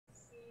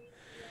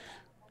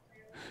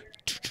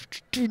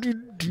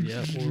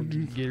Yeah, we'll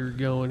get her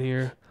going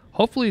here.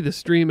 Hopefully the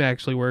stream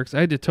actually works.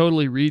 I had to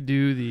totally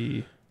redo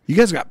the You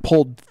guys got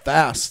pulled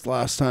fast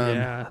last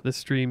time. the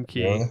stream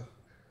key. Really?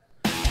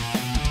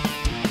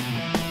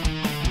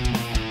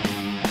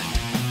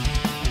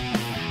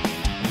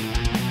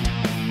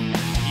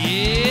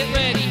 Get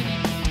ready.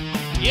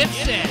 Get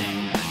set.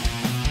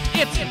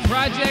 It's the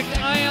Project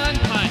Ion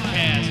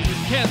Podcast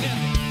with Kevin,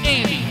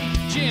 Andy,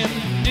 Jim,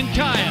 and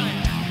Kyle,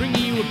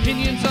 bringing you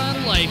opinions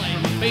on life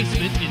from a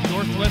basement in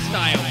Northwest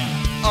Iowa.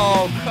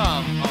 Oh,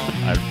 come on.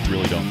 I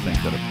really don't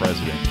think that a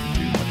president can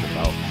do much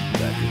about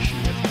that issue.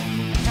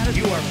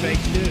 You are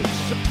fake news.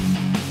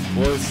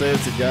 Well, let's say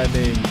it's a guy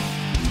named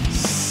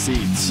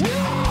Seats. I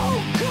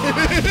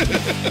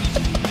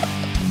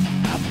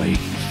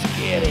make you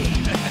scary.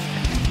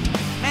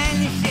 Man,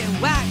 this shit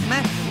whack,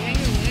 man. We're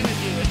gonna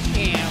do a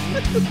scam.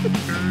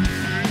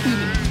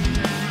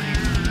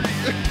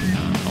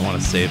 I want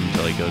to save him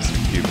until he goes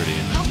through puberty.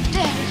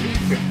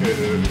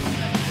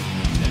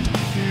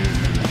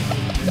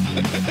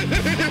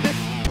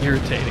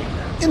 Irritating.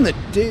 In the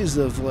days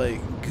of like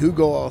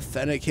Google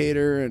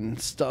Authenticator and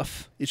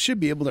stuff, you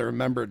should be able to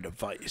remember a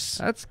device.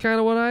 That's kind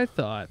of what I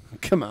thought.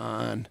 Come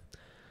on.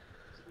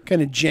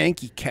 Kind of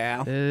janky,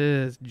 Cal. It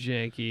is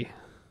janky.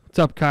 What's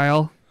up,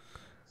 Kyle?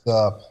 What's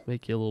up?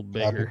 Make you a little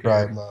Happy bigger.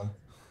 Pride Month.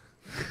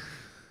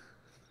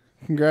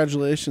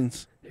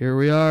 Congratulations, Here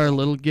we are, a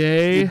little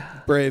gay,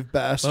 brave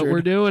bastard. but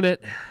we're doing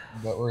it.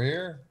 But we're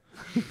here.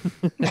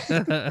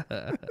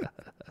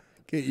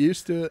 Get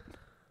used to it.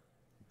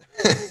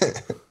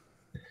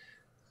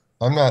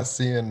 I'm not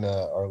seeing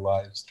our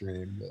live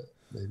stream, but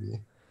maybe.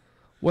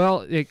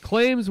 Well, it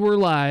claims we're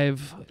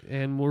live,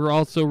 and we're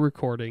also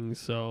recording,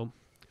 so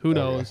who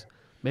knows?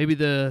 Maybe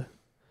the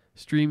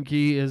stream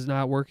key is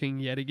not working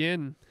yet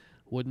again.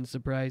 Wouldn't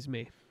surprise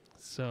me.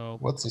 So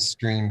What's a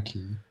stream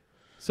key?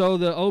 So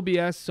the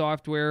OBS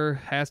software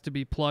has to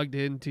be plugged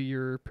into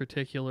your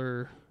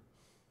particular,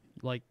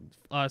 like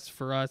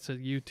for us, a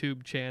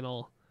YouTube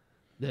channel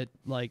that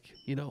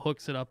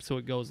hooks it up so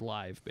it goes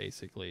live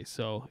basically.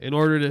 So in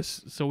order to,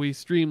 so we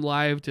stream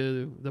live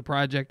to the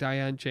Project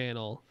Ion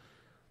channel,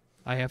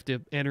 I have to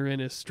enter in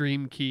a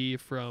stream key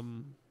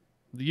from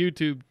the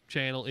YouTube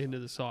channel into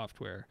the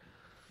software.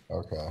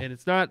 Okay. And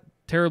it's not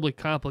terribly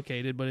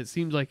complicated, but it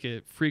seems like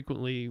it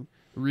frequently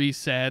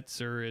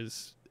resets or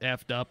is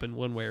effed up in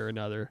one way or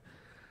another.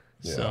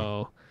 Yeah.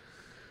 So,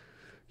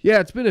 yeah,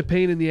 it's been a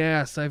pain in the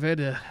ass. I've had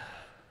to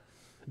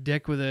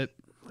dick with it.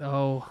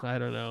 Oh, I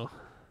don't know.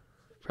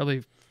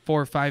 Probably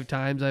 4 or 5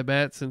 times, I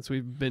bet, since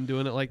we've been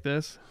doing it like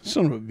this.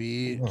 Son of a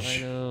bitch.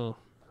 I know.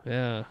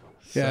 Yeah.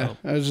 Yeah, So,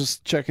 I was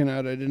just checking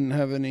out. I didn't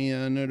have any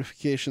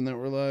notification that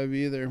we're live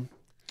either.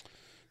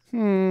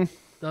 Doesn't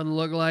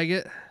look like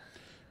it.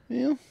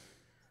 Yeah.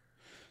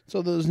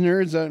 So those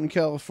nerds out in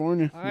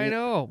California. I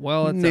know.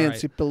 Well, it's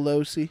Nancy all right.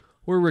 Pelosi.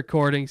 We're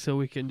recording, so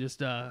we can just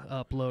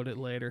upload it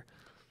later.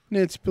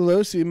 Nancy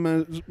Pelosi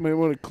might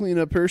want to clean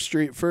up her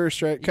street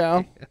first, right,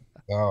 Kyle?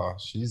 Oh,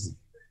 she's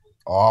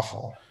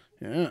awful.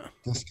 Yeah.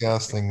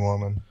 Disgusting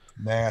woman.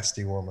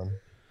 Nasty woman.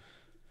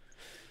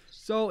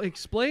 So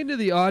explain to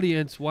the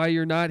audience why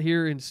you're not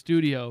here in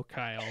studio,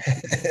 Kyle.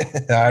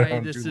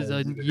 This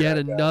is yet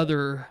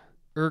another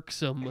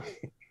irksome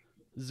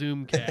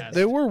Zoomcast.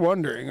 They were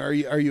wondering, are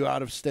you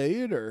out of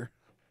state or?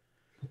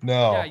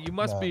 No. Yeah, you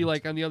must be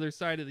like on the other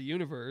side of the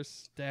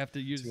universe to have to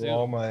use Zoom.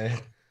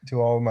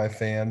 To all my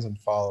fans and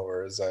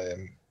followers, I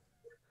am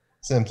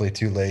simply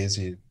too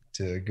lazy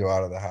to go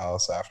out of the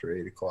house after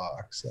 8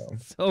 o'clock.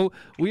 So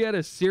we had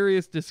a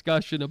serious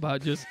discussion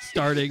about just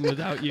starting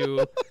without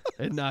you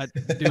and not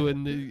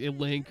doing the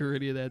link or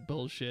any of that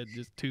bullshit.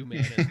 Just 2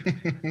 minutes.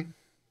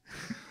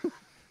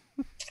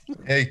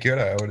 Hey, good.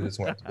 I would have just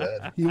went to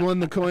bed. You won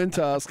the coin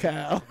toss,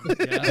 Kyle.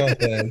 Yeah.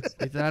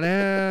 We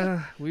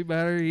thought, we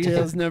better.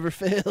 Tails never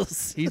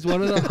fails. He's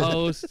one of the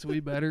hosts.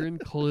 We better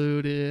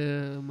include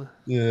him.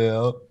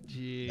 Yeah.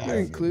 Jeez. You're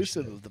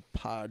inclusive of the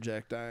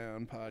Project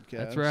Ion podcast.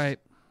 That's right.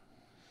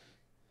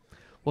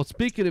 Well,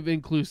 speaking of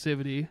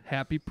inclusivity,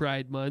 happy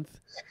Pride Month.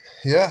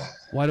 Yeah.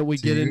 Why don't we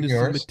To get you into and some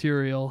yours.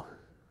 material?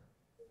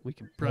 We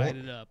can pride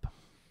it up.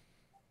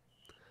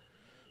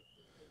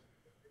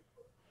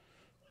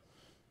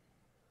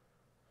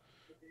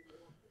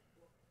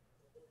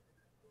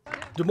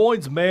 Des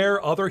Moines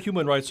mayor, other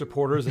human rights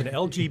supporters, and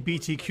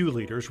LGBTQ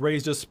leaders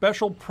raised a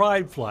special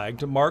pride flag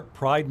to mark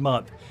Pride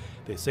Month.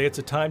 They say it's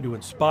a time to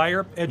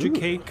inspire,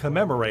 educate,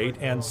 commemorate,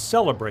 and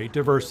celebrate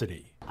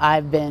diversity.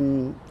 I've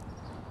been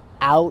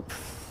out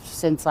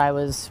since I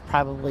was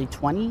probably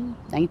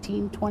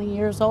 19, 20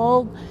 years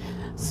old.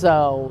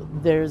 So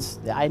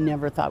I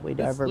never thought we'd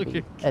ever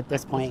be at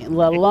this point,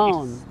 let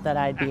alone that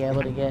I'd be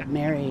able to get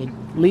married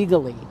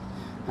legally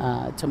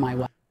to my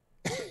wife.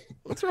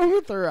 What's wrong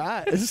with her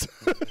eyes?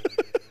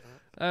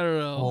 I don't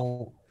know.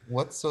 Well,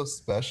 what's so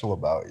special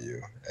about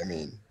you? I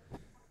mean,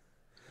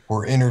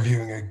 we're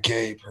interviewing a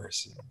gay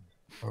person.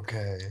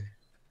 Okay.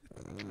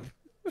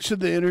 Should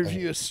they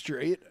interview us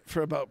straight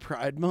for about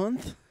Pride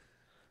Month?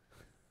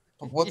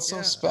 What's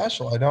so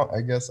special?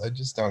 I guess I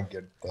just don't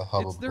get the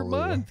hullabaloo. It's their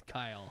month,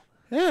 Kyle.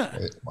 Yeah.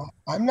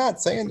 I'm not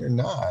saying they're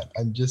not.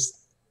 I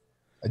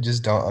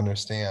just don't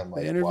understand.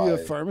 Like, They interview why? a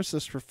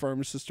pharmacist for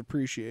Pharmacist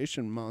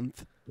Appreciation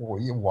Month. Well,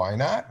 why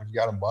not? We've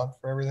got a month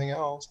for everything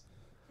else.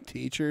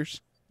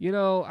 Teachers. You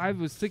know, I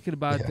was thinking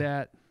about Yeah.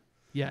 that.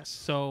 Yes.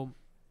 So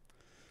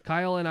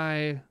Kyle and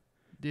I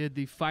did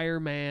the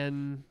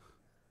fireman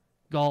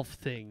golf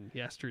thing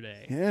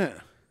yesterday. Yeah.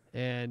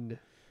 And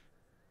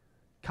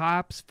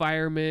cops,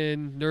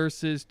 firemen,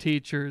 nurses,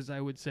 teachers,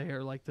 I would say,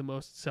 are like the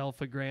most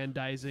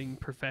self-aggrandizing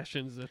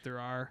professions that there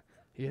are,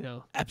 you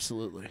know.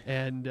 Absolutely.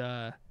 And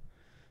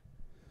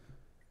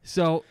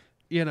so,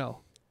 you know,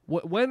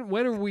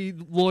 when are we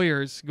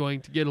lawyers going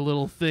to get a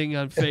little thing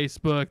on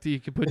Facebook that you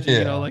can put, you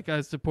Yeah. know, like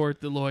I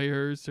support the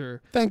lawyers,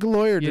 or Thank a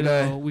lawyer you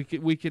today. know, we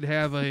could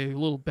have a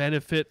little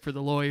benefit for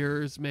the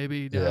lawyers,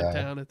 maybe Yeah.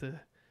 downtown at the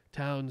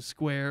town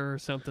square or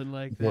something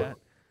like that.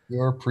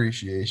 Your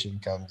appreciation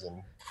comes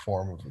in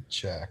form of a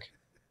check.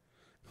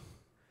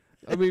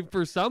 I mean,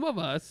 for some of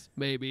us,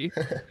 maybe.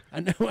 I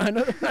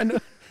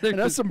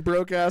know some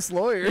broke ass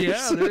lawyers.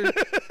 Yeah, they're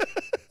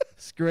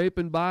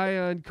scraping by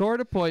on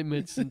court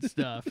appointments and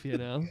stuff, you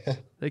know.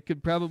 They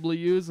could probably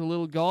use a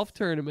little golf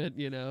tournament,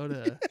 you know,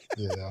 to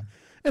Yeah.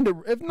 And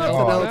if nothing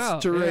Oh,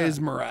 else, to yeah. raise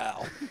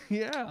morale.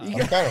 yeah. I'm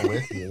kind of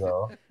with you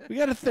though. We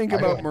got to think I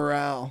about don't-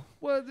 morale.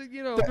 Well,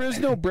 you know, There's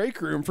no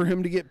break room for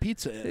him to get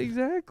pizza in.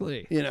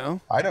 exactly. You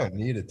know, I don't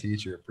need a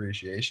teacher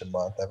appreciation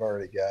month. I've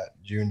already got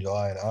June,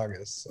 July, and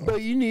August. So.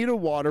 but you need a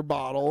water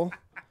bottle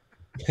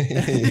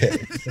Yeah.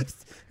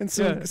 and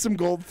Yeah. some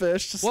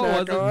goldfish to What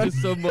was snack on. it?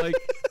 Just some like.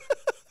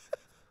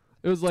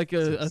 It was like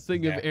a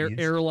thing of Snackies.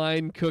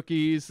 airline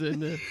cookies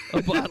and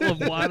a bottle of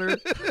water.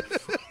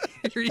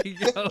 Here you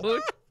go.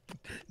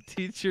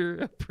 Teacher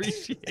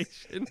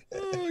appreciation.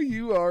 Oh,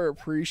 you are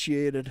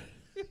appreciated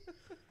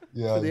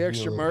Yeah, for the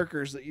extra really.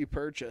 markers that you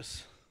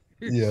purchase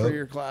Yeah. for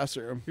your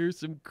classroom. Here's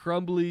some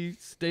crumbly,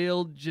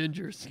 stale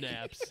ginger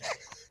snaps.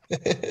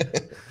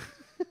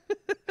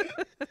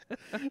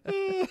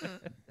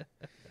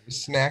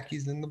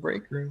 Snackies in the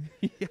break room.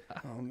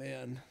 Oh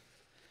man,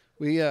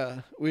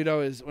 we'd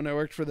always, when I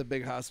worked for the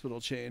big hospital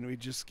chain, we'd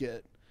just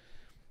get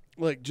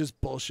like just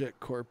bullshit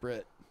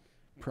corporate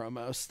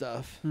promo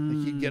stuff.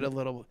 Like you get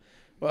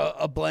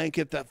a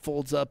blanket that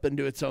folds up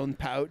into its own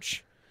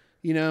pouch.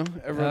 You know,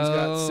 everyone's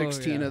got Oh,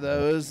 16 yeah. of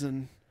those,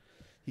 and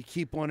you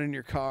keep one in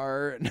your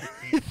car and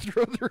you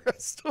throw the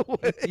rest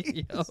away.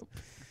 Yep.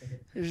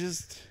 It's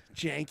just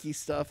janky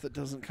stuff that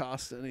doesn't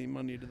cost any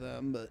money to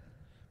them, but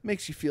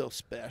makes you feel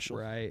special.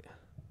 Right.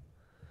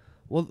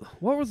 Well,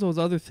 what was those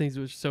other things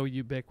that was so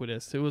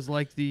ubiquitous? It was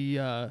like the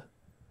it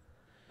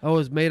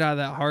was made out of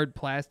that hard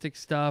plastic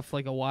stuff,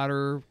 like a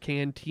water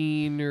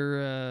canteen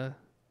or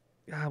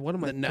God, what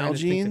am I The trying to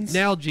think of? Nalgene's?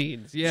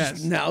 Nalgene's, yes.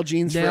 Just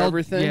Nalgene's for Nal-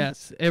 everything.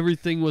 Yes,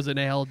 everything was an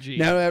algae.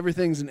 Now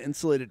everything's an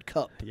insulated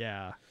cup.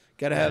 Yeah.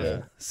 Got to have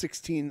Yeah.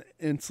 16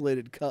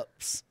 insulated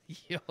cups.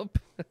 Yup.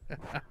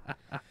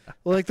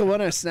 Well, like the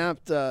one I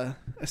snapped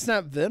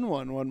Vin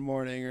one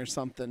morning or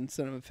something.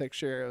 Sent him a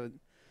picture.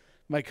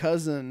 My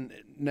cousin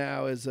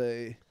now is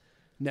a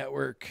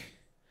network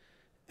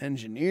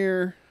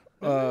engineer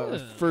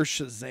for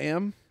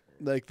Shazam,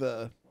 like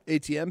the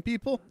ATM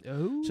people.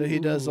 Oh. So he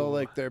does all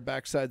like their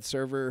backside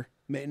server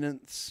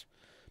maintenance,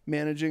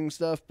 managing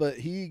stuff. But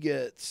he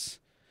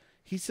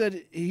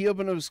said he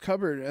opened up his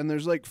cupboard and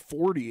there's like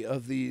 40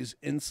 of these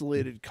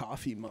insulated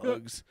coffee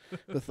mugs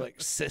with like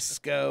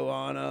Cisco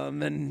on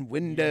them and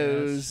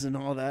Windows and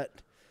all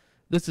that.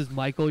 This is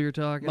Michael you're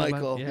talking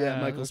Michael, about?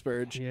 yeah, Michael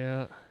Spurge,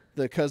 Yeah.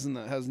 the cousin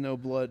that has no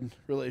blood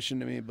relation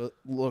to me but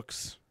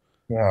looks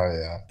Oh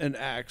yeah. and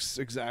acts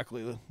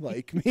exactly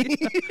like me.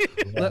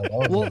 Yeah, that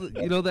was Well, it.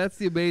 you know, that's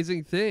the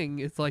amazing thing.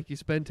 It's like you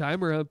spend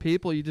time around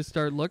people, you just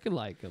start looking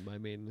like them. I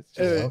mean, it's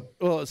just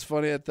Well, it's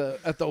funny at the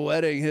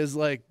wedding. His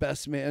like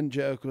best man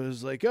joke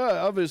was like, "Oh,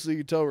 obviously you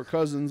can tell we're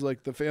cousins,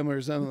 like the family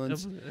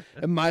resemblance."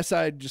 And my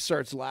side just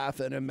starts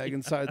laughing, and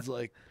Megan's side's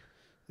like,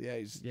 "Yeah,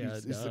 he's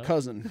the duh.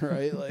 cousin,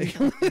 right?" Like,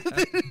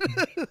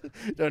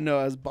 don't know.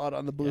 I was bought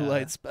on the blue Yeah.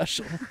 light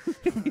special.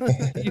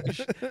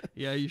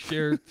 you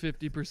share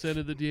 50%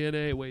 of the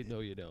DNA. Wait, no,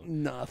 you don't.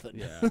 Nothing.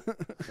 Yeah.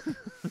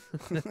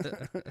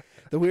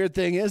 The weird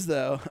thing is,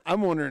 though,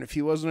 I'm wondering if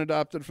he wasn't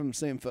adopted from the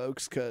same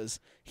folks because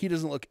he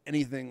doesn't look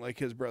anything like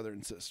his brother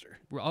and sister.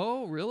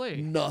 Oh,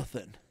 really?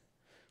 Nothing.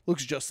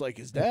 Looks just like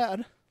his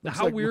dad. Looks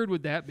How like- weird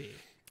would that be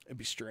It'd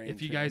be strange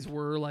if you man. guys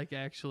were like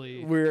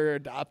actually? We're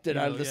adopted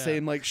You out know, of the yeah.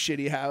 same like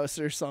shitty house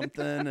or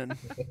something, and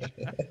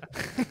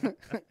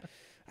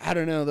I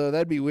don't know though.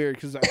 That'd be weird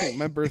because I think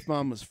my birth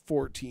mom was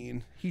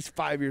 14. He's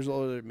 5 years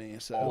older than me,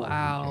 so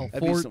Wow,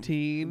 that'd be some-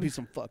 14. That'd be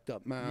some fucked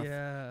up math.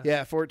 Yeah.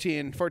 Yeah, 14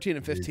 and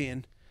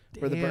 15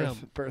 were the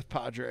Damn. birth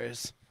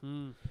padres.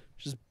 Hmm.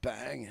 Just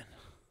banging.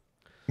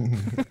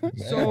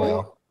 So,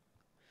 well.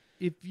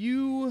 if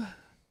you,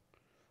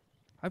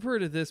 I've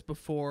heard of this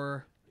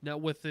before. Now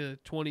with the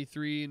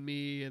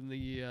 23andMe and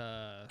the,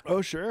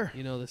 Oh sure,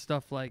 you know, the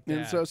stuff like that.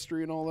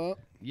 ancestry and all that.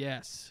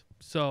 Yes.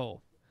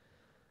 So,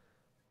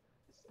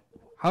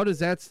 how does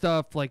that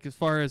stuff, like, as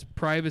far as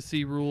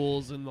privacy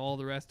rules and all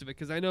the rest of it?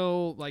 Because I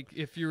know, like,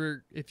 if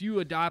you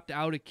adopt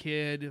out a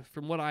kid,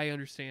 from what I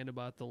understand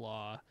about the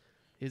law,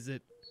 is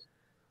that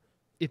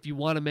if you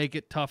want to make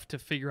it tough to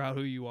figure out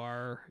who you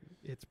are,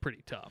 it's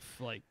pretty tough.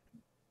 Like,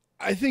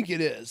 I think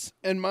it is,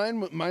 and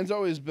mine's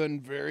always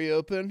been very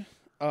open.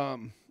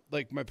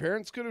 Like, my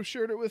parents could have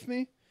shared it with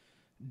me,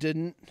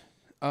 didn't,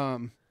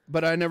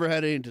 but I never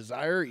had any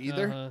desire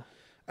either.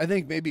 I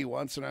think maybe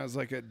once when I was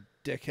like a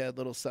dickhead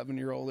little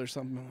 7-year-old or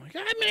something, I'm like,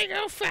 I'm gonna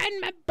go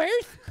find my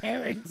birth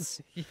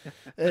parents.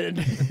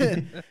 And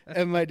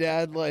my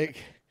dad, like,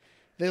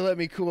 they let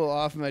me cool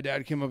off, and my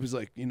dad came up, he's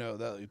like, you know,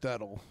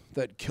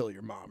 that'd kill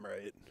your mom,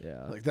 right?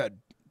 Yeah. Like that.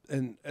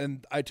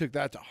 And I took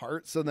that to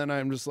heart. So then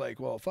I'm just like,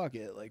 well, fuck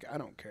it. Like, I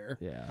don't care.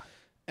 Yeah.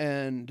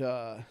 And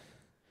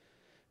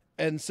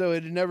so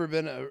it had never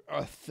been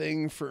a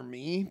thing for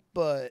me,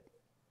 but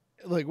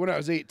like when I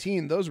was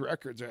 18, those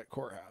records are at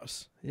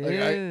courthouse. Yeah.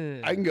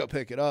 Like I can go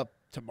pick it up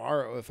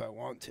tomorrow if I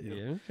want to.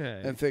 Yeah,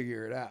 okay. And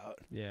figure it out.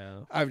 Yeah.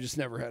 I've just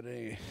never had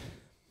any.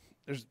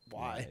 There's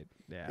why. Right.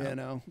 Yeah. You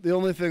know, the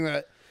only thing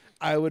that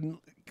I would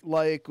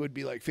like would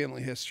be like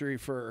family history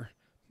for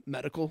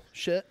medical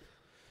shit.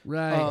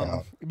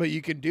 Right. But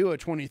you can do a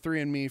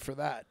 23andMe for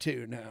that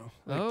too now.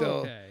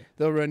 Like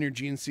they'll run your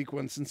gene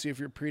sequence and see if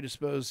you're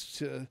predisposed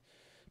to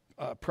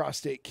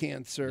prostate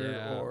cancer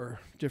or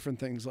different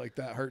things like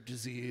that, heart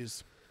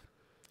disease.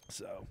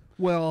 So,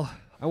 well,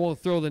 I won't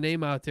throw the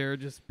name out there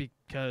just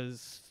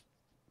because,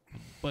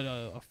 but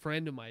a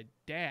friend of my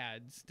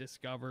dad's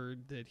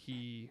discovered that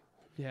he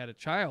had a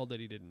child that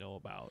he didn't know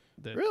about.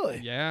 That,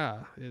 really? Yeah.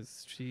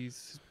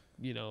 She's,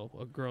 you know,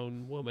 a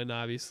grown woman,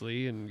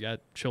 obviously, and got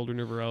children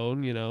of her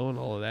own, you know, and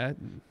all of that.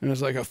 And it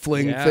was like a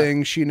fling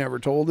thing she never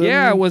told him.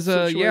 Yeah, it was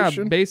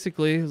situation?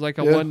 basically. It was like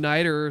a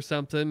one-nighter or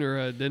something, or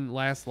a didn't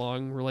last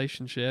long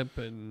relationship,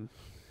 and,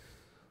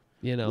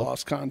 you know.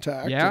 Lost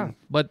contact. Yeah,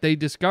 but they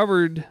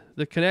discovered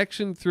the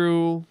connection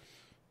through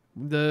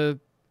the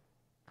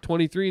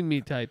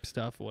 23andMe type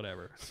stuff,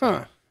 whatever.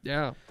 So,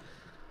 yeah.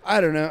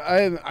 I don't know.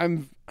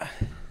 I'm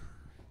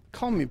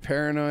call me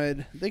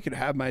paranoid. They could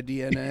have my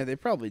DNA. They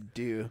probably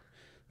do.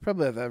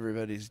 Probably have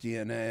everybody's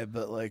DNA,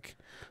 but like,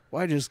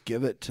 why just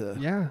give it to?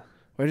 Yeah.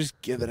 Why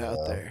just give it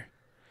out there?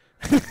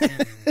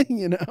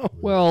 You know.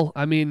 Well,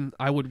 I mean,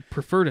 I would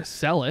prefer to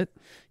sell it.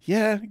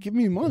 Yeah, give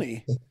me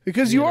money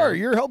because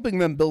you're helping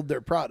them build their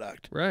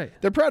product. Right.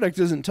 Their product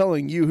isn't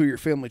telling you who your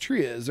family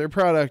tree is. Their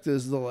product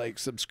is the like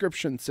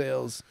subscription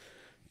sales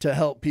to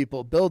help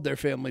people build their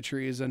family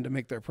trees and to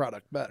make their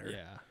product better.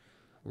 Yeah.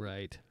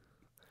 Right.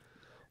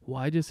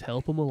 Why just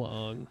help them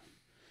along?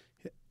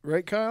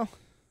 Right, Kyle?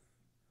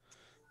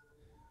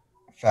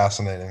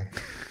 Fascinating.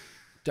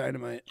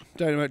 Dynamite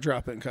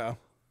drop in, Kyle.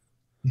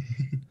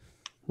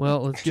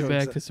 Well, let's get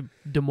back to some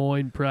Des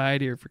Moines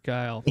pride here for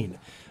Kyle.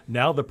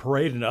 Now the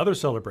parade and other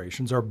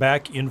celebrations are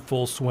back in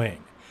full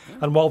swing.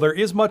 And while there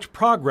is much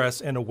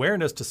progress and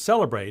awareness to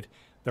celebrate,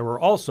 there were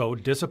also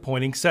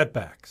disappointing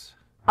setbacks.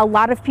 A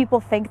lot of people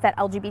think that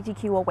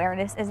LGBTQ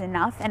awareness is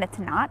enough, and it's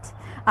not.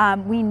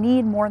 We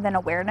need more than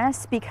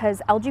awareness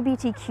because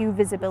LGBTQ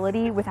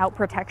visibility without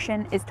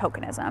protection is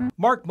tokenism.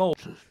 Mark Moe.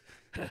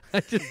 I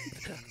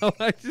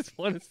just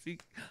want to see.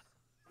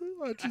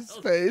 Watch his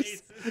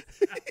face.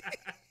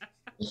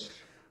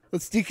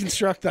 Let's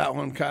deconstruct that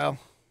one, Kyle.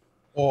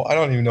 Well, I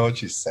don't even know what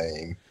she's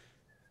saying.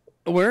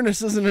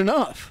 Awareness isn't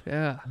enough.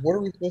 Yeah. What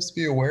are we supposed to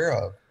be aware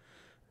of?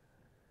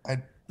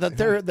 That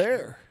they're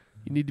there.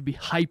 You need to be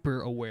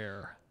hyper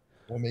aware.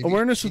 Well, maybe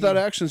awareness without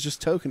action is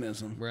just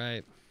tokenism.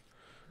 Right.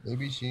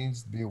 Maybe she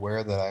needs to be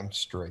aware that I'm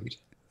straight.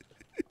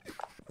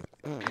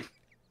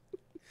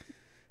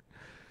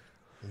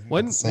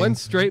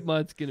 When's straight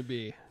month's gonna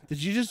be?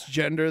 Did you just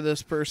gender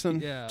this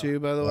person too,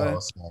 by the way? Oh,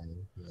 sorry.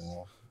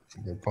 Yeah,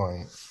 good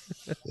point.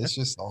 It's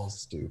just all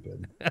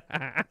stupid.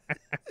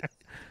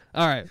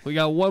 All right, we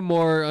got one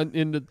more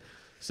into.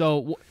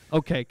 So,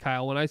 okay,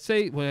 Kyle, when I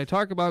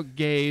talk about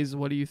gays,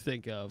 what do you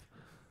think of?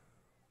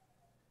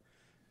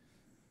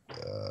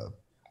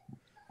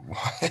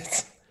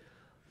 What?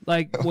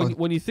 Like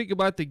when you think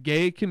about the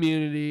gay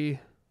community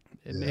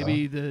and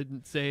maybe the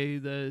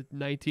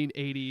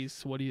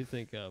 1980s, what do you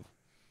think of?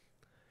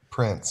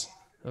 Prince.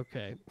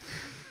 Okay.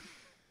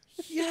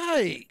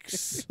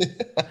 Yikes.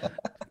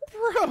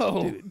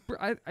 Bro. Dude,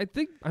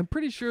 I'm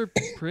pretty sure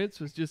Prince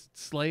was just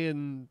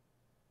slaying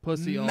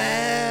pussy all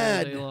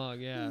day long.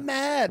 Yeah.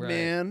 Mad,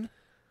 man.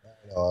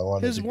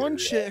 His one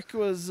chick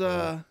was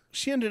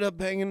she ended up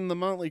banging the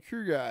Motley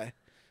Crue guy.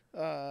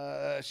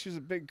 She was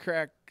a big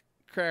crack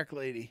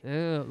lady.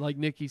 Yeah, like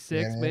Nikki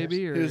Sixx,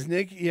 maybe? Or? It was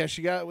Nikki. Yeah,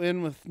 she got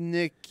in with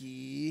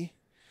Nikki.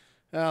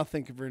 I'll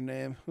think of her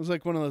name. It was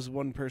like one of those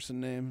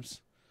one-person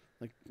names,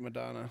 like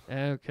Madonna.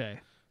 Okay.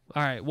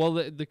 All right. Well,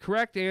 the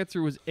correct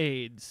answer was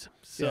AIDS.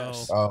 So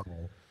yes.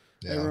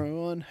 Yeah.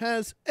 Everyone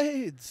has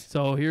AIDS.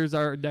 So here's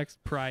our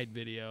next Pride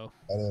video.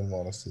 I didn't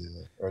want to see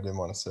it. Or I didn't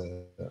want to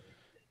say it.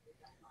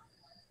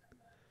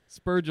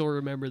 Spurge will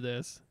remember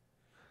this.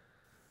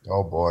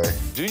 Oh, boy.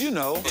 Do you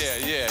know?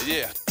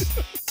 Yeah.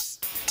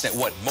 that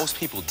what most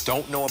people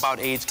don't know about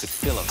AIDS could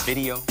fill a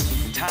video?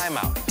 Time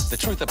Out, the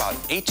truth about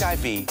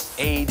HIV,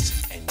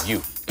 AIDS, and you.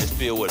 It's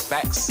filled with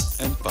facts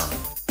and fun.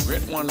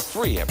 Rent one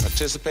free at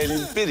participating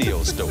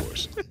video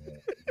stores.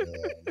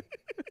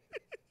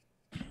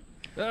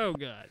 Oh,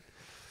 God.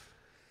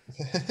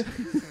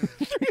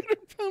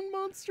 300-pound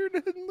monster.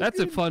 That's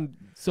a fun.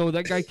 So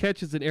that guy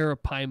catches an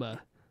Arapaima.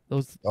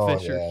 Those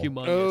fish are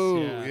humongous.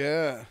 Oh,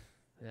 yeah.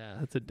 Yeah,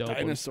 that's a dope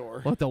dinosaur.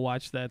 one. We'll have to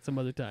watch that some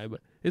other time. But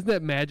isn't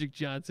that Magic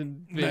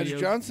Johnson video? Magic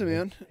Johnson,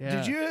 man. Yeah.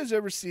 Did you guys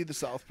ever see the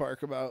South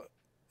Park about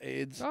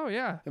AIDS? Oh,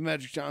 yeah. And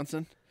Magic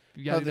Johnson? If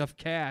you got enough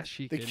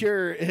cash, the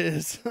cure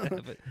is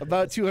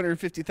about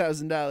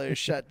 $250,000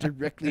 shot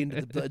directly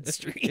into the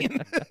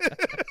bloodstream.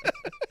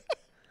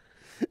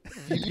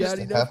 You got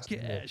enough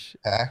cash.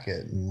 Pack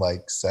it in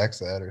like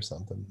sex ed or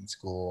something in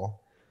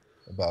school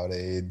about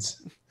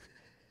AIDS.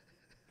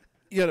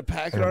 You got to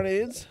pack it on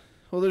AIDS?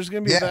 Well, there's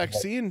going to be a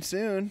vaccine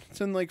soon. It's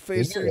in like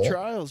phase 3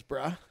 trials,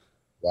 bruh.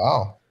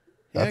 Wow.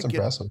 That's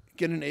impressive.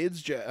 Get an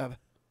AIDS jab.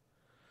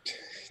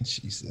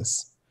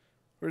 Jesus.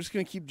 We're just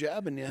going to keep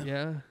jabbing you.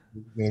 Yeah.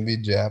 You're going to be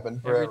jabbing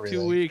for Every everything.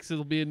 2 weeks,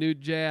 it'll be a new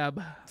jab.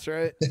 That's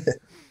right.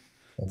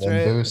 And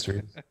then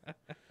boosters.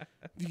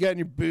 You got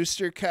your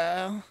booster,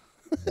 Kyle?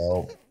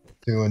 Nope.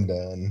 2 and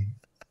done.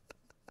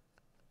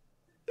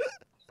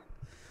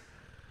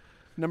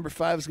 Number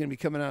 5 is going to be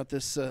coming out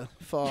this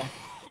fall.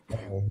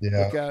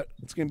 Yeah. Look out.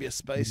 It's going to be a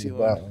spicy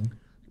one.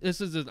 This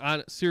is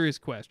a serious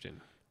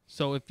question.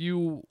 So if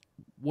you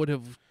would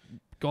have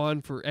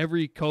gone for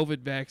every COVID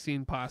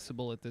vaccine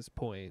possible at this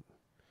point,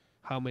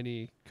 how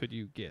many could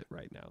you get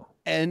right now?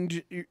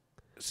 And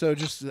so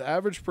just the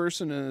average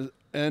person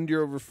and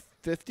you're over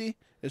 50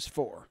 is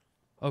 4.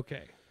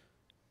 Okay.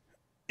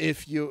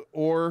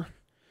 Or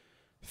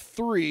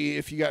 3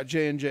 if you got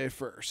J&J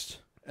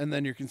first, and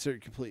then you're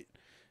considered complete.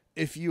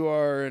 If you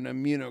are an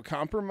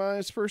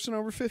immunocompromised person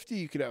over 50,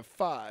 you could have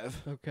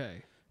 5.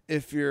 Okay.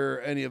 If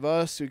you're any of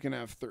us, you can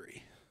have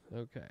 3.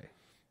 Okay.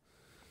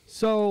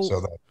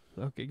 So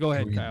okay, go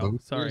ahead, Kyle.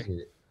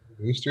 Sorry.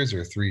 Boosters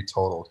or 3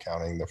 total,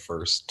 counting the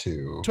first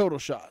 2? Total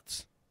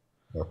shots.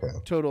 Okay.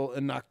 Total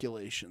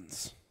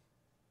inoculations.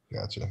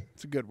 Gotcha.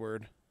 It's a good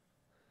word.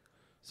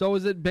 So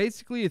is it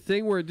basically a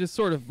thing where it just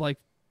sort of like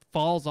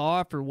falls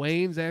off or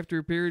wanes after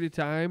a period of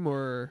time,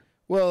 or?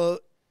 Well,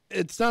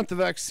 it's not the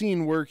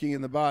vaccine working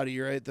in the body,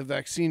 right? The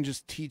vaccine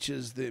just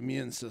teaches the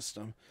immune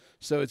system.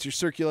 So it's your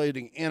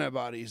circulating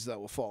antibodies that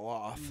will fall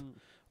off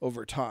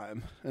over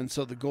time. And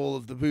so the goal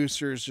of the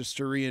booster is just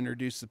to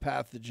reintroduce the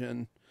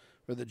pathogen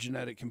or the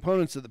genetic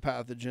components of the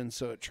pathogen,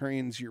 so it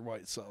trains your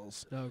white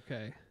cells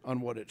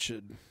on what it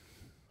should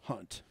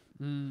hunt,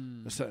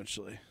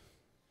 essentially.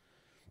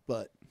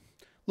 But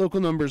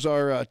local numbers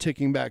are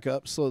ticking back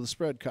up. Slow the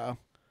spread, Kyle.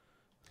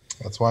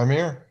 That's why I'm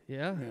here.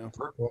 Yeah.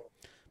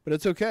 But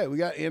it's okay. We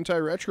got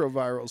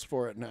antiretrovirals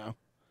for it now.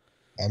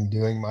 I'm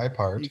doing my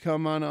part. You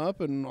come on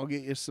up, and I'll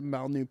get you some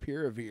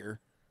Molnupiravir.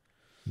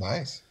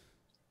 Nice.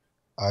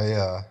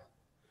 I'm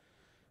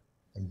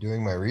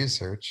doing my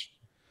research.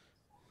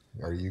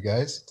 Are you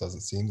guys?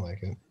 Doesn't seem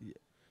like it.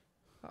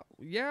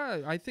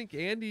 Yeah, I think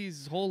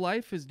Andy's whole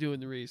life is doing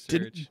the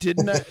research.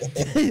 Didn't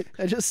I?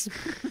 I just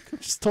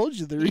told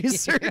you the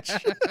research.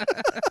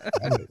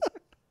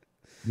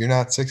 You're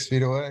not 6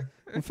 feet away.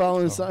 I'm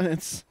following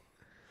science.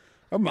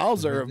 Our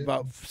mouths are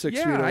about 6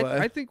 feet away.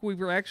 I think we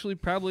were actually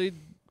probably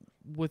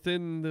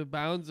within the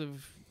bounds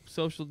of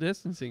social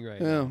distancing right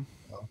now.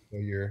 Oh, so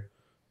you're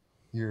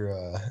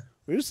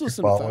we just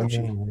listen to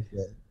Fauci.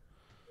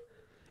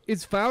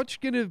 Is Fauci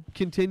going to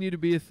continue to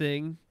be a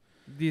thing,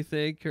 do you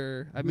think?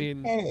 Or, I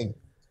mean... Kind of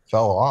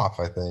fell off,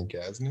 I think,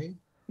 hasn't he?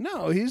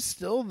 No, he's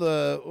still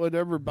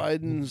whatever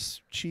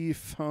Biden's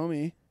chief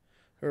homie.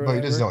 But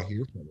he just don't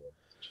hear from him.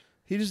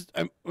 He just,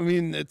 I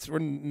mean, we're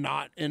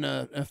not in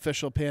an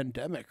official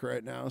pandemic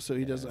right now, so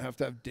he doesn't have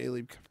to have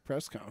daily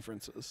press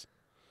conferences.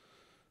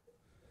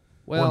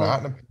 Well, we're not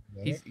in a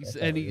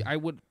pandemic.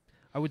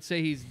 I would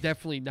say he's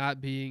definitely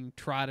not being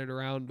trotted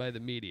around by the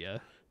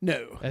media.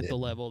 No. At the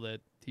level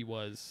that he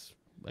was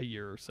a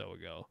year or so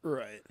ago.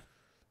 Right.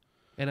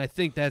 And I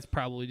think that's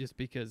probably just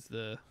because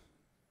the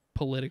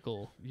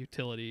political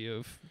utility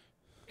of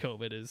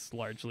COVID is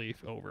largely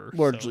over.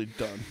 Largely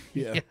done.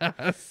 Yeah.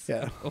 Yes.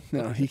 Yeah.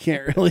 No, you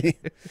can't really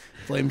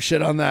blame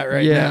shit on that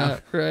right now.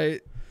 Yeah,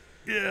 right.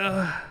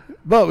 Yeah.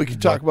 But we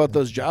could talk about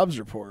those jobs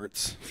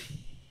reports.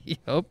 Yep.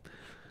 You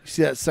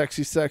see that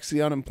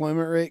sexy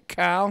unemployment rate,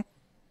 Kyle?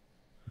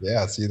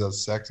 Yeah, see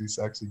those sexy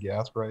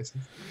gas prices?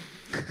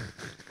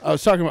 I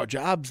was talking about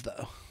jobs,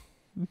 though.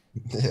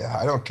 Yeah,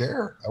 I don't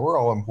care. We're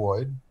all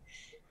employed.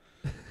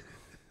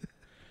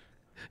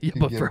 Yeah,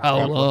 but for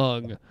how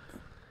long?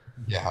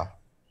 Yeah.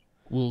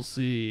 We'll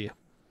see.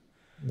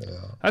 Yeah.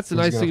 That's the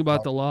nice thing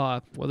about the law.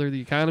 Whether the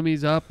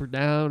economy's up or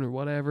down or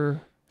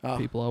whatever,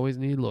 people always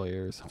need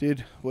lawyers.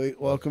 Dude,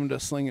 welcome to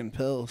slinging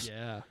pills.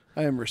 Yeah.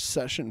 I am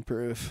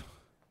recession-proof.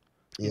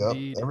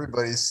 Yep.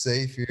 Everybody's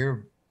safe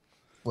here.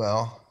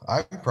 Well,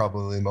 I'm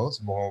probably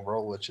most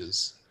vulnerable, which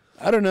is...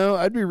 I don't know.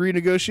 I'd be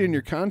renegotiating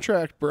your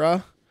contract,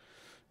 bruh.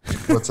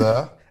 What's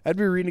that? I'd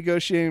be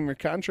renegotiating my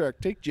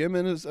contract. Take Jim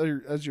in as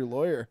your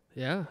lawyer.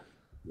 Yeah.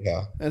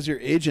 Yeah. As your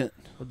agent.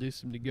 We'll do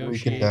some We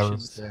negotiations. can never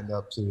stand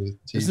up to the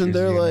teachers. Isn't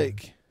there union.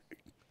 like,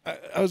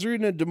 I was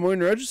reading a Des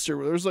Moines Register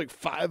where there's like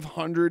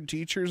 500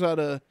 teachers out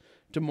of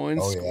Des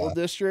Moines School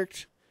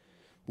District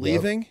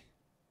leaving.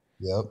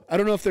 Yep. I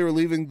don't know if they were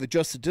leaving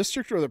just the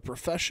district or the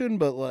profession,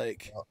 but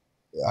like,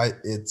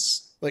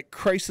 it's like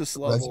crisis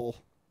level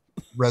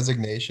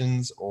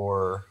resignations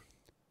or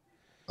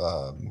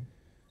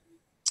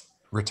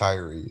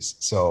retirees.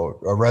 So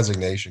a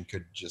resignation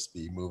could just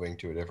be moving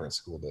to a different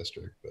school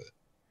district, but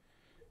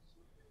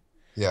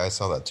yeah, I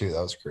saw that too.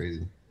 That was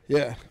crazy.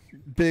 Yeah,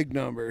 big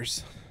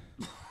numbers.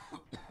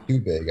 Too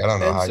big. I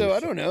don't know And how. so I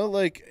don't know,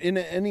 like in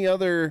any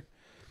other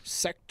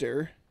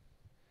sector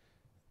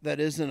that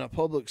isn't a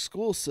public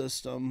school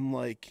system,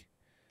 like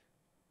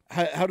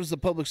how does the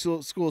public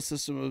school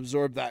system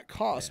absorb that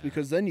cost?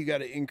 Because then you got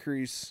to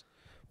increase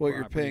what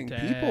you're paying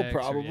people,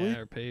 probably,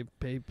 or pay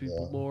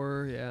people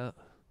more. Yeah.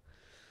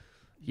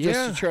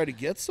 Just to try to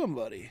get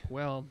somebody.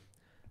 Well,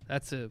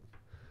 that's a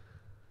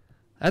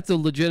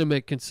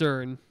legitimate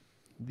concern.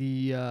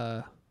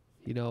 The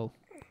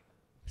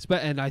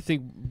and I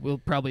think we'll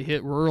probably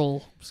hit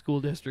rural school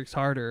districts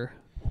harder.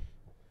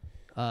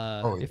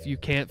 If you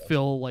can't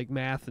fill like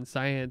math and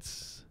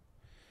science,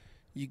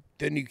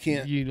 then you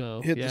can't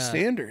hit the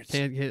standards.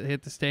 Can't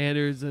hit the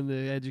standards, and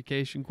the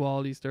education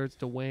quality starts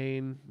to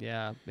wane.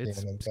 Yeah,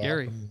 it's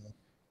scary.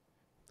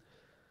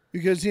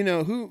 Because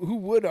who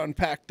would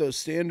unpack those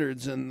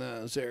standards in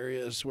those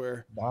areas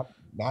where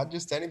not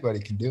just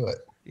anybody can do it.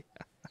 Yeah.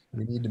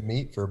 We need to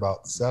meet for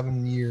about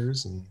 7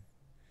 years and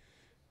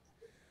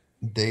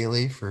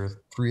daily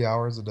for 3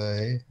 hours a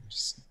day.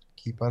 Just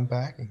keep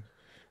unpacking.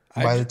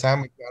 By the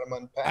time we got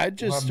them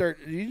unpacked,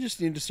 you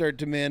just need to start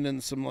demanding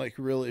some like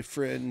really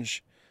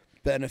fringe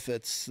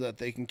benefits that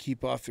they can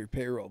keep off your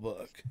payroll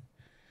book.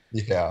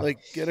 Yeah. Like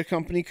get a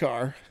company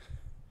car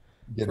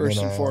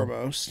first and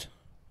foremost.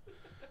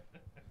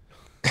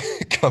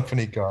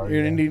 Company car.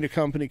 You're gonna need a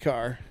company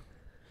car.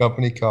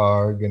 Company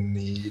car. Gonna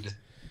need.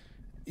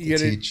 You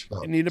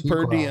need a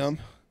per diem.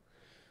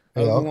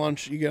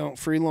 Lunch. You get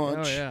free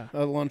lunch. Oh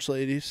yeah. Lunch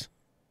ladies.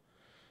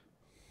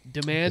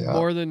 Demand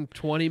more than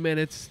 20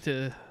 minutes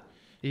to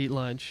eat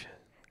lunch.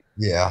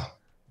 Yeah,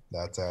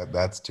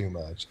 that's too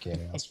much. Can't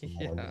ask for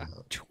more than that.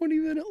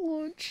 20-minute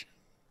lunch.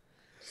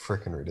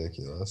 Freaking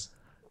ridiculous.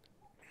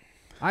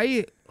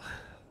 I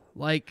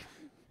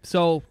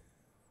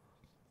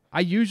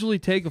usually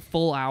take a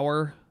full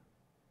hour,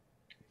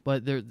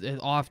 but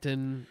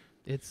often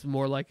it's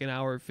more like an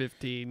hour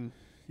 15.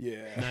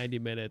 Yeah. 90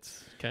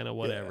 minutes, kind of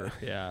whatever.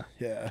 Yeah.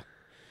 Yeah.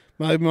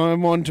 My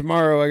one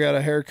tomorrow, I got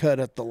a haircut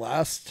at the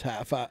last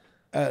half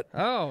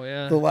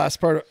the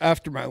last part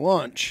after my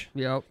lunch.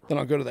 Yep. Then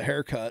I'll go to the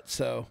haircut,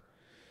 so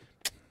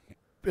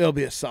it'll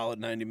be a solid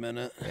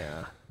 90-minute.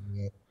 Yeah.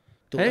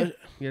 Hey,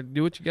 you gotta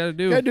do what you gotta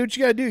do. You gotta do what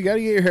you gotta do. You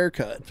gotta get your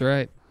haircut. That's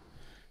right.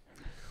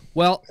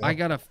 Well, I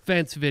got a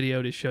fence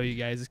video to show you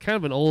guys. It's kind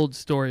of an old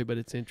story, but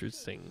it's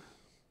interesting.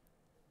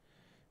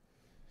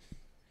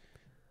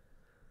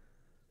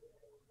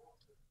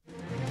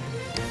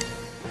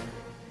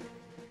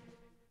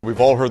 We've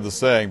all heard the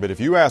saying, but if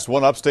you asked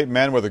one upstate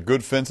man whether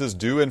good fences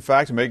do, in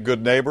fact, make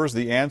good neighbors,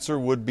 the answer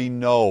would be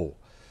no.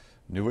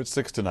 New at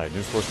 6 tonight,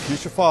 News Force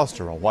Keisha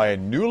Foster on why a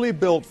newly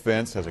built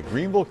fence has a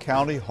Greenville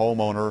County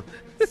homeowner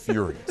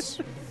furious.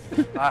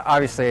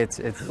 Obviously, it's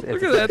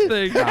Look at that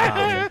thing.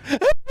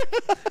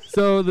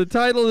 So the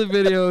title of the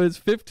video is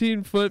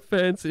 15-foot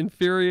fence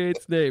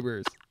infuriates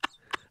neighbors.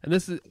 And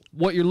this is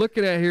what you're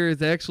looking at here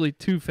is actually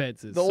two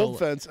fences. The old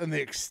fence, and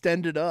they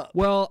extended up.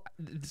 Well,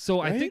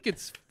 so right? I think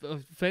it's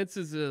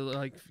fences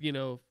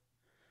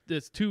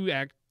there's two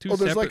there's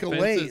separate like a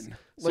fences. lane,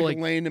 So like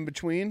a lane in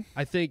between.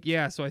 I think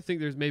So I think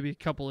there's maybe a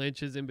couple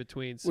inches in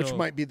between. So Which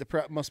might be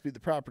must be the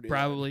property.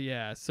 Probably,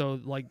 yeah. So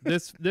like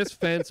this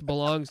fence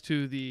belongs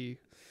to the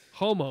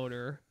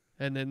homeowner,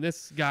 and then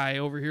this guy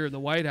over here in the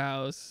White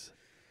House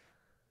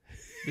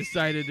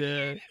decided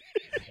to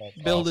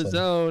build his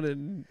own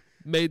and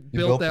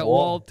built that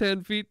wall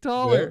 10 feet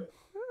taller.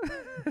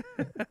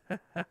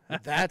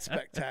 That's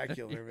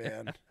spectacular,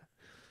 man.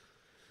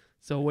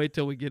 So wait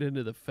till we get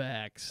into the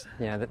facts.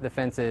 Yeah, the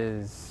fence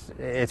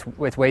it's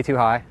way too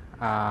high.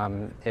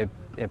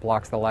 It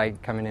blocks the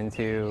light coming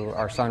into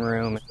our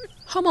sunroom.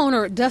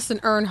 Homeowner Dustin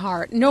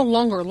Earnhardt no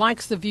longer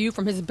likes the view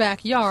from his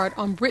backyard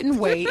on Britton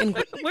Way. Look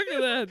at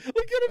that!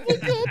 Look at him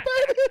look up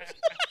at it.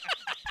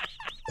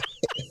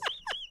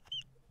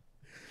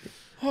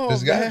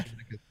 There's got to be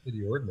like a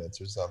city ordinance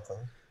or something.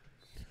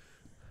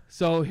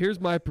 So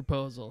here's my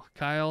proposal,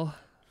 Kyle.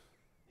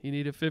 You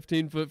need a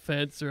 15-foot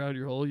fence around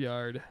your whole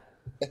yard.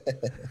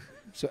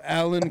 So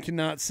Alan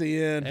cannot see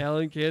in.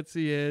 Alan can't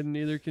see in.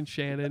 Neither can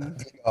Shannon.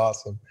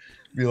 Awesome.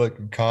 Be like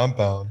a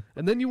compound.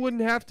 And then you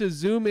wouldn't have to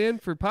zoom in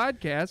for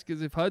podcasts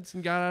because if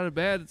Hudson got out of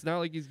bed, it's not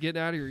like he's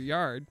getting out of your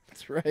yard.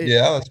 That's right.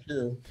 Yeah, that's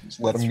true. Just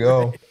let him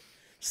go. Right.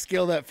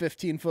 Scale that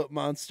 15-foot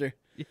monster.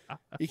 Yeah.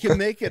 You can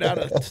make it out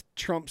of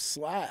Trump's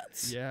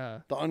slats.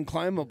 Yeah. The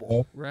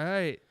unclimbable.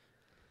 Right.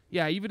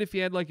 Yeah, even if he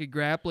had like a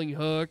grappling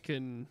hook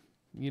and,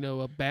 you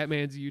know, a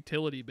Batman's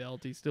utility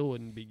belt, he still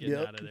wouldn't be getting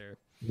out of there.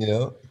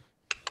 Yeah.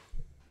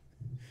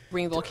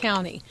 Greenville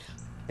County.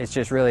 It's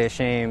just really a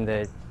shame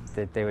that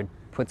they would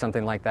put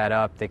something like that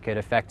up that could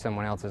affect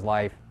someone else's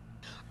life.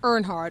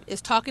 Earnhardt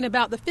is talking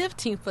about the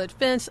 15-foot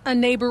fence a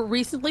neighbor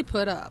recently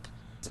put up.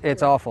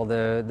 It's awful.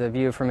 The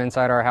view from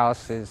inside our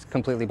house is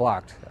completely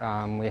blocked.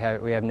 We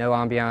have no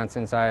ambiance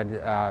inside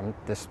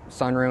this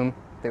sunroom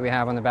that we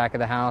have on the back of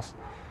the house.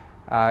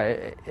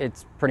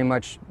 It's pretty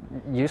much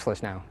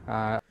useless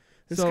now.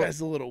 This guy's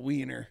a little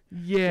wiener.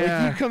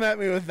 Yeah. Like, you come at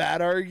me with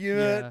that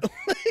argument.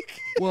 Yeah.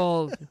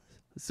 Well,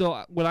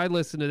 so when I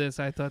listened to this,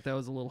 I thought that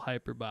was a little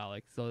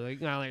hyperbolic. So like,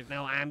 no, there's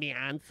no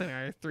ambiance in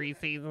our 3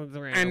 seasons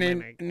around. I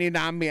need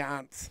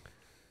ambiance.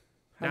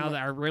 Now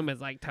that our room is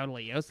like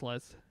totally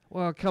useless.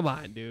 Well, come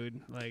on,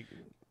 dude. Like,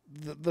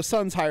 the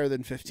sun's higher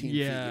than 15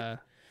 yeah.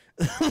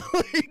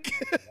 feet.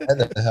 Why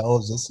the hell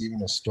is this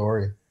even a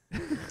story?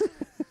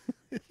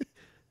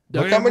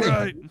 Look how many.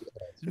 Right.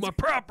 It's my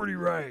property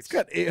rights. It's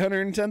got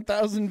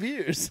 810,000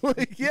 views.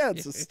 Like, yeah,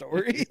 it's a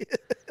story.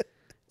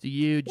 It's a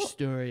huge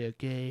story,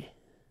 okay?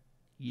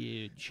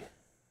 Huge.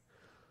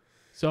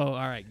 So, all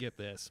right, get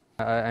this.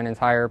 An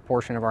entire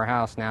portion of our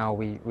house now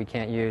we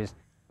can't use.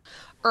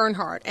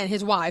 Earnhardt and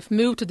his wife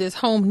moved to this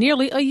home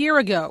nearly a year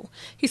ago.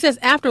 He says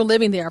after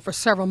living there for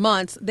several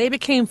months, they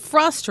became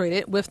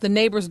frustrated with the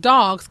neighbors'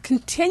 dogs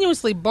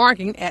continuously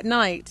barking at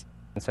night.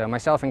 And so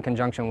myself, in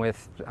conjunction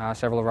with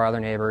several of our other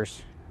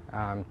neighbors,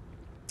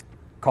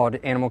 called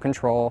animal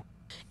control.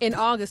 In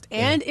August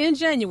and in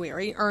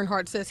January,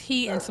 Earnhardt says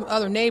he and some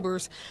other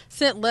neighbors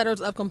sent letters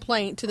of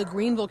complaint to the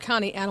Greenville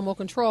County Animal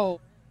Control.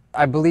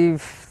 I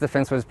believe the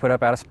fence was put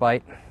up out of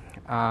spite.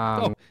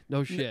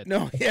 No shit.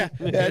 No, yeah,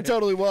 it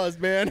totally was,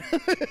 man.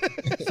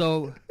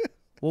 So,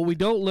 what we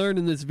don't learn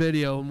in this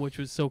video, and which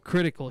was so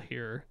critical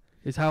here,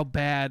 is how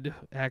bad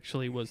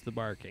actually was the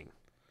barking.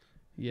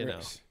 You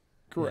know,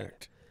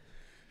 correct. Yeah.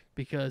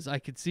 Because I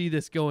could see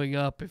this going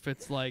up if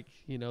it's like,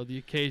 you know, the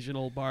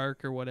occasional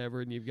bark or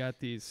whatever, and you've got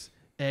these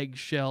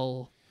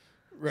eggshell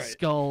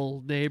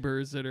skull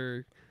neighbors that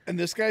are. And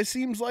this guy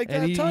seems like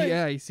and that type.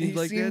 Yeah, he seems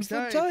like that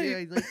the type. Yeah,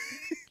 he's like,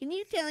 can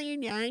you tell your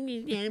dog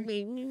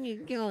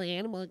you call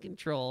animal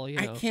control? You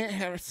know? I can't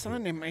have a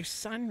sun in my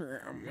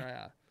sunroom.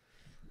 Yeah.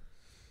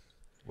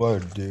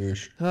 What a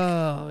douche.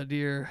 Oh,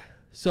 dear.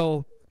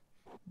 So,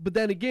 but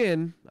then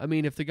again, I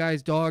mean, if the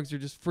guy's dogs are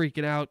just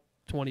freaking out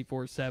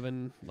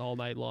 24/7 all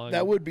night long,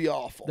 that would be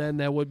awful. Then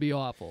that would be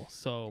awful.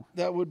 So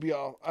that would be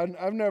awful.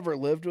 I've never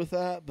lived with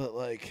that, but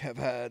like have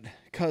had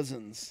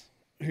cousins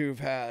who've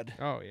had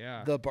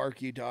the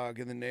barky dog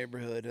in the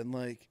neighborhood, and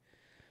like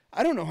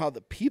I don't know how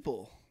the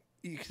people.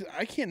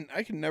 I can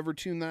never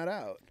tune that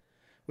out.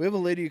 We have a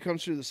lady who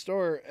comes through the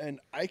store, and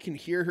I can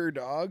hear her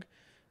dog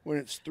when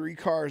it's 3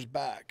 cars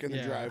back in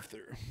the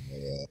drive-through.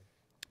 Yeah.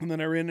 And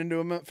then I ran into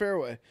him at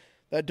Fairway.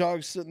 That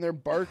dog's sitting there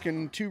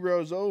barking 2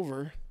 rows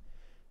over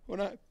when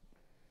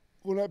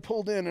I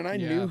pulled in, and I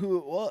knew who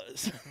it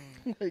was.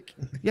 Like,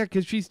 yeah,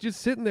 because she's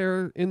just sitting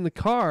there in the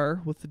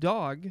car with the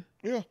dog.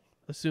 Yeah.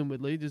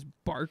 Assumedly, just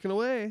barking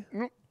away.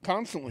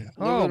 Constantly.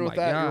 Oh, Living with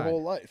that God. your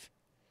whole life.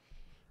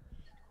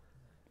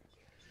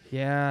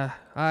 Yeah,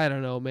 I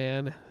don't know,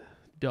 man.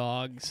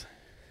 Dogs.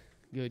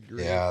 Good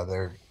grief. Yeah,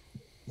 they're.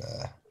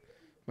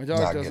 My dog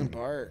not doesn't good.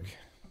 bark.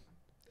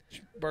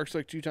 She barks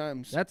like 2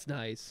 times. That's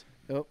nice.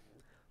 Yep.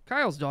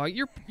 Kyle's dog,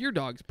 your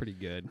dog's pretty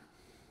good.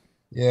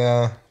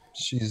 Yeah,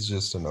 she's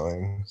just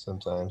annoying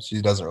sometimes.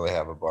 She doesn't really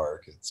have a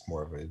bark. It's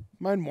more of a.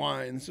 Mine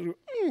whines.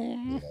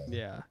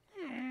 Yeah.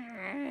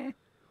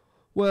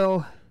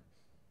 Well,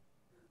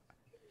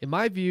 in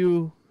my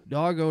view,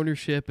 dog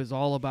ownership is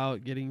all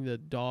about getting the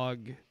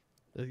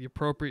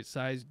appropriate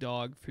sized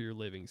dog for your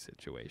living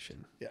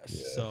situation. Yes.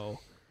 Yeah. So,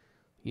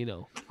 you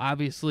know,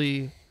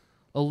 obviously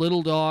a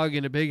little dog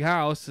in a big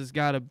house has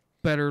got a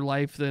better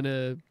life than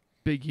a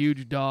big,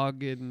 huge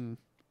dog in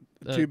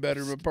a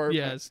 2-bedroom apartment.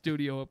 Yeah,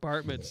 studio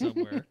apartment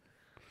somewhere.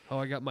 Oh,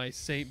 I got my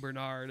St.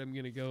 Bernard. I'm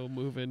going to go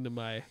move into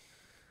my,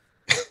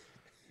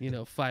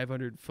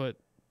 500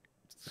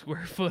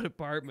 square foot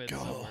apartment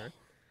somewhere.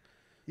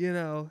 You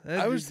know,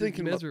 I was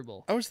thinking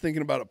miserable. I was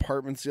thinking about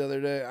apartments the other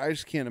day. I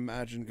just can't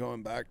imagine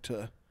going back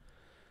to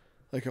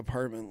like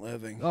apartment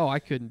living. Oh, I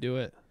couldn't do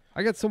it.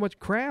 I got so much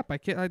crap. I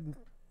can't.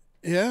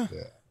 Yeah.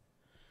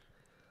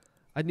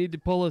 I need to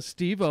pull a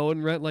Steve-O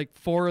and rent like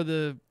 4 of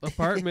the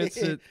apartments.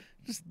 That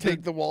Just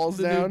take the walls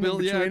down in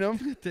between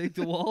them. Take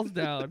the walls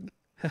down.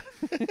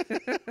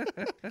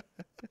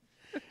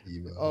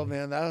 Oh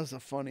man, that was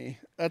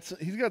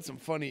he's got some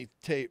funny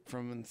tape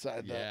from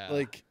inside that. Yeah.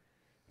 Like,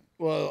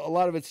 well, a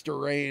lot of it's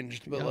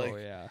deranged, but Oh,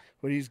 yeah.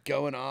 when he's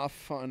going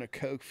off on a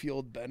coke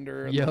fueled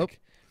bender and Yep. like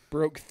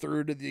broke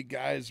through to the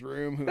guy's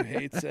room who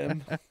hates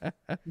him.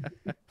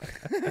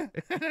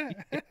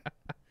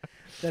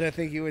 Then I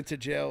think he went to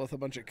jail with a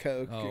bunch of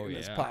coke in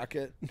his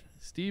pocket.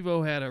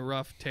 Steve-O had a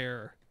rough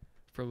tear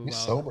from He's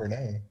about sober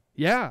now.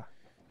 Yeah.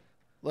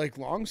 Like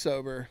long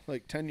sober,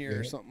 like 10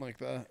 years, something like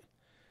that.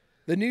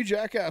 The new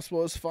Jackass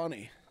was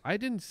funny. I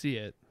didn't see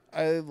it.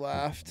 I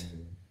laughed.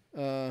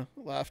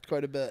 Laughed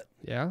quite a bit.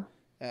 Yeah.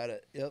 At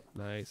it. Yep.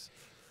 Nice.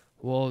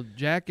 Well,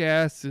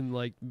 Jackass and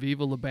like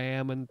Viva La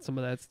Bam and some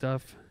of that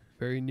stuff,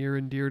 very near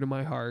and dear to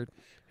my heart.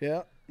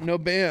 Yeah. No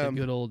Bam.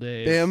 The good old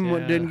days. Bam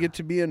yeah. didn't get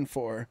to be in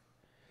 4.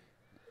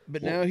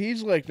 But now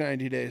he's like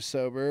 90 days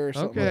sober or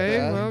something like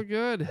that. Well,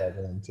 good.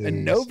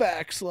 And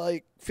Novak's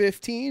like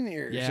 15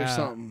 years or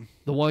something.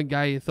 The one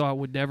guy you thought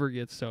would never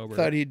get sober.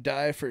 Thought he'd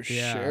die for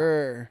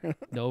sure.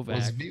 Novak.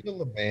 Was Viva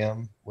La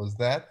Bam, was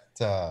that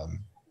the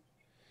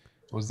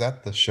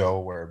show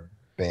where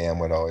Bam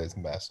would always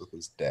mess with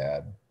his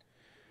dad?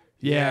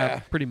 Yeah,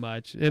 pretty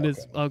much. And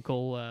his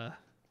uncle, Don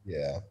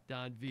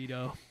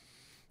Vito.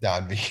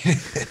 Don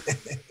Vito.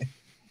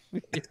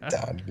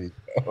 Don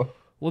Vito.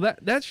 Well,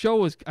 that show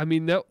was, I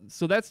mean,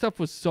 that stuff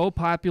was so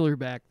popular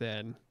back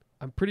then.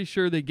 I'm pretty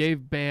sure they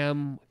gave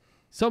Bam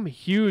some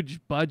huge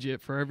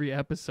budget for every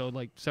episode,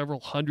 like several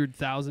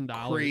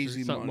 $100,000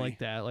 Crazy or something money. like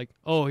that. Like,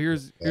 oh,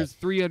 here's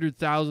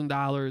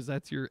 $300,000.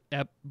 That's your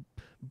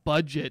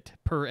budget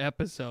per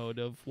episode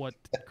of what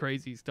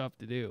crazy stuff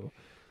to do.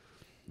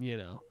 You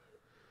know.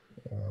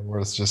 Where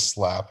it's just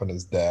slapping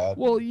his dad.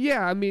 Well,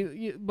 yeah, I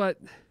mean, but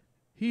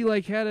he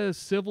like had a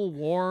civil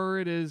war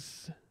at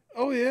his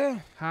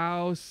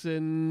house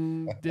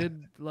and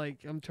did like,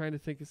 I'm trying to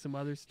think of some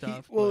other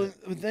stuff.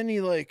 But then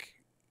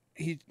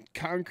he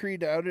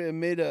concrete out it and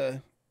made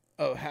a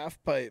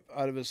half pipe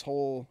out of his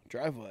whole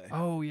driveway.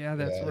 Oh yeah,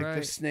 that's right. Like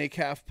the snake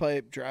half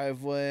pipe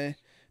driveway.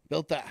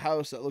 Built that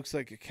house that looks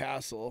like a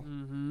castle.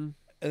 Mm-hmm.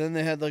 And then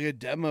they had like a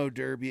demo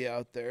derby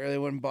out there. They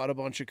went and bought a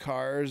bunch of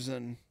cars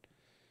and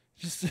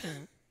just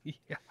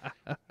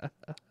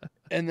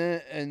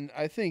and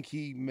I think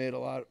he made a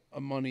lot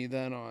of money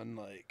then on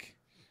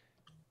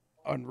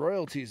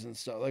royalties and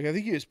stuff. Like I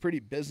think he was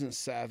pretty business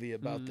savvy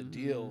about the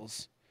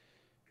deals.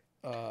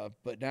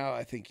 But now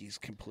I think he's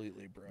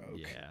completely broke.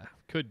 Yeah,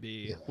 could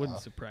be. Wouldn't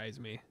surprise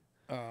me.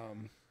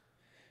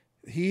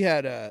 He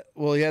had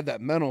that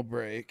mental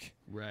break.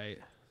 Right.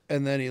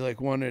 And then he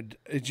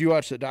did you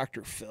watch the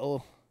Dr.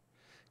 Phil?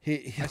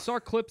 I saw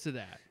clips of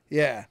that.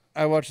 Yeah,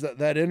 I watched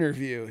that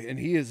interview, and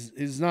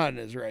he's not in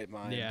his right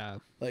mind. Yeah.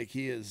 Like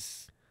he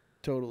is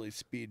totally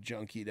speed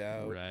junkied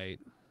out. Right.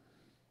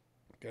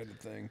 Kind of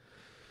thing.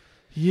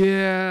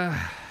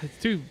 Yeah,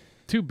 it's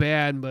too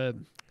bad, but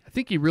I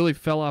think he really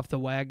fell off the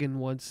wagon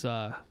once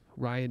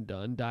Ryan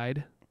Dunn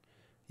died.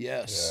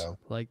 Yes. Yeah.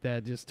 Like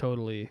that just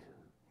totally.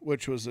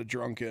 Which was a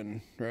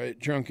drunken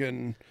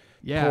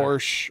Yeah.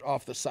 Porsche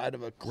off the side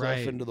of a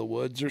cliff into the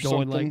woods or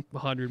going something. like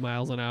 100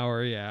 miles an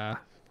hour, yeah.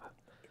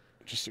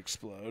 Just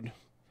explode.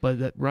 But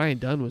that Ryan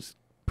Dunn was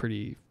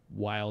pretty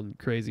wild and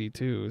crazy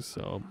too,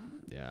 so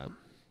yeah.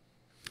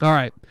 All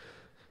right.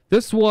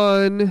 This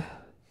one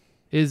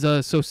is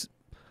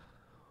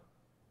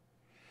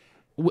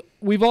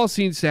we've all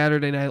seen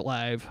Saturday Night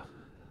Live,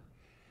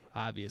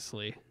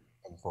 obviously.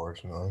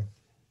 Unfortunately.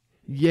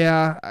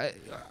 Yeah,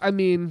 I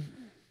mean,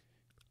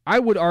 I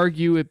would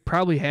argue it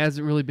probably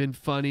hasn't really been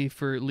funny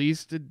for at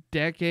least a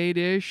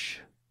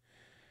decade-ish.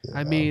 Yeah.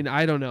 I mean,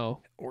 I don't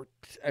know.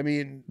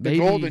 The Maybe.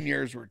 golden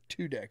years were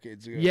 2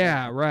 decades ago.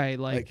 Yeah, right.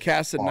 Like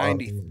Cass in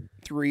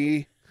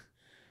 93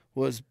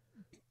 was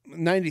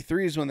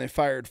 93 is when they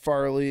fired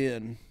Farley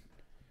and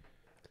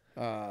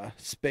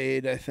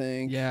Spade, I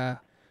think. Yeah.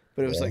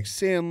 But it was like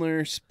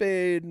Sandler,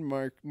 Spade,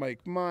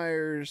 Mike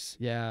Myers.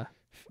 Yeah.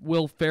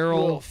 Will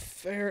Ferrell.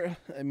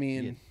 I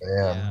mean,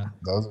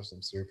 those are some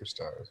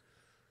superstars.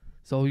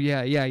 So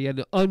yeah, you had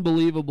an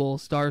unbelievable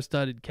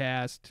star-studded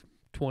cast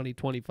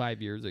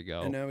 25 years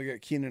ago. And now we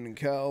got Keenan and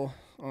Kel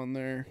on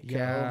there.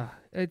 Yeah,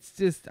 it's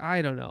just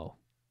I don't know.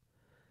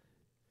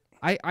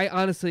 I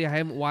honestly I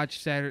haven't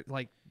watched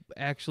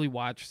actually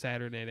watched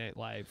Saturday Night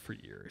Live for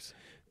years.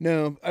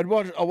 No,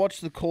 I'll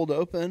watch the cold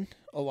open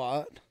a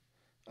lot.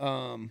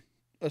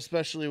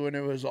 Especially when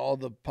it was all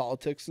the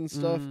politics and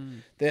stuff.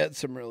 They had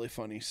some really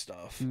funny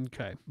stuff.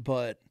 Okay.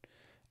 But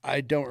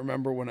I don't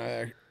remember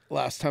when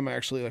last time I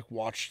actually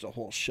watched the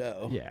whole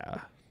show.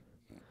 Yeah.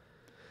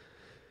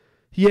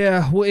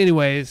 Yeah, well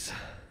anyways,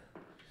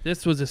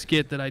 this was a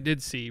skit that I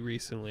did see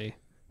recently,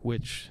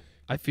 which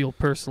I feel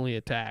personally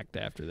attacked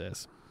after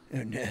this.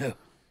 Oh no.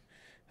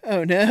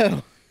 Oh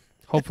no.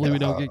 Hopefully we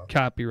don't get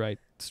copyright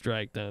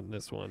striked on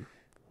this one.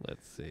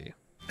 Let's see.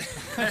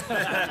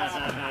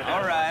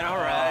 all right.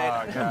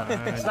 Oh,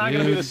 God. It's not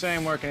going to be the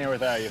same working here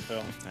without you,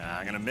 Phil.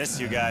 I'm going to miss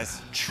you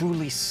guys.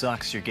 Truly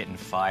sucks you're getting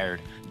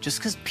fired just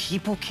because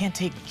people can't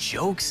take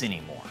jokes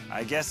anymore.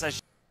 I guess I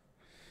should.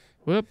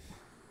 Whoop.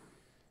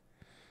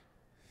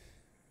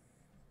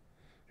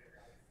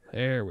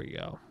 There we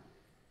go.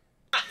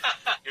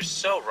 You're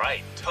so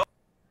right.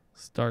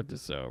 Start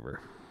this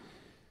over.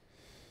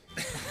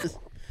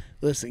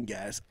 Listen,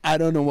 guys, I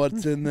don't know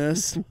what's in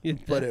this,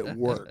 but it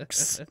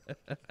works.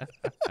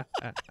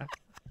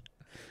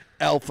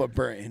 Alpha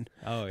brain.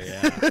 Oh,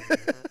 yeah.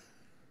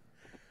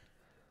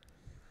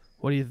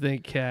 What do you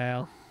think,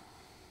 Cal?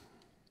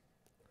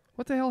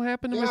 What the hell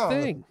happened to my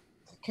thing?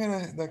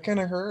 That kind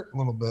of hurt a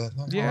little bit.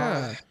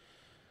 Yeah.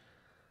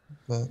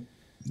 But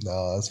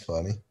no, that's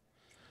funny.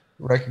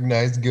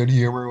 Recognize good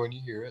humor when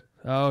you hear it.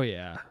 Oh,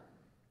 yeah.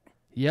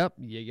 Yep,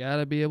 you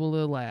gotta be able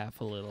to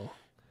laugh a little.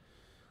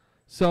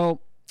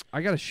 So,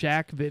 I got a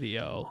Shaq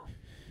video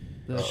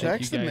that I think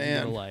Shaq's you the guys are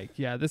man. gonna like.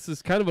 Yeah, this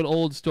is kind of an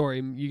old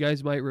story. You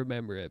guys might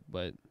remember it,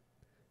 but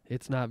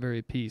it's not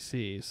very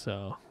PC.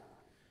 So,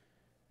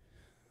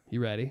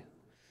 you ready?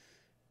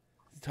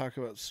 Talk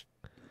about.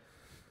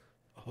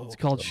 It's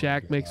called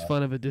Shaq Makes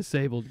Fun of a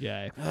Disabled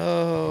Guy.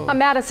 Oh. A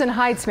Madison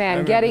Heights man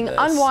remember getting this.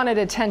 unwanted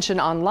attention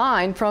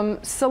online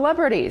from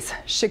celebrities.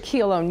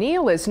 Shaquille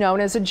O'Neal is known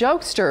as a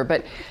jokester,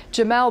 but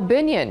Jamel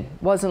Binion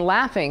wasn't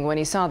laughing when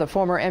he saw the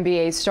former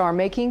NBA star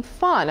making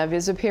fun of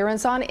his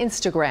appearance on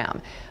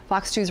Instagram.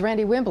 Fox 2's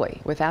Randy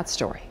Wimbley with that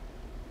story.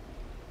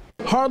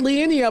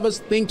 Hardly any of us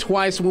think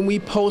twice when we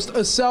post a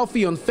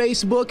selfie on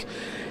Facebook,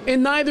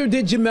 and neither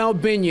did Jamel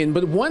Binion,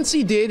 but once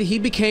he did, he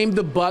became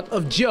the butt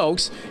of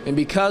jokes, and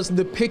because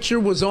the picture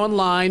was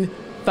online,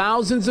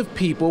 thousands of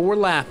people were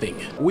laughing.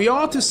 We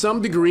all to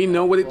some degree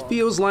know what it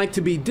feels like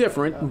to be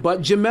different,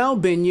 but Jamel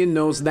Binion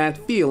knows that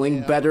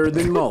feeling better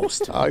than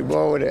most. I was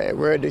born with a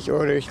rare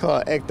disorder. It's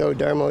called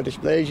ectodermal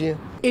dysplasia.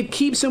 It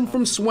keeps him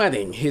from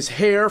sweating, his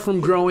hair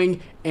from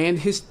growing, and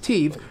his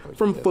teeth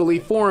from fully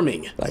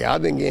forming. Like,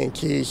 I've been getting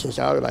teased since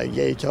I was like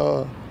yay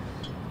tall.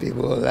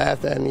 People will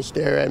laugh at me,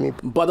 stare at me.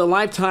 But a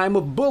lifetime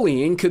of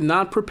bullying could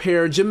not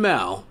prepare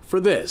Jamel for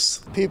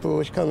this. People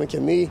was coming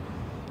to me,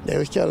 they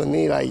was telling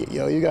me like,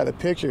 yo, you got a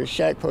picture,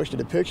 Shaq posted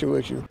a picture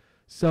with you.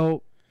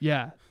 So,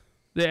 yeah,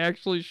 they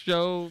actually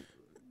show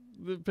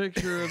the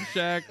picture of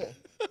Shaq.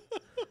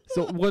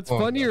 So what's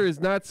funnier is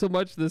not so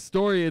much the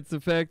story, it's the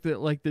fact that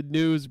like the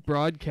news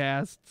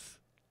broadcasts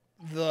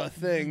The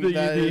thing. the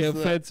that is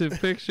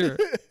offensive picture.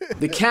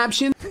 The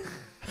caption.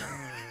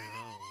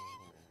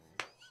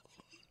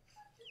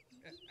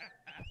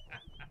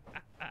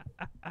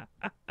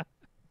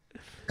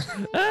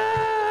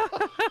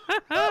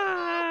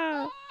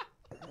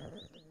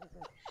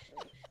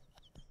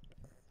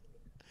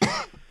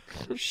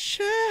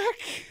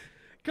 Shaq.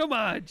 Come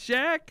on,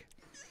 Shaq.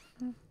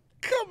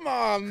 Come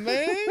on,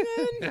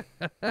 man.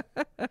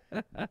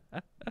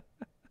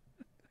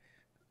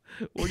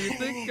 What do you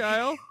think,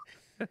 Kyle?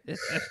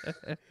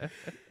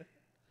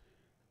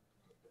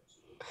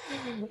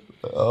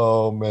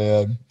 Oh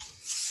man.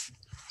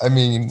 I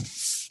mean,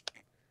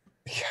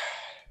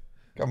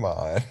 come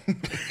on.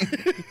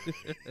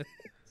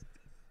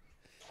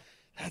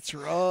 That's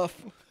rough.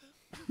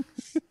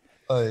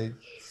 Like,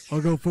 I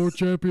got 4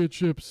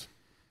 championships.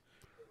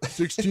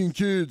 16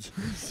 kids.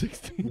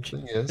 16 the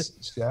thing is,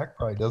 Shaq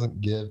probably doesn't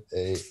give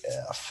a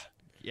F.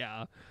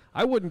 Yeah,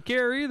 I wouldn't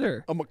care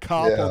either. I'm a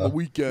cop Yeah. on the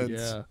weekends.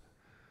 Yeah.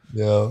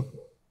 Yeah.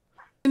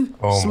 Oh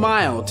my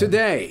Smile God.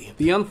 today.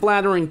 The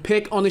unflattering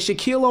pic on the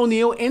Shaquille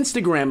O'Neal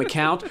Instagram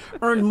account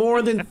earned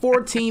more than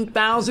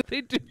 14,000.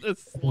 They do the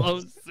slow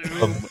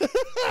zoom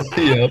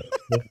Yep.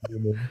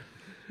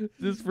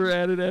 just for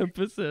added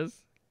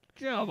emphasis.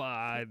 Come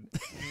on.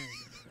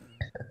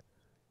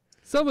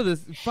 Some of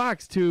this,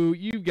 Fox 2,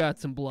 you've got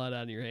some blood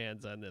on your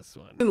hands on this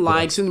one.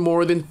 Likes and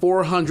more than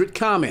 400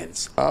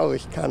 comments. I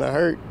was kind of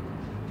hurt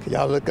because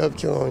I look up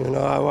to him. You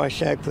know, I watched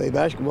Shaq play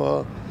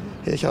basketball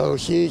his whole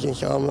season,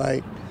 so I'm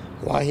like,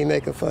 why he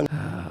making fun?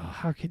 Oh,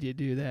 how could you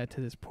do that to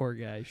this poor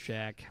guy,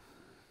 Shaq?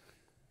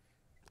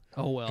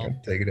 Oh, well.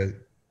 Take it as,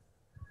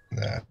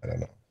 I don't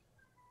know.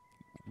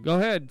 Go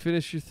ahead,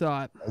 finish your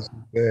thought.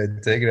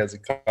 Good. Take it as a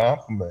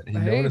compliment. He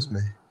Hey. noticed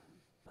me.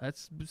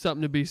 That's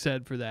something to be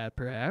said for that,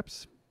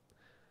 perhaps.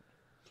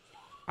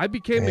 I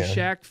became a Man.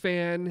 Shaq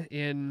fan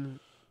in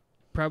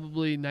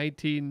probably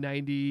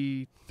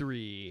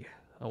 1993,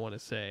 I want to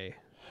say.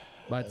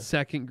 About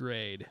second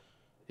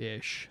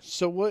grade-ish.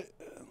 So what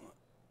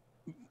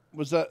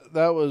was that?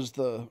 That was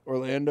the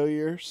Orlando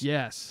years?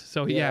 Yes.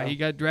 So, yeah, he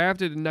got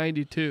drafted in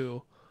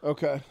 92.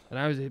 Okay. And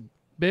I was a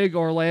big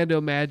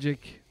Orlando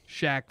Magic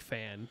Shaq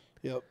fan.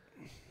 Yep.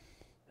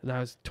 And I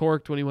was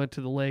torqued when he went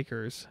to the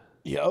Lakers.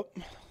 Yep.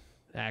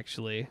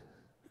 Actually.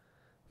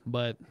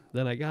 But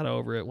then I got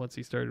over it once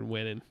he started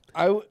winning.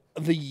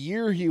 The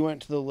year he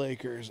went to the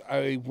Lakers,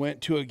 I went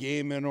to a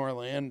game in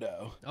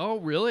Orlando. Oh,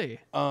 really?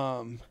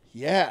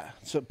 Yeah.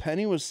 So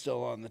Penny was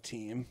still on the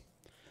team,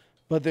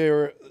 but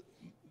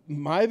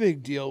my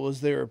big deal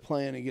was they were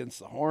playing against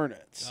the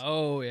Hornets.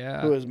 Oh,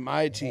 yeah. Who was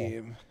my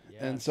team.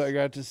 And so I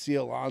got to see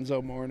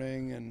Alonzo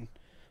Mourning and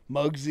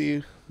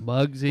Muggsy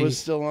was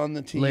still on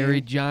the team.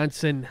 Larry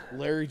Johnson.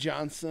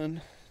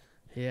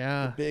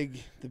 Yeah.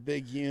 The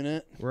big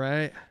unit.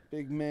 Right.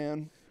 Big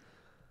man.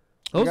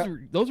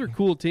 Those are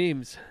cool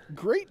teams.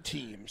 Great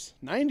teams.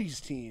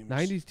 90s teams.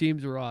 90s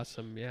teams were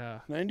awesome, yeah.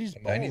 90s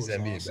NBA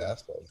awesome.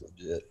 basketball is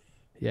legit.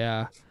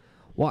 Yeah.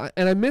 Well,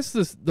 and I miss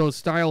those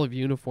style of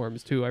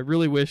uniforms too. I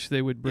really wish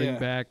they would bring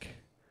back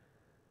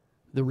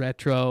the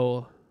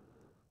retro.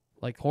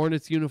 Like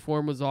Hornets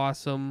uniform was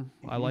awesome.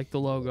 I like the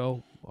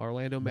logo.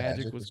 Orlando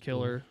Magic was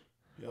killer.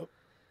 Yep.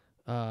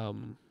 I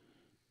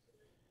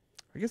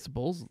guess the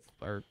Bulls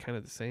are kind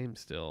of the same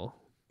still.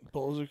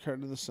 Bulls are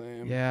kind of the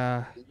same.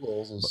 Yeah. The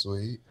Bulls is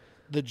sweet.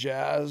 The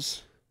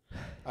Jazz,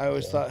 I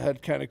always thought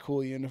had kind of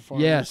cool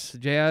uniforms. Yes,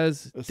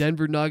 Jazz.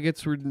 Denver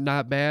Nuggets were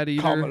not bad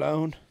either. Karl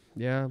Malone.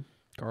 Yeah.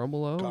 Karl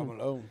Malone. Karl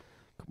Malone.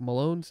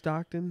 Malone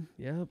Stockton.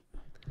 Yep.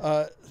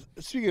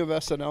 Speaking of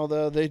SNL,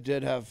 though, they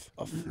did have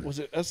was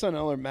it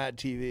SNL or Mad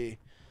TV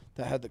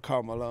that had the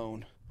Karl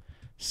Malone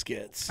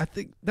skits? I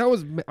think that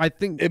was. I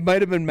think it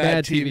might have been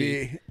Mad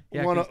TV.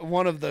 Yeah,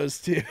 one of those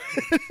two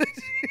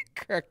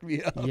cracked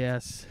me up.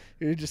 Yes.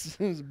 It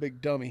was a big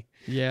dummy.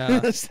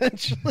 Yeah.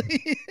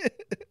 Essentially.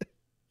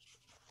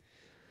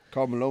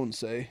 Karl Malone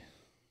say.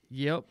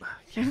 Yep.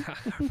 Yeah, I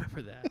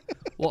remember that.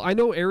 Well, I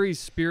know Aries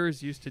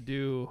Spears used to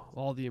do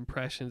all the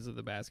impressions of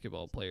the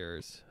basketball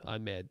players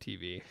on Mad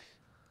TV.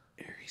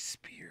 Aries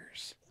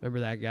Spears. Remember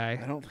that guy?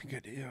 I don't think I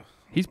do.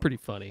 He's pretty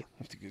funny. I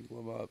have to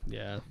Google him up.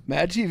 Yeah.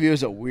 Mad TV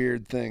is a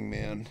weird thing,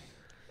 man.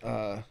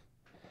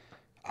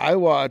 I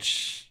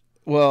watch,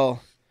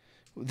 well,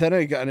 then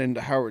I got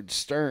into Howard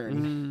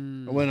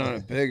Stern. I went on a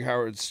big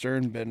Howard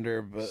Stern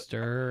bender, but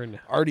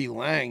Artie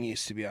Lang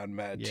used to be on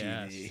Mad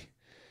TV.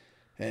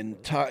 And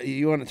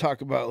you want to talk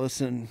about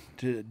listening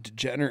to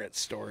degenerate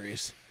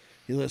stories.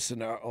 You listen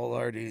to old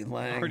Artie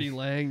Lang. Artie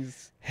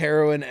Lang's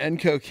heroin and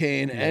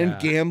cocaine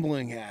and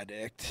gambling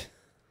addict.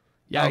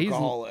 Yeah,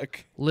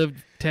 alcoholic. He's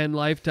lived 10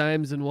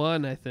 lifetimes in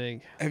one, I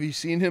think. Have you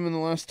seen him in the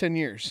last 10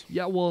 years?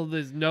 Yeah, well,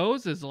 his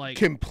nose is like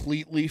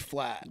completely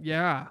flat.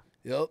 Yeah.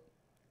 Yep.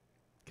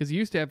 Because he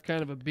used to have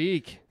kind of a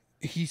beak.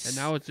 And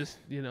now it's just,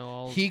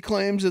 all... He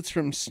claims it's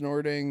from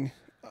snorting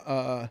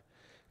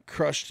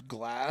crushed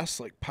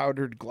glass, like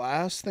powdered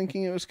glass,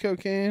 thinking it was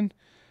cocaine.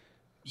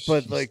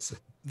 But, like,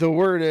 the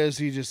word is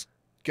he just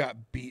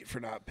got beat for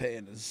not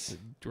paying his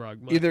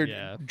drug money.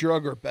 Either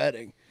drug or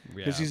betting.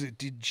 Because Yeah. he's a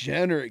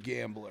degenerate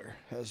gambler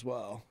as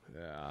well.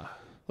 Yeah.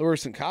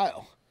 Worse than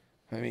Kyle.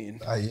 I mean.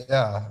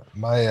 Yeah.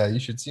 My you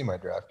should see my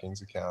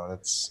DraftKings account.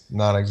 It's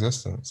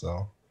non-existent,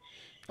 so.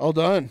 All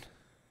done.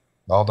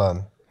 All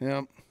done.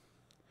 Yep.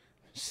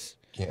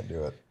 Can't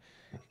do it.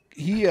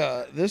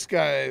 This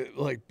guy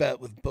like bet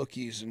with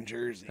bookies in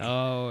Jersey.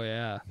 Oh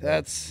yeah,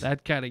 that's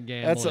that kind of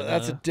gambling.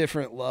 That's a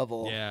different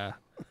level. Yeah,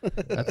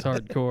 that's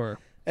hardcore.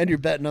 And you're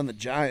betting on the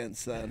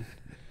Giants then.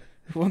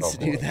 Who wants to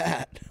do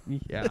that?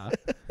 Yeah,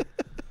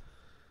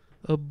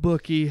 a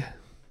bookie.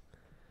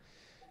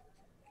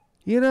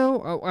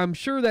 I'm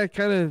sure that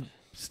kind of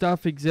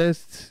stuff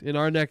exists in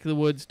our neck of the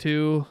woods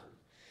too,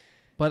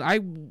 but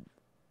I've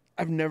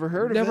never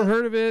heard of it. Never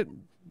heard of it.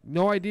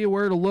 No idea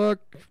where to look.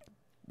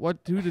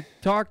 Who to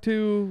talk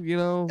to,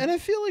 And I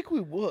feel like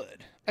we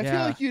would. I feel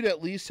like you'd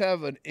at least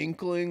have an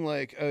inkling,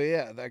 like, oh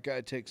yeah, that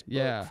guy takes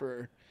book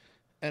for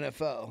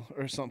NFL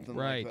or something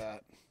like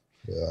that.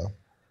 Yeah.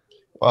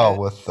 Well,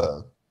 with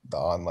the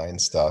online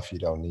stuff, you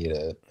don't need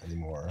it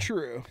anymore.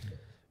 True.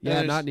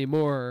 Yeah, not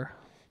anymore.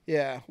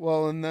 Yeah.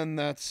 Well, and then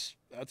that's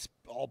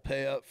all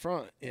pay up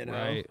front,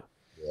 Right.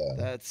 Yeah.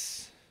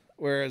 That's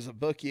whereas a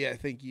bookie, I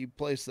think you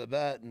place the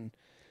bet and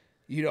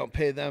you don't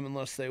pay them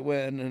unless they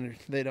win, and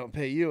they don't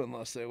pay you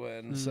unless they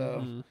win.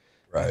 So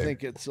I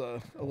think it's a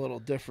little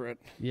different.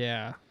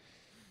 Yeah.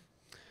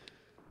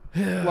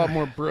 A lot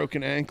more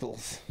broken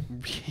ankles.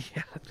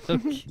 Yeah.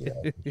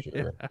 Okay.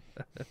 Sure.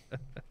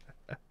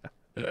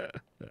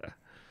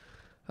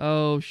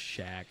 Oh,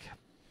 Shaq.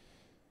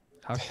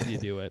 How could you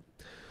do it?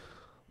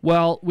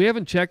 Well, we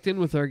haven't checked in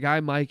with our guy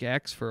Mike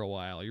X for a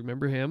while. You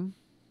remember him?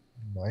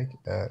 Mike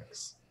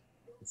X.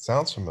 It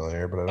sounds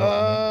familiar, but I don't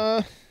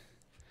remember.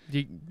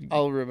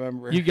 I'll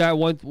remember. You got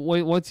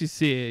once you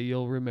see it,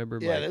 you'll remember.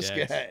 Yeah, Mike this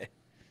X. guy.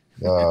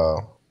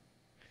 Oh.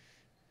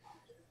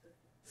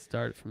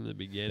 Start from the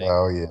beginning.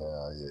 Oh yeah.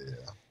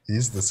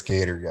 He's the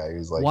skater guy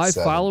who's like. Why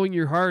 7. following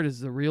your heart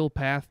is the real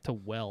path to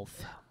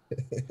wealth.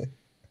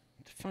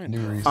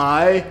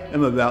 I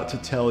am about to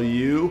tell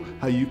you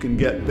how you can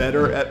get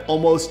better at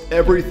almost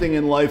everything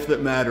in life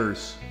that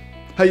matters.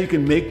 How you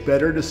can make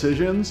better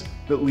decisions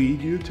that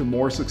lead you to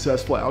more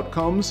successful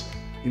outcomes,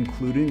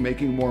 including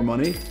making more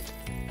money.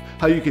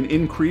 How you can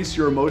increase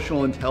your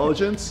emotional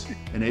intelligence,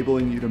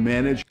 enabling you to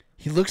manage.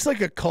 He looks like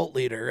a cult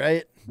leader,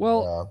 right?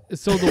 Well,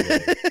 so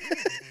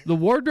the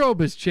wardrobe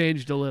has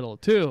changed a little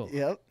too.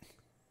 Yep.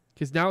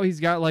 Because now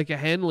he's got like a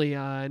Henley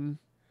on,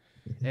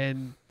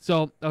 and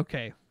so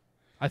okay,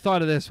 I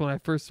thought of this when I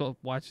first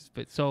watched this,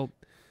 but so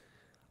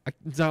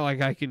it's not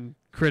like I can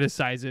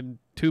criticize him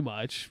too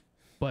much,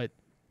 but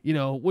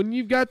when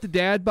you've got the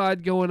dad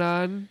bod going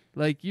on,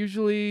 like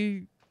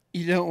usually.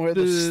 You don't wear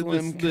the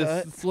slim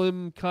cut. The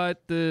slim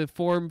cut, the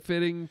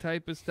form-fitting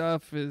type of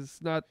stuff is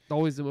not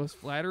always the most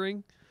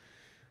flattering.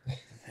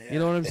 You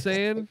know what I'm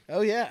saying?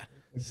 Oh yeah.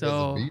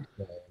 So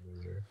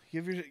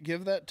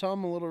give that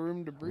Tom a little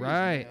room to breathe.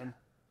 Right. Man.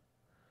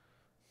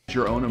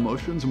 Your own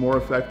emotions more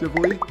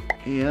effectively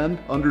and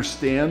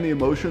understand the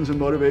emotions and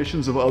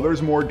motivations of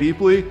others more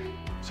deeply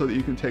so that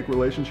you can take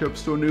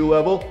relationships to a new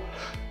level.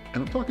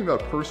 And I'm talking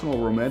about personal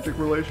romantic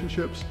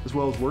relationships as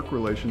well as work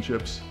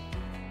relationships.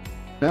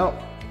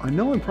 Now, I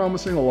know I'm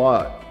promising a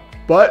lot,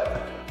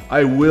 but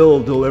I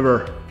will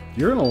deliver.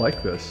 You're gonna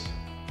like this.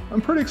 I'm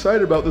pretty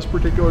excited about this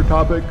particular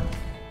topic.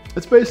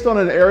 It's based on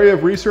an area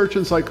of research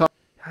in psychology.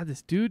 God,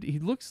 this dude, he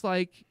looks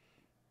like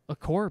a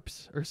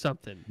corpse or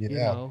something.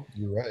 Yeah,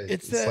 you're right.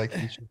 It's like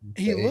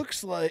he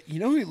looks like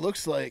who he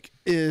looks like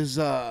is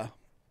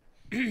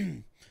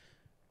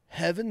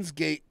Heaven's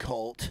Gate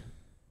cult.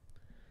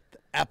 The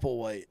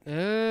Applewhite.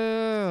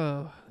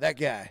 Oh. That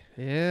guy.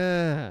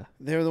 Yeah.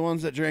 They were the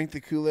ones that drank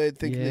the Kool-Aid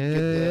thinking they'd get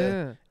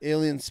the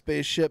alien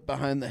spaceship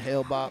behind the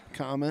Hale-Bopp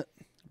comet.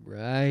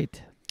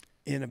 Right.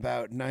 In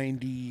about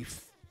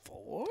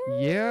 94?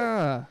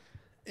 Yeah.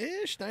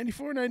 Ish,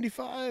 94,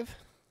 95.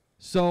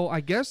 So I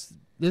guess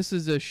this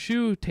is a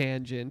shoe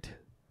tangent.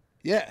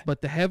 Yeah.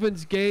 But the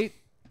Heaven's Gate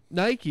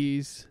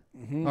Nikes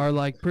are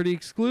like pretty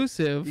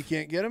exclusive. You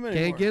can't get them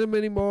anymore. Can't get them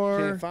anymore.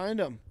 Can't find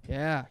them.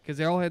 Yeah, because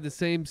they all had the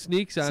same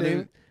sneaks on Same-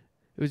 it.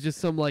 It was just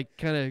some like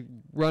kind of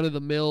run of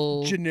the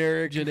mill,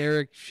 Generic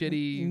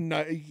shitty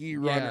Nike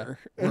runner,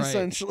 right.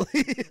 essentially.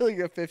 Like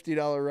a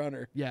 $50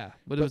 runner. Yeah,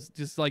 but it was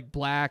just like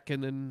black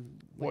and then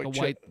like a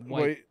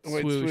white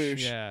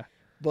swoosh. Yeah.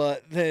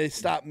 But they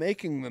stopped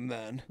making them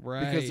then.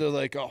 Right. Because they're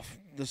like, oh,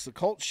 this is a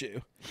cult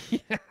shoe.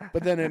 Yeah.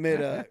 But then it made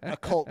a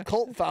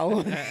cult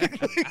following.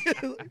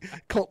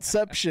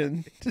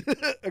 Cultception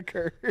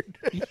occurred.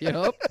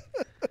 Yep.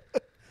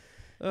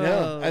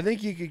 No, I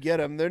think you could get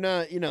them. They're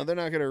not, they're not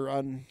going to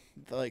run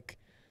like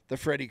the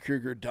Freddy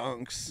Krueger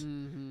dunks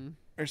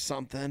or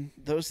something.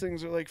 Those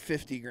things are like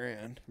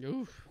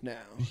 $50,000 now.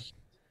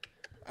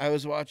 I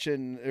was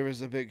watching, there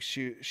was a big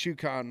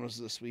ShoeCon was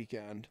this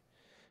weekend,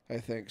 I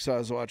think. So I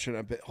was watching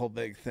a whole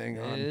big thing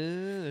on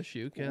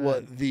ShoeCon.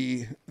 what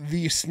the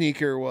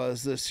sneaker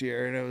was this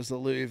year, and it was the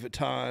Louis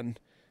Vuitton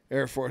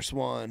Air Force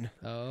One.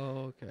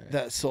 Oh, okay.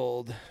 That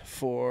sold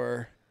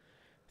for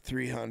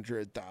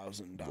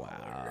 $300,000.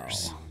 Wow.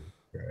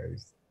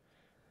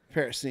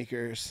 Pair of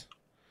sneakers.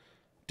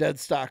 Dead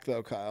stock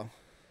though, Kyle.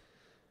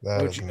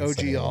 That is OG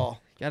insane.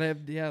 all. Gotta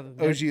have the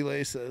OG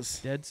laces.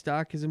 Dead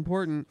stock is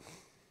important.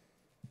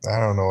 I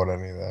don't know what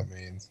any of that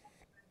means.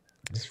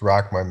 Just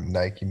rock my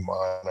Nike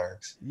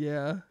Monarchs.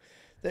 Yeah.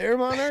 The Air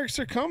Monarchs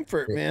are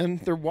comfort,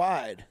 man. They're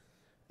wide.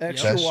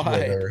 Extra Best shoe I've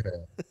wide. ever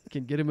had.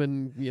 Can get them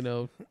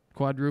in,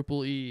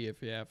 quadruple E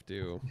if you have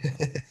to.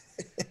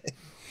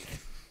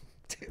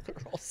 Taylor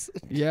Olsen.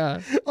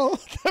 Yeah. I'll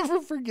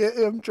never forget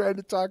him trying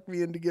to talk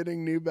me into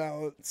getting New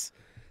Balance.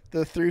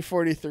 The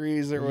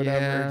 343s or whatever.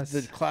 Yes.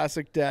 The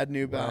classic dad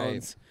New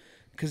Balance.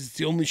 Because it's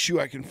the only shoe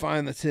I can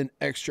find that's in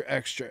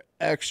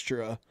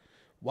extra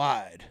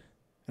wide.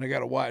 And I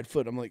got a wide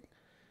foot. I'm like,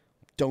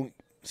 so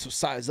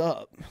size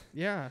up.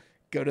 Yeah.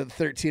 Go to the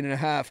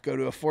 13.5, go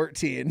to a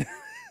 14,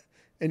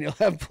 and you'll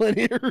have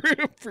plenty of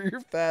room for your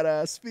fat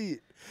ass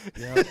feet.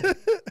 Yep.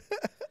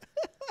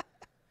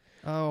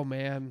 Oh,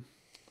 man.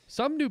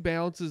 Some New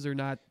Balances are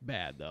not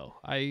bad, though.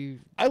 I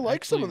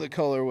like some of the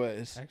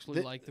colorways.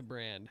 Actually like the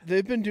brand.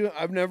 They've been doing.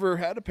 I've never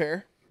had a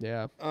pair.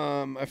 Yeah.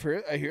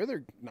 I hear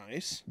they're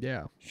nice.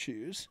 Yeah.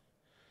 Shoes.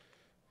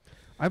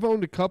 I've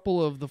owned a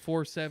couple of the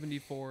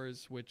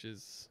 474s, which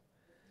is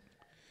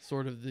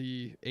sort of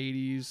the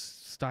 80s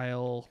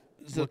style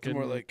Is that the looking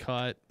more like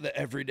cut. the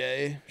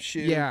everyday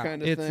shoe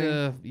kind of it's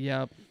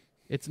thing?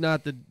 it's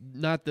not the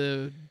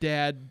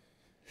dad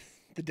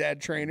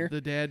trainer.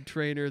 The dad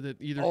trainer that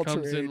either All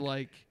comes in terrain.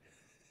 like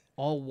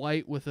all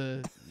white with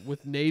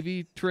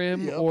navy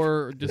trim Yep.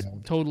 or just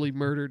totally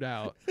murdered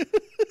out.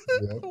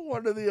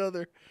 One or the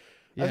other.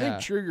 I Yeah.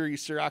 think Trigger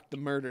used to rock the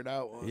murdered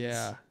out ones.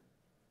 Yeah.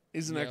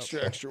 He's an Yep.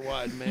 extra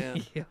wide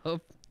man.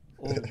 Yep.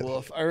 Old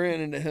wolf. I ran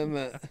into him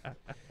at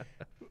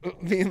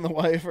me and the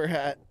wife are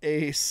at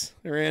Ace.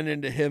 I ran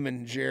into him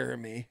and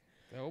Jeremy.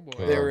 Oh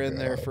boy. They were in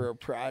there for a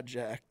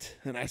project,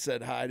 and I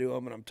said hi to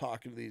him, and I'm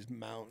talking to these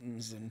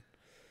mountains, and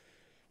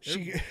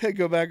I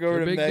go back over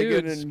to big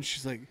Megan, dudes. and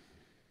she's like,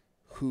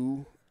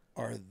 "Who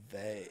are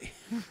they?"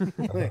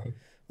 Like,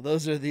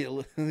 those are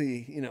the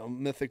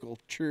mythical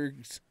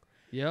Trugs.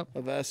 Yep.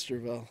 Of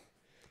Esterville.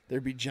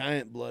 There'd be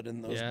giant blood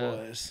in those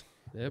boys.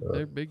 Yep,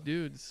 they're big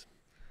dudes.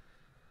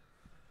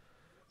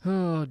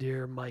 Oh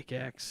dear, Mike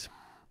X.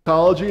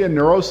 Psychology and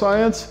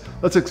neuroscience,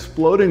 that's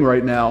exploding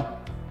right now.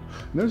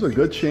 And there's a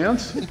good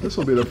chance this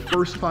will be the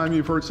first time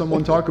you've heard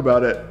someone talk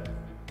about it.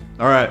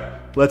 All right,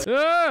 let's. All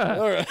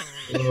right.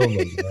 Oh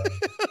my God.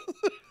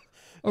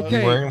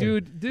 Okay, wearing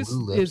dude, this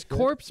blue is lipstick?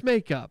 corpse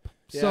makeup.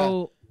 Yeah.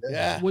 So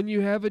Yeah. when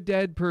you have a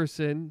dead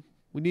person,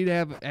 we need to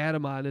have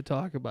Adam on to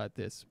talk about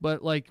this.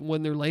 But like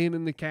when they're laying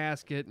in the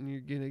casket and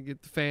you're gonna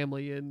get the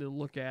family in to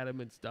look at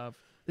them and stuff,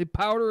 they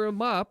powder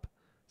them up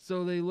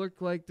so they look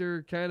like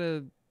they're kind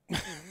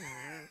of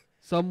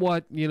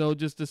somewhat,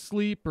 just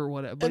asleep or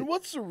whatever. But And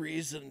what's the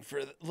reason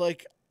for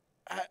like?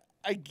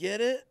 I get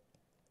it,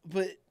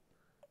 but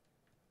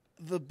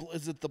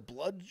is it the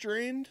blood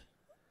drained,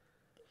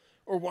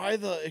 or why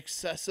the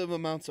excessive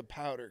amounts of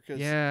powder? Cause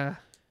yeah,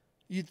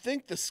 you'd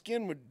think the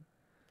skin would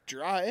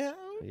dry out.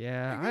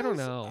 yeah, I don't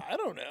guess. know. I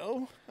don't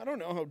know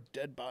how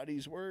dead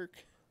bodies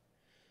work.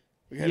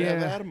 We gotta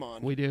have Adam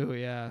on. We do,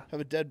 yeah.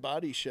 Have a dead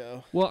body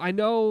show. Well, I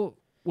know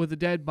with a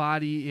dead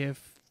body,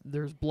 if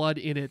there's blood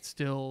in it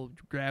still,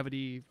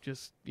 gravity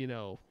just,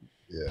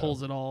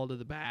 pulls it all to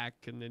the back,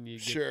 and then you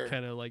get Sure.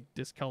 kind of like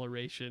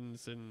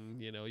discolorations,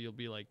 and, you'll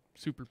be like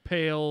super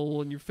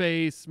pale in your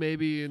face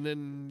maybe, and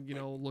then,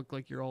 look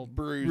like you're all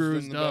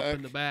bruised in the up back.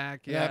 in the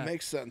back. Yeah, it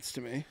makes sense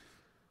to me.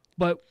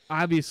 But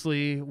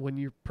obviously, when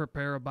you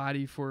prepare a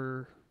body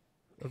for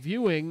a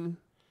viewing,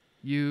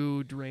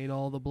 you drain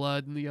all the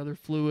blood and the other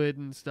fluid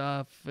and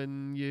stuff,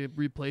 and you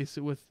replace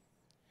it with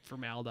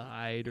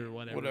formaldehyde or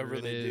whatever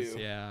it they is.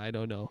 do. Yeah, I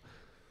don't know.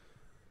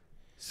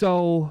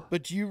 So,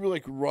 But do you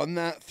like run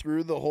that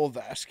through the whole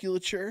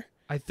vasculature?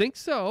 I think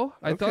so.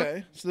 I thought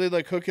Okay, so they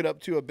like hook it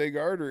up to a big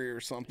artery or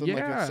something, like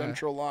Yeah. a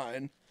central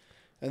line,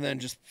 and then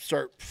just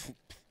start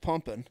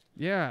pumping.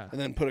 Yeah. And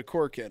then put a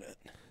cork in it.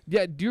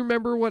 Yeah, do you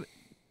remember what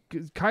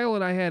 'cause Kyle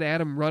and I had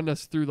Adam run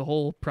us through the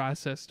whole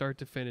process start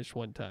to finish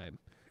one time.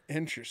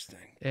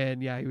 Interesting.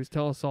 And yeah, he was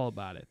telling us all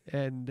about it.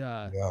 And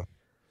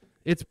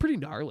it's pretty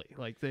gnarly.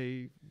 Like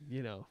they,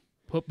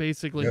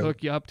 basically Yeah.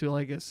 hook you up to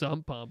like a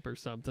sump pump or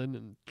something,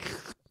 and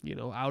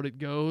out it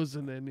goes,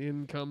 and then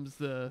in comes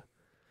the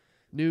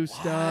new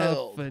stuff.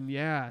 Wild. And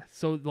yeah,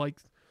 so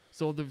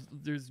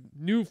there's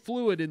new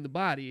fluid in the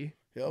body,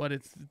 but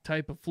it's the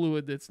type of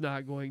fluid that's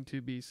not going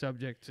to be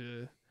subject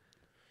to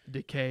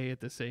decay at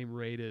the same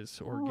rate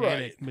as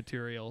organic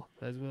material.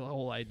 That's the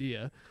whole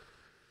idea.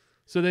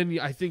 So then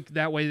I think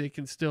that way they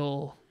can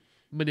still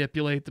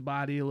manipulate the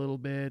body a little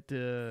bit,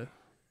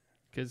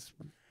 because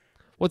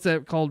what's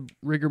that called?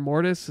 Rigor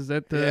mortis? Is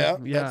that the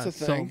that's a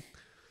thing. So,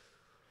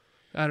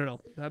 I don't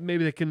know.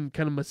 Maybe they can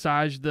kind of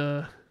massage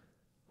the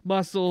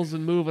muscles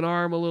and move an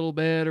arm a little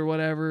bit or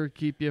whatever,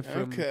 keep you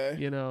from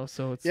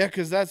So it's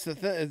because that's the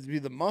thing. It'd be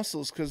the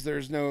muscles, because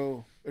there's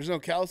no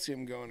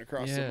calcium going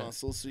across the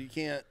muscles, so you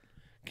can't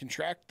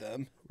contract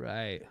them,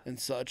 right, and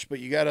such.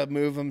 But you got to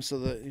move them so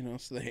that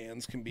so the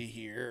hands can be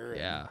here.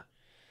 Yeah.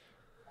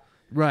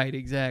 Right,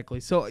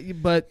 exactly. So,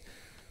 but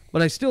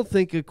I still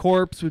think a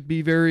corpse would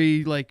be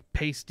very like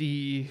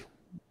pasty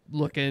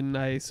looking,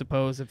 I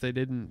suppose, if they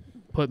didn't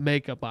put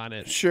makeup on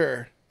it.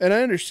 Sure, and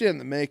I understand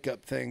the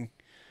makeup thing.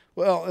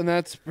 Well, and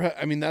that's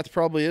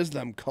probably is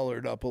them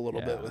colored up a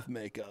little bit with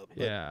makeup.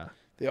 But Yeah.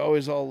 they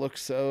always all look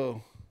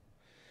so.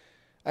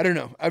 I don't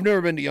know. I've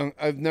never been to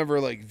I've never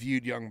like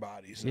viewed young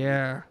bodies.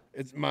 Yeah.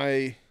 It's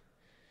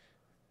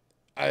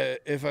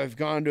if I've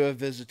gone to a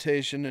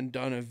visitation and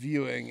done a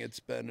viewing, it's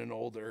been an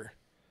older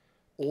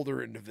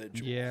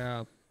individual.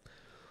 Yeah.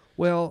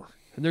 Well,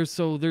 and there's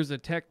a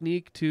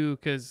technique too,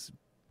 because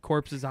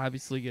corpses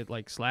obviously get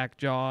like slack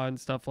jaw and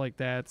stuff like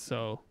that.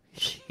 So,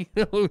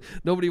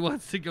 nobody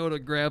wants to go to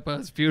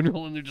grandpa's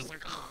funeral and they're just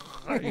like,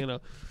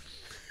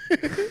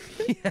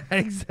 Yeah,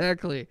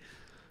 exactly.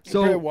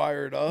 So Probably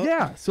wired up.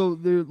 Yeah, so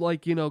they're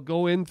like,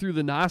 go in through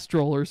the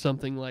nostril or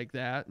something like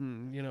that,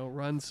 and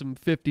run some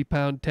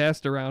 50-pound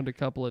test around a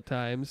couple of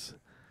times.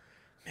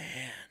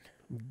 Man,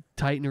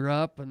 tighten her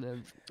up, and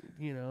then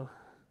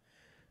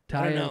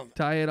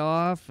tie it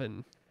off,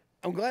 and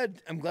I'm glad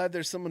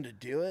there's someone to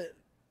do it.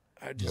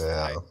 I just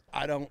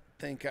I don't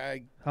think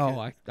I.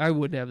 I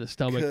wouldn't have the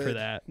stomach for could.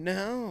 that.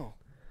 No.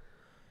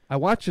 I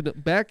watched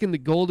it back in the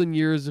golden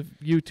years of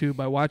YouTube.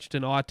 I watched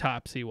an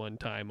autopsy one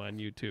time on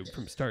YouTube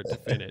from start to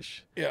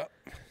finish. Yeah.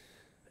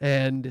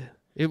 And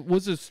it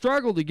was a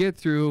struggle to get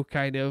through,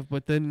 kind of,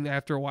 but then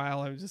after a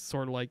while, I was just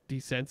sort of like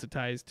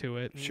desensitized to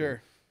it.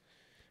 Sure.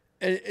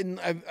 And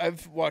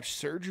I've watched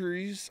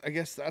surgeries. I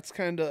guess that's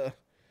kind of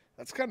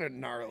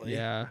gnarly.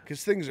 Yeah.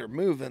 Because things are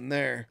moving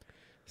there,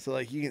 so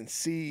like you can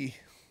see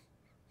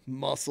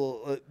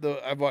muscle.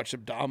 I've watched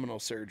abdominal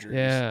surgeries.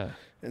 Yeah.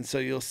 And so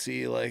you'll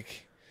see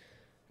like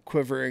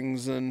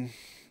quiverings and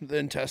the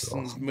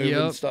intestines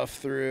moving stuff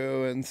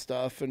through and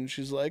stuff. And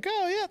she's like,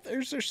 "Oh yeah,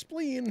 there's their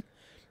spleen."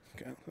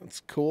 Okay, that's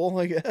cool,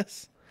 I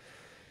guess.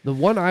 The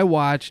one I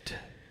watched,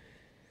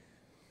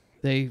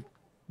 they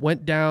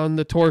went down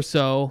the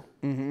torso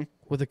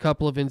with a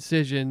couple of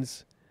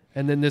incisions,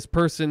 and then this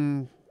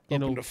person,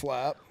 Opened a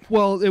flap.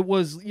 Well, it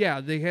was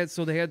they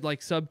had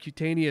like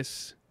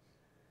subcutaneous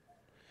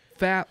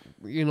fat,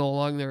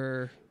 along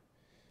their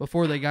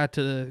before they got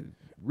to the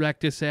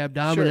rectus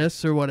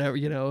abdominis or whatever,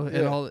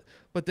 and all.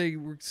 But they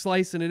were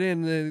slicing it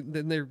in, and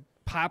then they're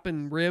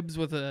popping ribs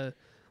with a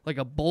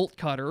bolt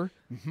cutter.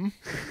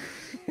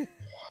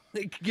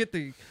 They could get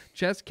the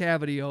chest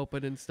cavity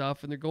open and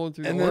stuff, and they're going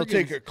through. And the they'll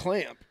organs. take a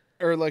clamp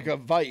or like a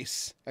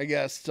vice, I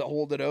guess, to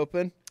hold it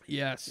open.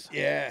 Yes.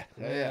 Yeah.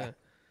 Yeah.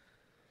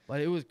 But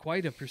it was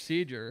quite a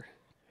procedure,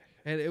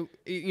 and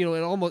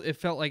it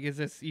felt like, is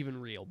this even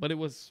real? But it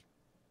was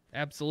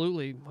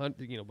absolutely, but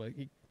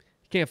you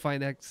can't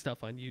find that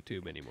stuff on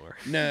YouTube anymore.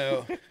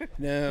 No.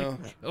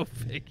 Go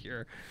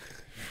figure.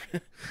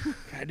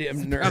 Goddamn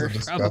It's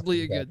nerf.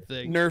 probably a good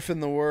thing. Nerf in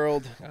the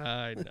world.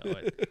 I know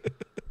it.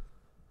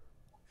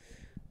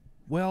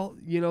 Well,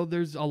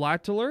 there's a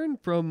lot to learn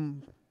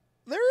from.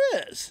 There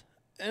is,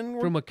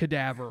 and from a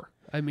cadaver.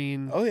 I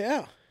mean. Oh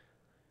yeah.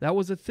 That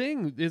was a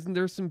thing. Isn't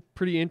there some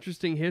pretty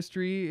interesting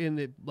history in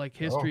the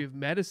history of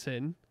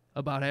medicine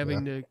about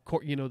having to,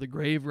 the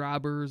grave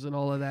robbers and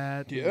all of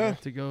that? Yeah.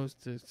 To go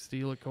to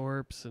steal a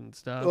corpse and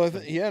stuff. Well,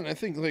 and I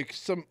think like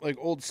some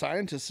old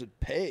scientists would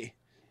pay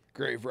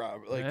grave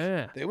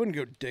robber. They wouldn't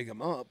go dig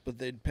them up, but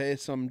they'd pay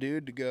some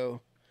dude to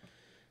go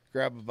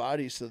grab a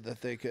body so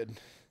that they could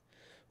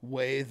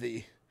weigh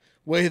the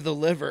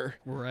liver,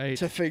 right,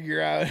 to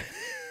figure out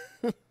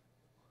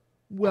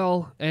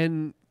Well,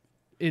 and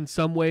in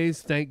some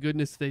ways, thank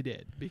goodness they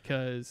did,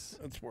 because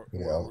that's where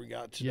Yeah. we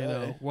got today. you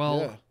know, well,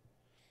 Yeah.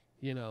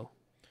 you know,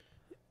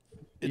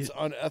 It's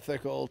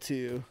unethical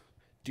to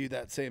do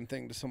that same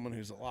thing to someone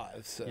who's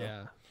alive. So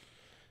yeah.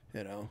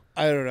 you know,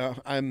 I don't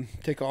know.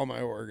 Take all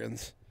my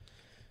organs,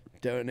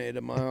 donate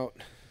them out,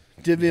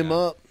 divvy them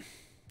up.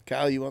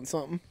 Kyle, you want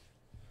something?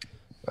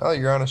 Well,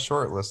 you're on a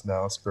short list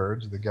now,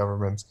 Spurge. The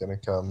government's gonna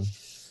come.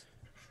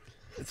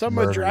 It's on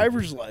my murder you.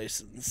 driver's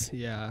license.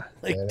 Yeah.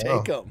 Like, I know.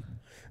 take them.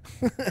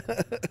 Well,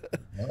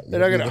 They're not you'll be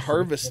going to the first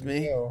harvest one to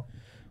me. know.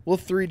 We'll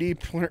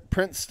 3D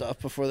print stuff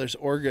before there's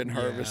organ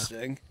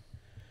harvesting.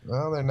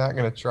 Well, they're not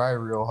gonna try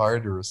real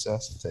hard to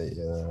resuscitate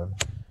you. Then.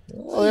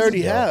 Well, they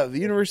already have. The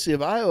University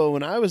of Iowa,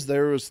 when I was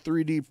there, was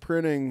 3D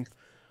printing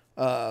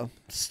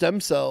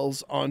stem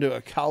cells onto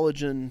a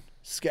collagen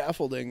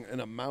scaffolding in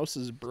a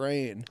mouse's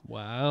brain.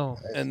 Wow.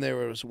 And they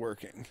was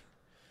working.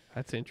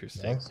 That's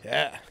interesting.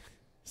 Yeah.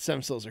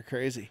 Stem cells are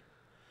crazy.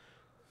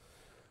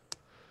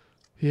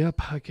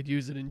 Yep, I could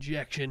use an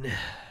injection.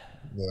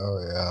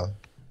 Oh yeah.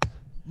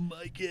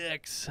 Mike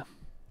X.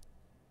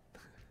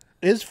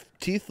 His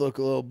teeth look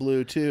a little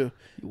blue too.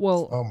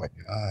 Well, oh my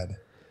god.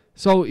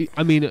 So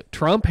I mean,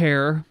 Trump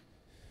hair.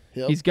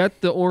 Yep. He's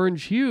got the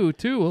orange hue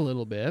too, a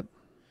little bit.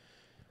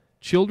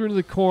 Children of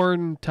the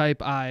Corn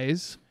type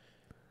eyes.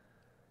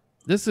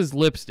 This is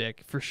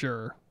lipstick for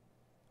sure.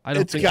 I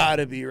don't It's think got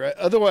to be, right?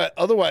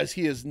 Otherwise,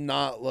 he is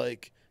not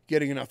like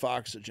getting enough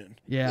oxygen.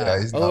 Yeah.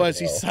 he's not Otherwise,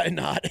 he's well.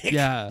 cyanotic.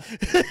 Yeah.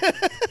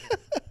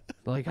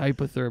 Like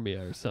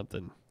hypothermia or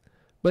something.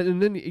 But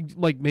and then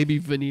like maybe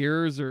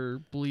veneers or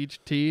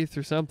bleached teeth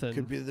or something.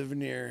 Could be the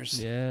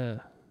veneers. Yeah.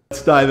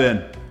 Let's dive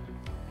in.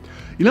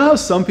 You know how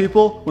some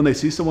people, when they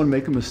see someone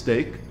make a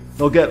mistake,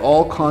 they'll get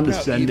all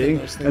condescending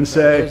those and things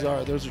say,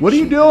 those are "What are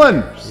you cheap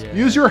doing? veneers." Yeah.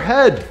 Use your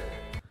head."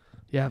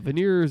 Yeah,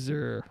 veneers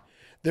are.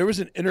 There was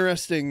an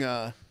interesting.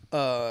 I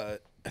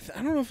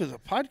don't know if it was a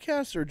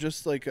podcast or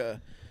just like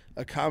a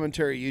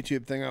commentary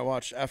YouTube thing I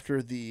watched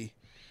after the.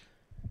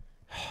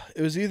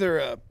 It was either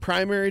a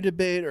primary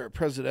debate or a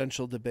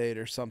presidential debate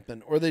or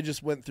something, or they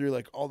just went through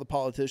like all the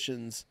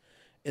politicians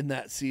in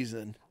that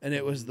season, and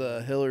it was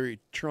the Hillary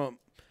Trump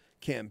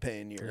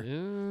campaign year,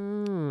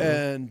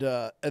 and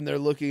they're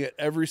looking at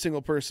every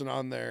single person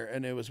on there,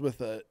 and it was with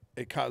a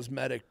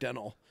cosmetic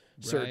dental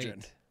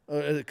surgeon.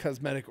 A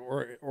cosmetic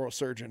oral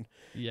surgeon.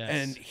 Yes.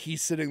 And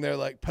he's sitting there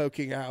like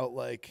poking out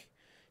like,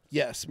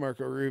 yes,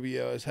 Marco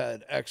Rubio has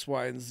had X,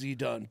 Y, and Z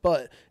done.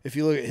 But if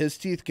you look at his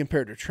teeth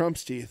compared to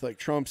Trump's teeth, like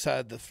Trump's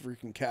had the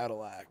freaking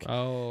Cadillac.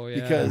 Oh,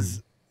 yeah.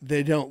 Because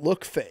they don't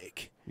look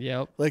fake.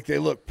 Yep. Like they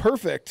look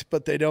perfect,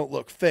 but they don't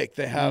look fake.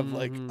 They have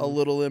like a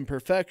little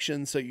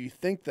imperfection, so you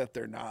think that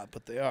they're not,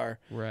 but they are.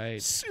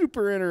 Right.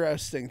 Super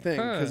interesting thing,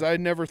 because I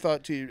never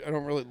thought I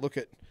don't really look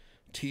at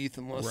teeth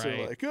unless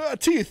they're like,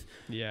 teeth.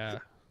 Yeah.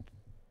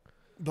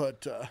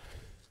 But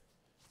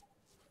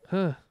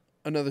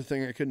another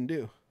thing I couldn't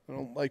do. I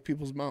don't like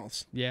people's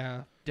mouths.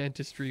 Yeah,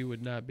 dentistry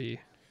would not be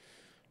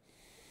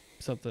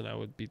something I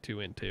would be too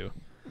into.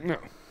 No.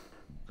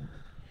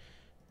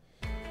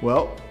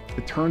 Well,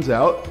 it turns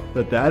out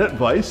that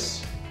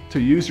advice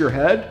to use your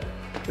head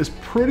is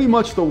pretty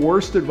much the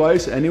worst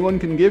advice anyone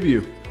can give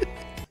you.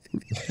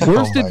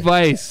 Worst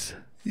advice.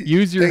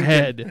 Use your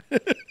head.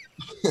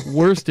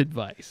 Worst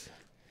advice.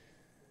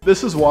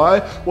 This is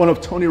why one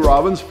of Tony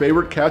Robbins'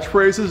 favorite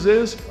catchphrases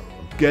is,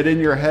 "Get in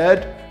your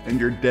head and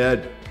you're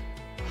dead."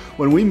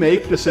 When we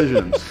make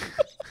decisions.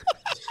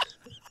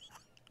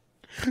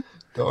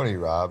 Tony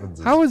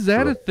Robbins. How is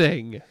that a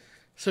thing?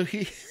 So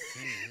he.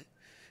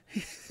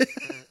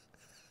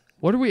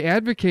 What are we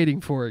advocating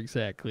for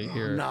exactly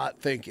here? Not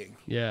thinking.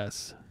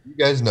 Yes. You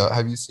guys know?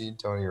 Have you seen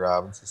Tony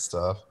Robbins'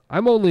 stuff?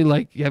 I'm only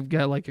like have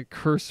got like a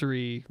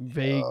cursory,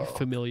 vague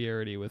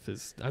familiarity with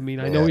his. I mean,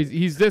 I know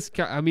he's this.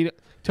 I mean,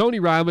 Tony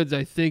Robbins,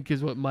 I think,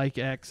 is what Mike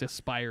X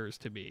aspires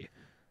to be.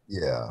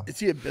 Yeah. Is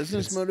he a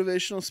business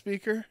motivational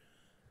speaker?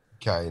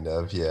 Kind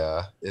of,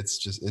 yeah. It's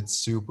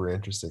super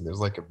interesting. There's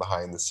like a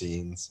behind the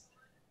scenes,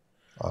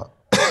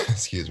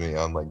 excuse me,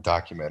 on like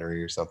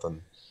documentary or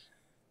something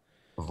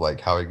of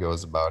like how he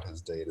goes about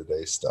his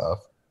day-to-day stuff.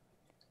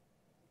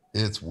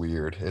 It's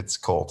weird. It's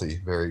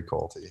culty, very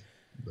culty.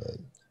 But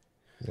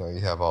you know,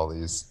 you have all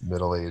these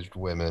middle-aged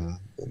women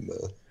in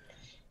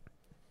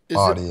the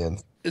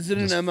audience. Is it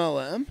an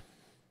MLM?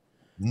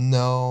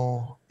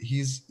 No,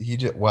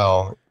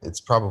 well, it's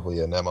probably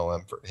an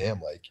MLM for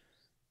him. Like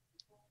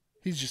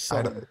he's just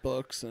selling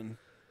books and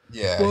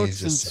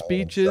books and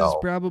speeches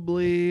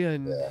probably,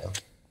 and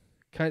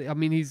kind of. I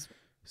mean, he's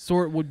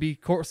sort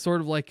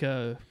of like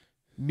a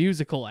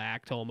musical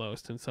act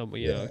almost in some way.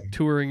 You know,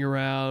 touring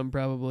around,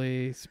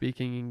 probably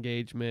speaking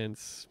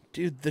engagements.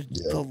 Dude,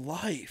 the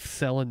life,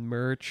 selling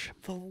merch,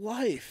 the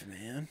life,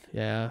 man.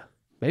 Yeah,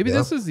 maybe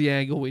this is the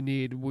angle we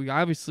need. We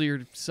obviously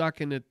are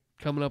sucking at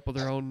coming up with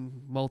our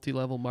own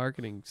multi-level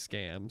marketing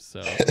scams.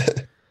 So,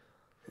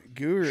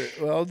 guru.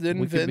 Well,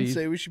 didn't Vin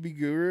say we should be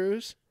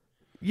gurus?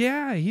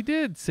 Yeah, he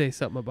did say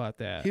something about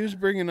that. He was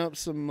bringing up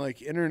some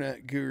like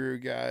internet guru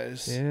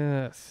guys.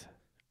 Yes.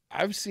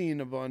 I've seen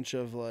a bunch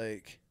of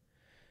like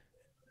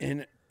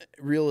in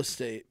real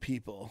estate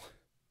people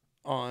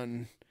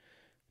on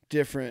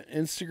different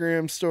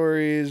Instagram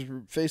stories,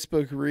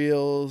 Facebook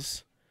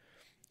reels,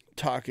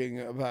 talking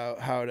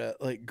about how to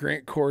like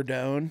Grant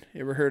Cardone.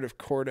 You ever heard of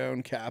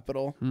Cardone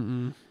Capital?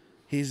 Mm-mm.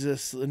 He's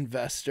this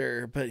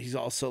investor, but he's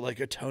also like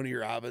a Tony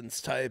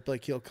Robbins type.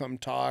 Like he'll come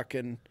talk,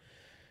 and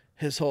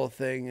his whole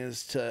thing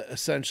is to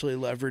essentially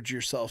leverage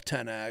yourself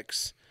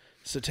 10x.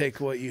 So take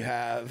what you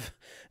have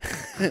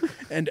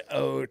and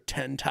owe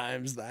 10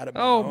 times that amount.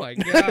 Oh my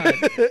God.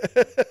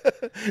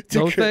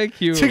 No,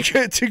 thank you.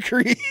 To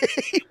create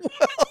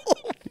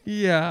wealth.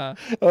 Yeah.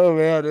 Oh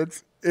man,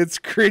 it's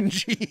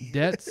cringy.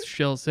 Debt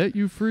shall set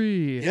you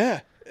free.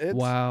 Yeah. It's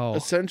wow.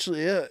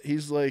 essentially it.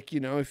 He's like,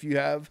 if you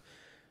have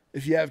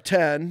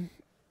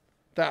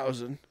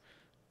 10,000,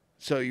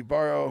 so you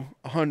borrow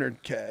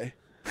 100K.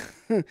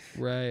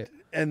 Right.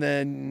 And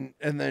then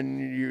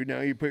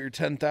you put your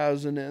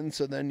 10,000 in,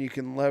 so then you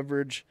can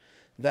leverage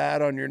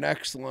that on your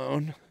next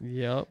loan.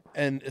 Yep.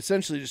 And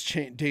essentially just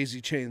daisy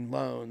chain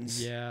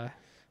loans. Yeah.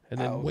 And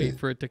then wait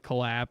for it to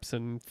collapse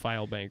and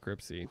file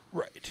bankruptcy.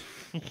 Right.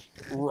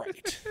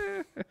 Right.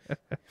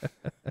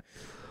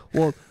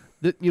 Well,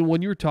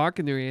 when you were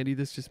talking there, Andy,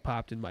 this just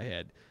popped in my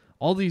head.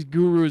 All these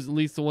gurus, at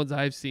least the ones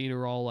I've seen,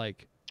 are all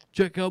like,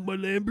 check out my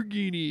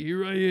Lamborghini.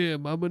 Here I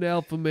am. I'm an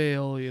alpha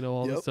male,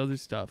 all this other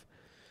stuff.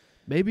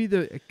 Maybe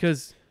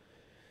because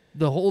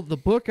the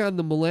book on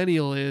the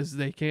millennial is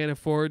they can't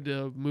afford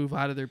to move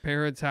out of their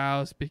parents'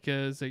 house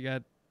because they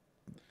got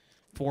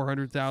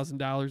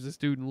 $400,000 of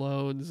student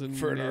loans and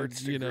for an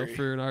arts degree.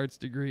 For an arts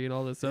degree and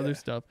all this other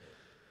stuff.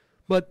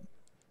 But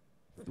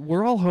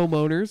we're all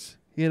homeowners,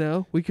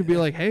 We could be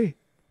like, hey,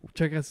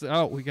 check us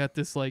out. We got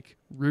this like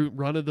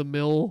run of the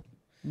mill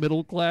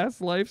middle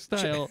class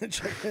lifestyle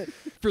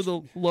for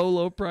the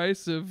low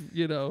price of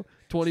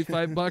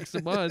 $25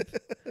 a month.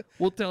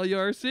 We'll tell you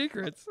our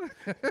secrets.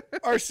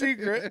 Our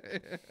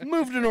secret: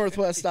 move to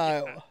Northwest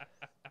Iowa.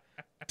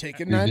 Take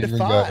a 9 to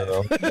 5.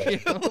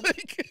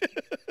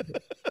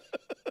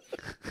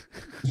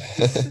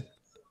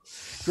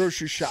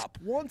 Grocery shop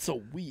once a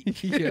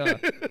week. Yeah.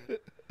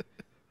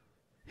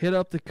 Hit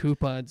up the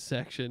coupon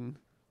section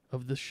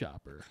of the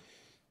shopper.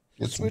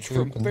 Switch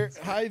from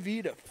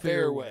Hy-Vee to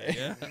Fairway.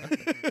 Yeah.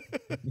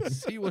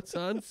 See what's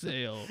on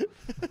sale.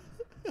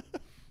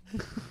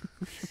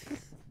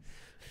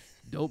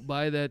 Don't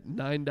buy that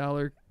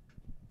 $9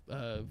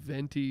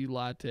 venti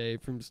latte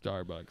from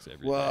Starbucks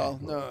every day. Well,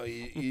 no,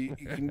 you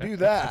can do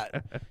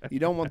that. You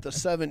don't want the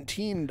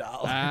 $17.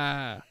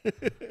 Ah,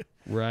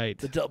 right.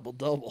 The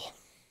double.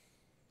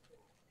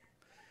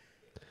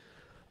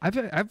 I've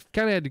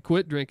kind of had to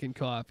quit drinking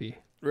coffee.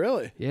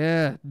 Really?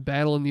 Yeah,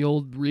 battling the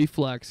old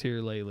reflux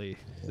here lately.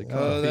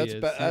 Oh, that's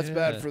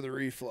bad for the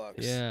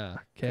reflux. Yeah,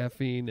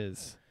 caffeine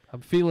is.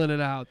 I'm feeling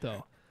it out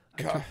though.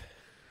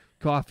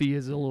 Coffee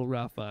is a little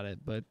rough on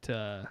it, but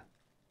I've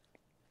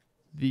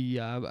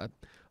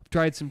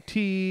tried some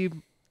tea,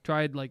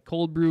 tried like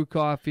cold brew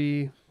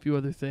coffee, a few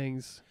other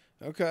things.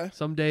 Okay.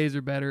 Some days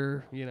are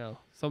better,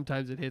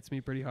 Sometimes it hits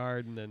me pretty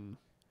hard, and then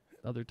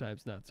other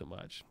times not so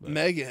much. But.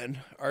 Megan,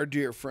 our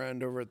dear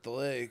friend over at the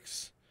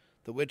lakes,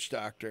 the witch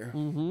doctor,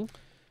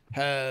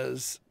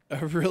 has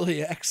a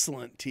really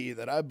excellent tea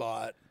that I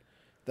bought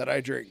that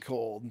I drink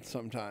cold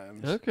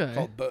sometimes. Okay.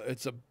 Called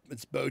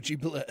it's Boji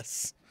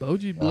Bliss.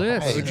 Boji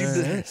Bliss. Boji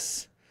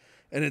Bliss.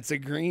 And it's a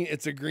green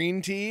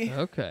tea.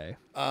 Okay.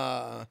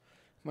 I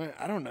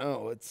don't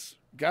know. It's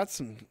got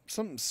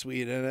something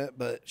sweet in it,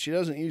 but she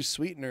doesn't use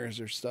sweeteners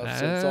or stuff,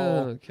 so it's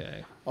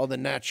all the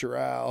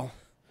natural.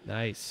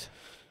 Nice.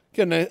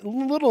 Getting a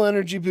little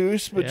energy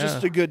boost, but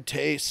just a good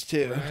taste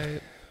too.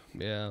 Right.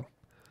 Yeah.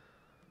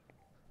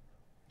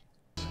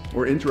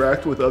 Or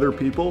interact with other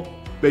people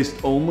based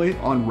only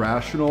on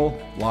rational,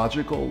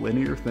 logical,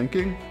 linear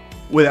thinking,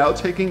 without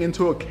taking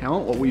into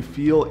account what we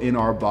feel in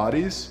our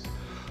bodies,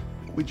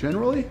 we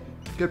generally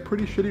get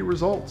pretty shitty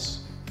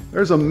results.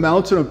 There's a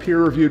mountain of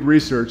peer-reviewed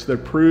research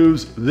that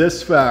proves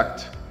this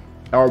fact: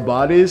 our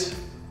bodies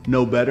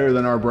know better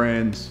than our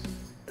brains.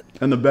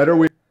 And the better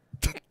we...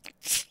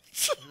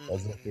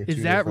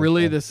 Is that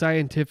really the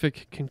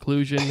scientific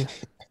conclusion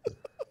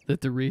that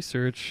the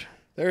research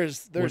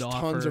There's would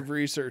tons offer? of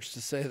research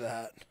to say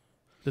that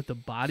the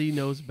body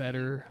knows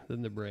better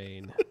than the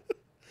brain.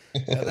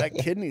 Yeah, that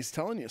kidney's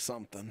telling you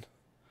something.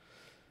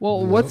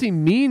 Well, what's he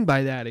mean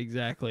by that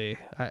exactly?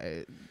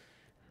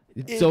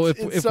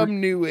 It's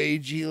some new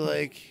agey,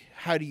 like,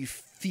 how do you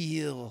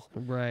feel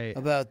right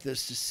about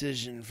this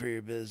decision for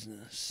your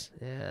business?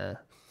 Yeah.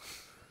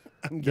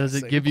 I'm Does it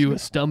guessing. give you a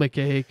stomach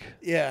ache?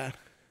 Yeah.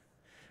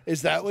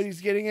 Is that what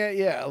he's getting at?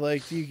 Yeah,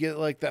 like you get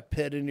like that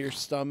pit in your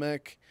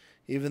stomach,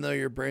 even though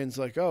your brain's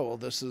like, oh, well,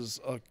 this is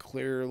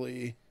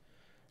clearly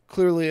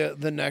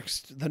the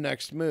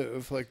next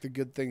move, like the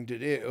good thing to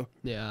do.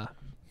 Yeah.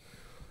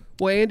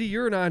 Well, Andy,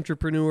 you're an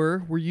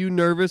entrepreneur. Were you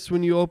nervous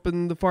when you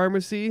opened the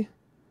pharmacy?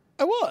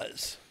 I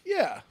was.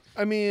 Yeah.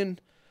 I mean,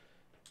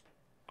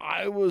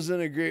 I was in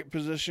a great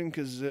position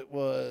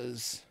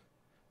because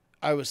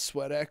I was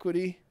sweat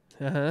equity.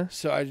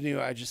 So I knew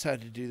I just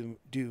had to do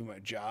my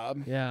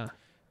job. Yeah.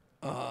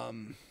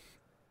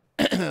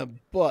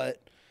 But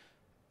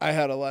I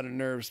had a lot of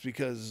nerves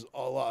because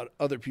a lot of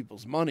other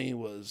people's money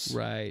was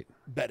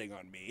betting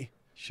on me.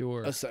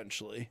 Sure.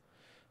 Essentially.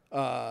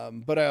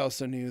 But I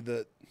also knew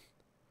that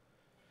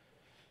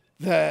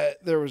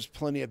there was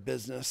plenty of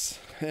business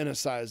in a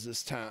size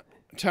this town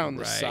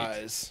this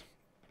size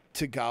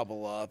to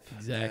gobble up.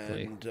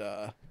 Exactly.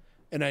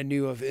 And I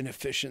knew of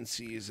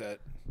inefficiencies at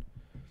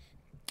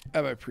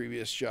my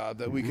previous job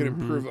that we could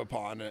improve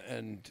upon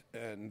and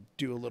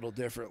do a little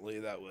differently.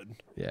 That would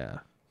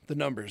the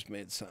numbers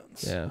made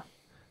sense. Yeah.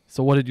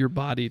 So what did your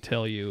body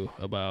tell you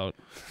about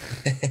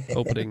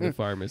opening the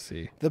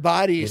pharmacy? The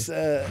body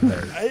said,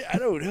 I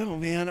don't know,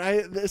 man.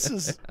 This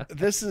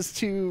is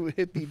too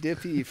hippy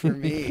dippy for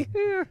me.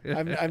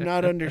 I'm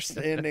not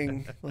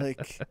understanding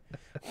like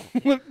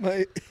what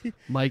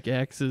Mike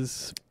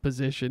X's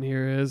position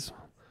here is.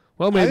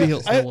 Well, maybe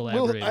he'll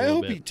elaborate. I a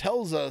hope bit. he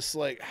tells us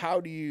like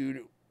how do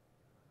you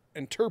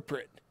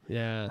interpret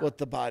what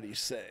the body's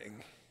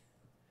saying.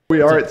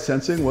 We are at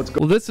sensing what's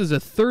Well, this is a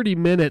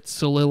 30-minute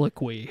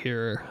soliloquy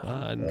here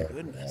on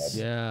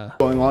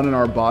going on in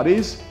our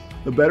bodies.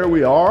 The better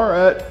we are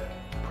at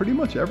pretty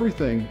much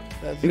everything,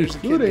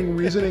 including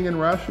reasoning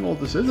and rational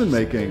decision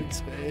making.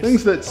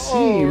 Things that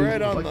seem like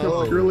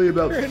they're purely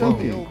about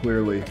thinking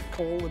clearly.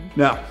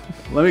 Now,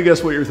 let me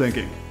guess what you're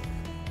thinking.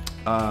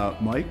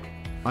 Mike,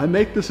 I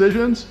make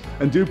decisions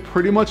and do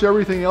pretty much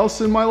everything else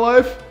in my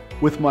life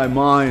with my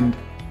mind.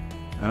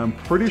 And I'm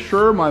pretty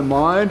sure my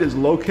mind is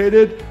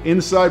located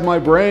inside my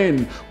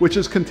brain, which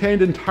is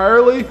contained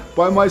entirely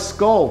by my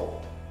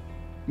skull.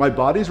 My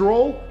body's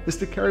role is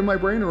to carry my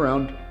brain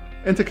around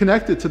and to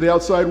connect it to the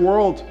outside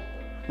world.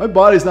 My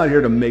body's not here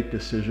to make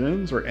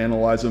decisions or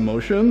analyze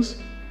emotions.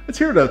 It's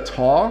here to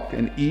talk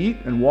and eat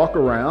and walk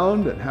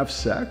around and have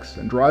sex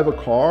and drive a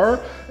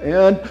car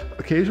and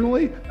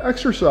occasionally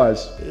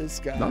exercise. This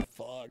guy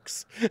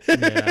fucks.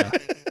 Yeah.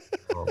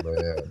 Oh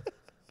man.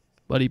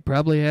 But he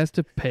probably has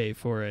to pay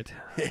for it.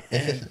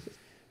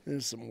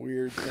 There's some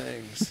weird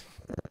things.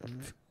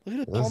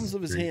 Look at the palms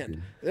of his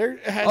hand. There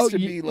has to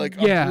be like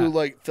a blue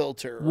light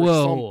filter or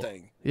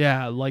something.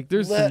 Yeah, like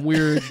there's some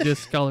weird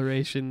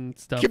discoloration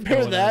stuff.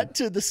 Compare that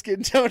to the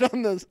skin tone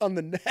on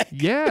the neck.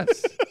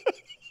 Yes.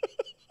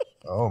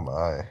 Oh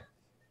my.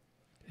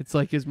 It's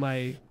like it's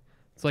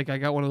like I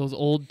got one of those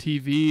old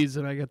TVs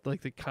and I got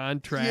like the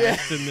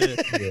contrast and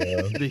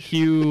the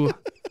hue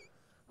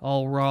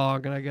all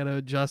wrong, and I got to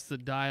adjust the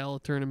dial,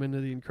 turn him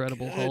into the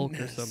Incredible Hulk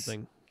or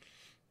something.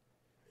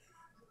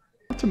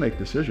 To make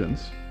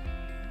decisions.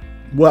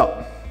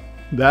 Well,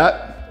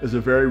 that is a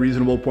very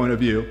reasonable point of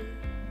view.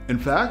 In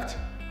fact,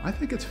 I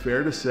think it's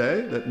fair to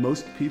say that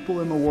most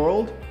people in the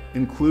world,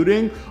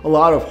 including a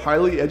lot of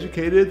highly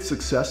educated,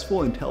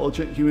 successful,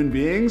 intelligent human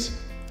beings,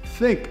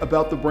 think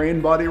about the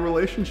brain-body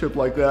relationship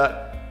like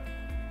that.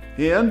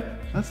 And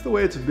that's the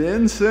way it's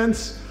been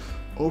since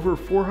over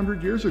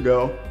 400 years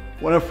ago,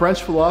 when a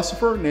French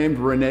philosopher named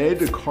René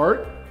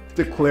Descartes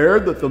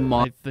declared that the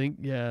mind... I think,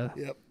 yeah.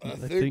 Yep, I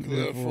think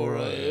therefore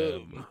I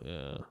am.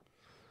 Yeah.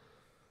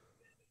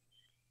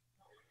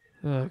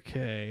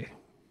 Okay.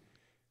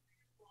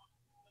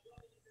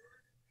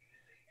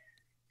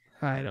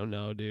 I don't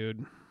know,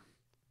 dude.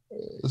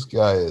 This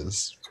guy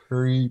is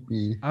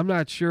creepy. I'm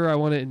not sure I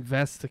want to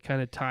invest the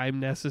kind of time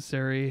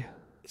necessary.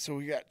 So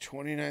we got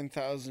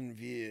 29,000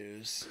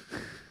 views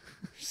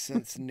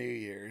since New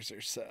Year's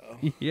or so.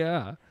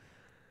 Yeah.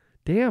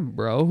 Damn,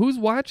 bro. Who's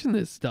watching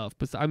this stuff?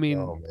 But I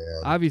mean,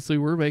 obviously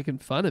we're making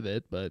fun of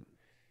it, but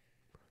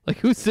like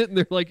who's sitting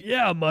there like,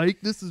 yeah,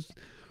 Mike, this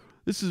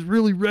is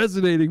really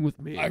resonating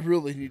with me. I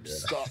really need to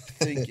stop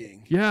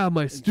thinking. Yeah,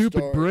 my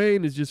stupid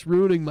brain is just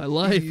ruining my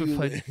life. If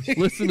I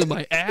listen to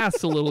my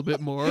ass a little bit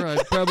more,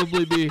 I'd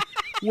probably be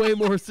way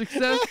more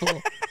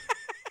successful.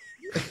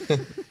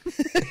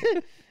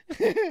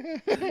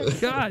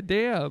 God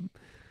damn.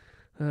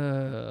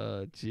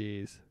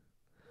 Jeez.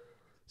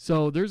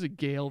 So there's a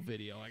Gail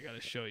video I got to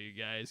show you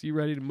guys. You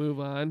ready to move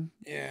on?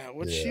 Yeah,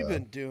 what's she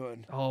been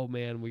doing? Oh,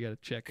 man, we got to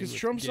check in with Because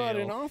Trump's not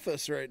in Gail.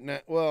 office right now.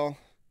 Well,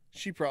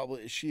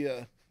 is she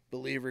a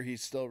believer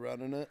he's still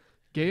running it?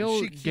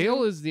 Gail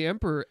is the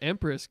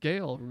Empress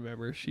Gail,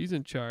 remember? She's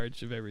in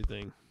charge of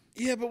everything.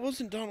 Yeah, but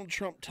wasn't Donald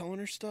Trump telling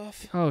her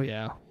stuff? Oh,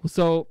 yeah.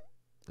 So,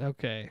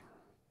 okay.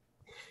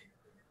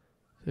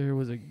 There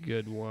was a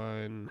good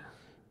one.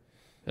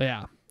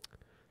 Yeah.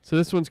 So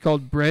this one's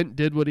called Brent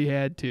Did What He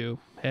Had to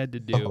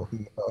Do. Oh,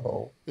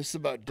 no. This is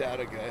about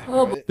Data Guy.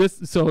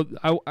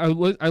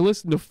 Right? I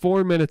listened to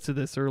 4 minutes of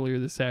this earlier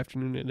this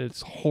afternoon, and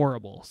it's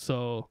horrible.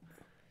 So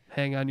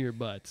hang on your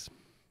butts.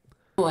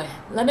 Boy,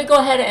 let me go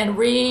ahead and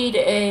read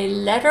a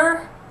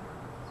letter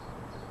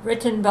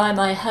written by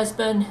my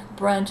husband,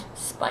 Brent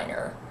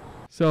Spiner.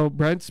 So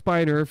Brent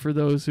Spiner, for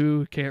those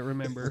who can't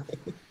remember,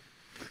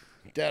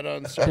 Data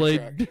on Star played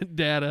Trek.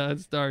 Data on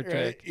Star Trek.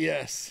 Right,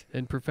 yes.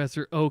 And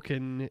Professor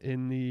Oaken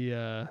in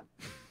the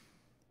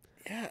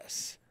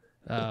yes.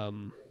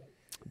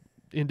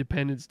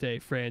 Independence Day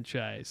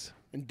franchise.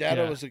 And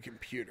Data Yeah. was a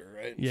computer,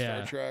 right? In Yeah.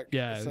 Star Trek.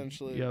 Yeah.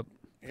 Essentially. Yep.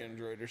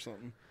 Android or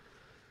something.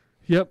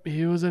 Yep,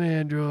 he was an I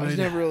android. was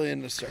never really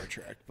into Star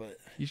Trek, but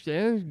You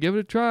should give it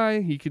a try.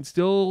 You can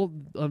still,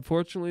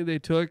 unfortunately, they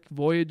took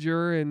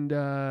Voyager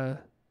and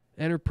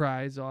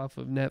Enterprise off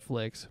of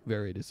Netflix.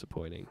 Very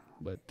disappointing.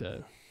 But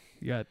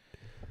you got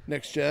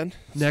Next Gen.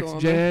 Next still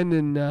on there? Gen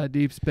and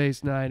Deep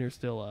Space Nine are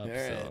still up. All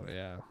So right.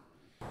 yeah.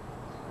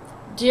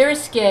 Dear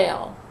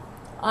Scale,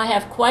 I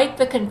have quite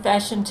the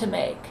confession to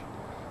make.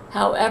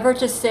 However,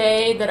 to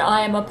say that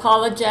I am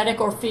apologetic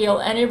or feel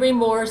any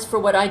remorse for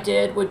what I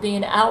did would be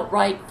an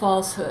outright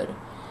falsehood.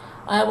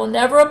 I will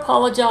never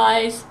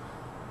apologize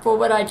for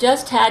what I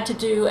just had to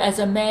do as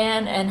a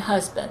man and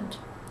husband.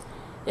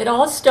 It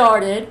all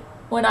started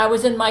when I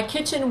was in my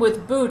kitchen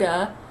with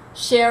Buddha,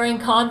 sharing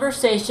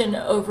conversation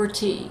over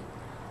tea.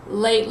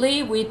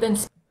 Lately, we've been...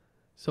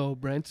 So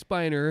Brent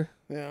Spiner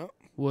Yeah.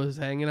 was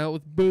hanging out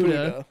with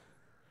Buddha.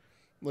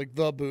 Like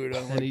the Buddha.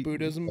 And Like he-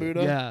 Buddhism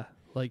Buddha? Yeah,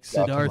 like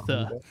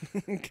Siddhartha.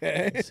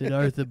 Okay.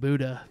 Siddhartha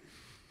Buddha.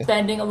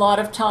 spending a lot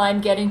of time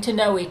getting to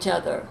know each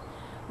other.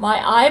 My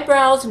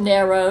eyebrows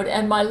narrowed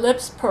and my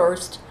lips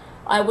pursed.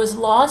 I was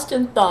lost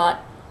in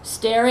thought,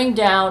 staring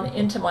down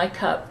into my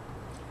cup.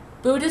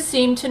 Buddha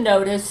seemed to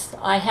notice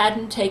I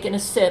hadn't taken a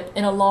sip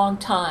in a long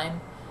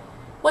time.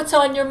 "What's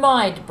on your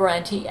mind,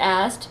 Brent?" he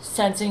asked,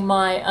 sensing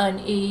my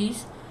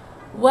unease.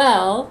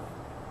 "Well,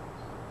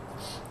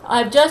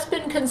 I've just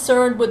been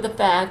concerned with the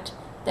fact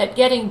that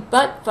getting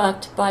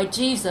butt-fucked by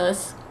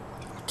Jesus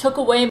took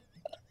away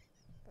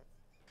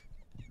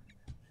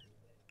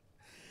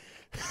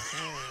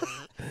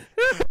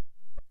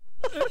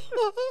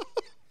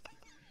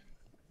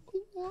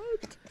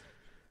What?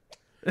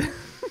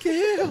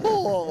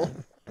 Gail.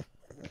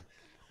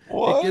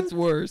 It gets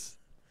worse.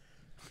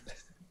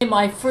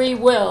 my free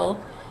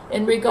will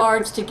in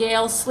regards to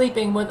Gail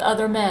sleeping with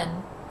other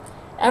men.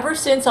 Ever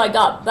since I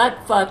got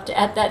butt-fucked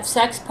at that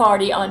sex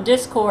party on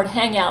Discord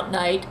hangout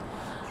night,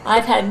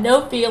 I've had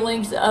no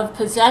feelings of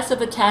possessive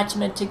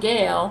attachment to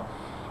Gail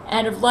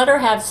and have let her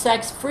have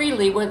sex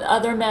freely with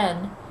other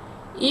men.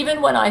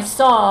 Even when I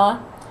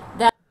saw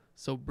that...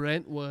 So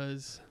Brent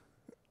was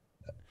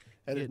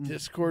At a getting-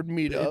 Discord in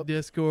meetup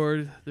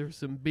Discord. There was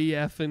some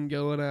BFing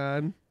going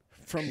on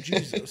from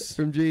Jesus.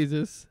 from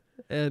Jesus,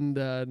 and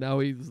now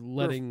he's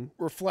letting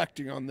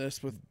reflecting on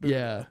this with Buddha.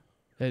 yeah,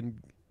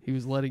 and he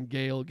was letting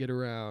Gail get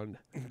around.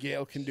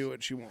 Gail can do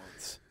what she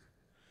wants.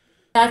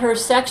 that her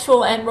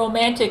sexual and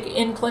romantic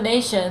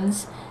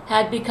inclinations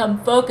had become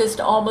focused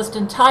almost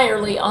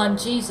entirely on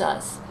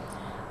Jesus.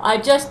 I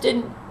just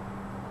didn't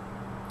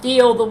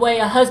feel the way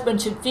a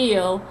husband should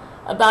feel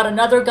about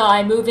another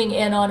guy moving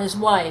in on his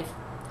wife.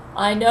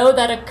 I know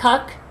that a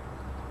cuck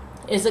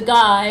is a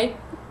guy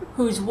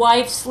whose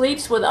wife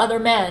sleeps with other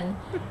men.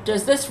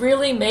 Does this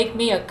really make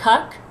me a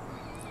cuck?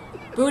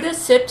 Buddha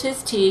sipped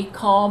his tea,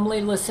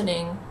 calmly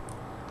listening.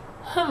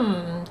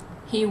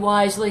 He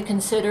wisely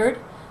considered.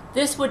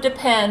 This would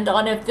depend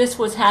on if this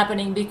was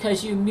happening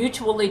because you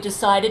mutually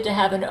decided to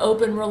have an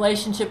open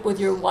relationship with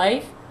your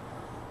wife,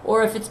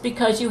 or if it's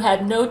because you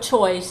had no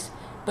choice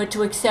but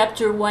to accept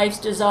your wife's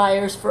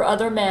desires for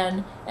other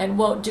men and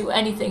won't do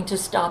anything to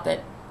stop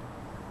it.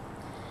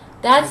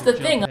 That's the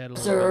thing, I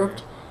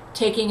observed,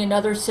 taking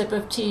another sip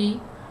of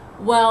tea.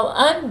 Well,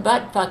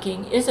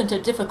 unbutt-fucking isn't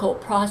a difficult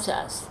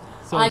process.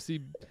 So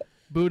see,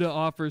 Buddha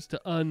offers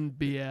to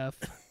un-BF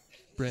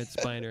Brent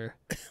Spiner.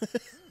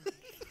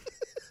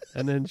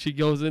 And then she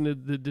goes into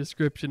the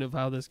description of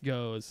how this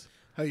goes.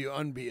 How you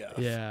un-BF.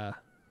 Yeah.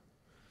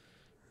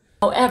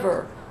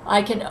 However,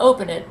 I can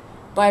open it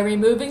by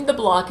removing the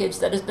blockage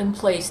that has been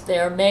placed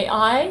there. May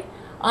I?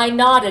 I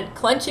nodded,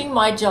 clenching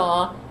my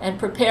jaw and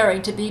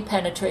preparing to be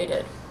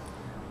penetrated.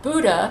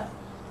 Buddha,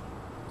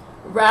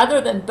 rather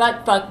than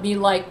butt-fuck me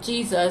like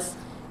Jesus,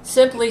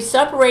 simply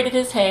separated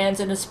his hands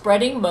in a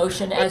spreading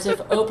motion as if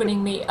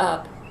opening me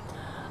up.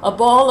 A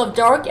ball of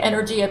dark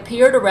energy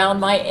appeared around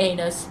my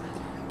anus.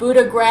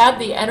 Buddha grabbed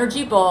the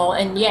energy ball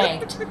and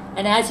yanked,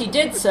 and as he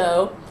did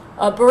so,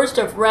 a burst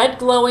of red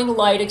glowing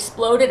light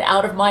exploded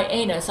out of my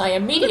anus. I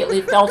immediately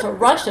felt a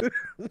rush of...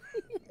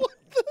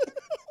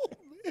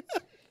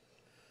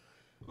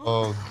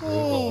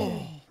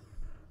 Oh,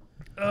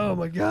 Oh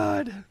my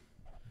God.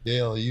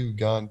 Gail, you've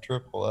gone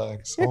triple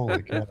X.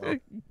 Holy cow.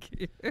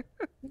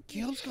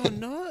 Gail's gone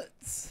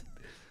nuts.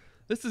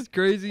 This is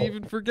crazy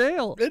even for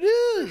Gail. It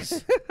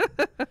is.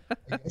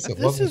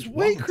 This is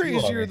way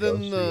crazier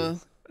than the.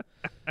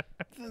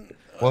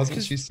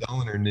 Wasn't she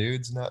selling her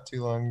nudes not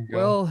too long ago?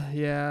 Well,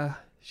 yeah.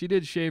 She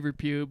did shave her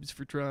pubes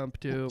for Trump,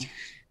 too.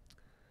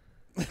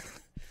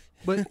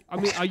 But, I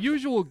mean, a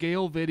usual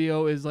Gail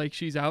video is like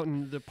she's out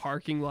in the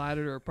parking lot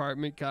at her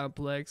apartment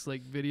complex,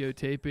 like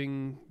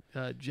videotaping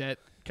jet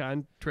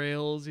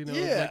contrails, you know?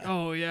 It's Yeah. like,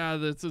 oh, yeah,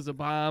 this is a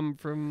bomb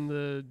from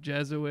the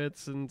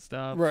Jesuits and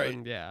stuff. Right.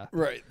 And, yeah.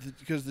 Right.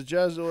 Because the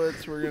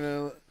Jesuits were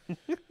going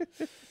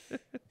to.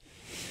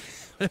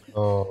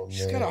 Oh,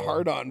 She's got a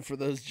hard on for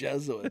those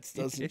Jesuits,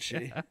 doesn't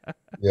she?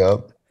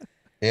 Yep.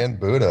 And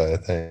Buddha, I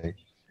think.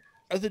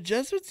 Are the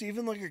Jesuits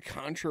even like a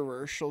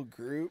controversial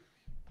group?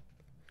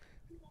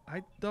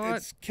 I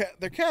thought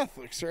they're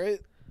Catholics, right?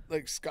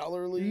 Like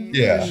scholarly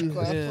Yeah.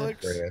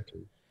 Catholics.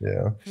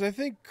 Yeah. Because I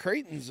think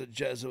Creighton's a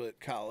Jesuit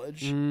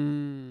college.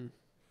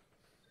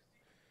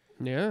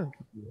 Yeah.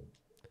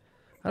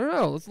 I don't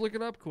know. Let's look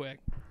it up quick.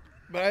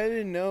 But I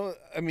didn't know.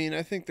 I mean,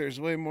 I think there's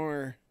way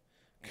more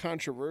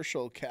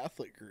controversial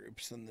Catholic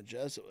groups than the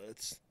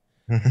Jesuits.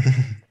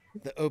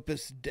 The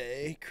Opus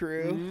Dei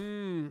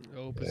crew.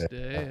 Opus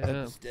Dei. Yeah.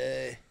 Opus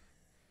Dei.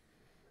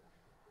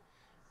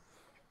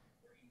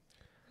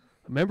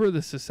 A member of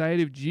the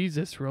Society of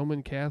Jesus,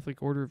 Roman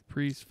Catholic Order of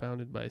Priests,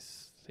 founded by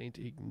Saint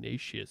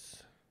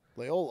Ignatius.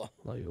 Loyola.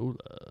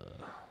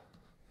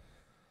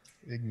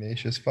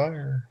 Ignatius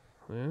Fire.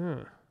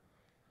 Yeah.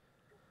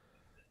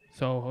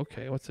 So,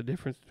 okay, what's the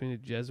difference between a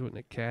Jesuit and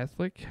a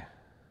Catholic?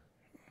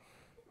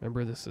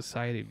 Member of the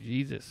Society of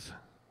Jesus.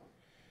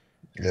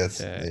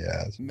 Yes, Okay.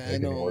 yeah. it's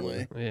Men making order.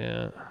 only.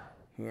 Yeah.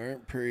 Who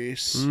aren't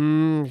priests.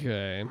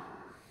 Okay.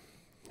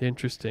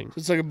 Interesting. So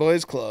it's like a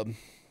boys' club.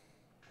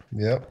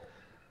 Yep.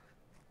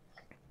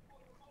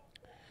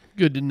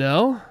 Good to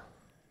know.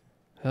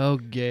 Oh,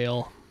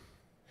 Gail.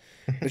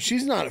 But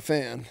she's not a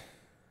fan.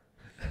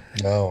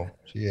 No,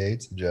 she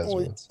hates the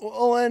Jesuits.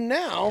 Well, and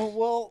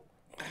now,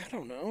 I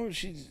don't know.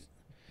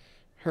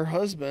 Her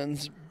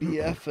husband's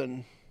BF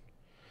and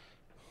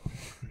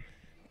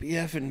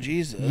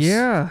Jesus.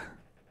 Yeah.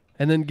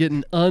 And then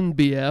getting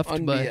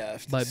unBF'd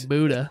by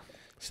Buddha.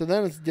 So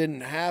then it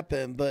didn't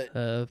happen, but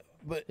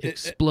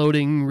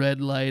exploding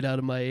red light out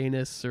of my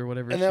anus or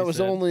whatever. and that she was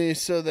said. only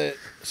so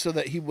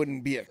that he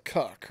wouldn't be a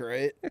cuck,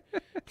 right?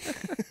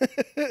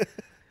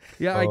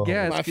 Yeah, I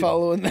guess. Am I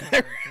following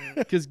that?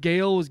 Because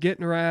Gail was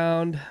getting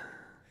around,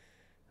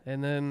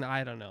 and then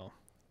I don't know.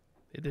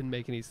 It didn't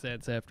make any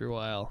sense after a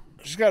while.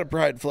 She's got a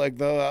pride flag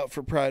though out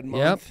for Pride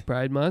Month. Yep,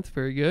 Pride Month,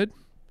 very good.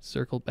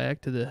 Circle back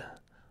to the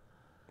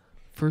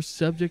first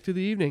subject of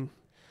the evening.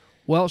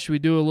 Well, should we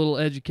do a little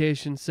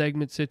education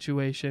segment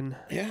situation?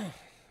 Yeah,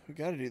 we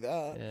got to do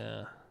that.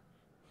 Yeah.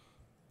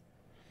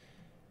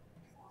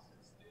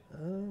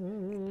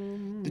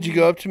 Did you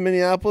go up to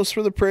Minneapolis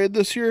for the parade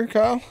this year,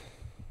 Kyle?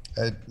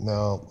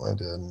 No, I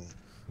didn't.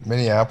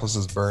 Minneapolis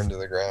is burned to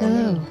the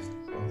ground.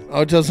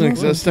 Oh, it doesn't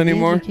exist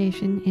anymore?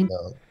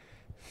 No.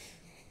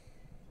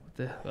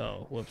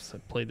 Oh, whoops, I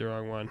played the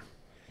wrong one.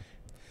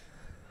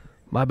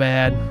 My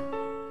bad.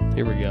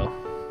 Here we go.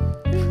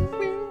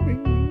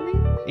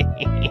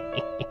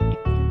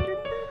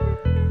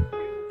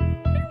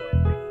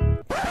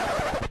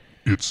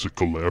 It's a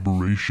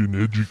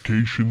collaboration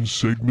education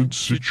segment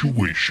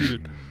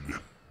situation.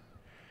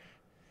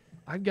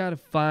 I've got to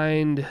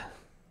find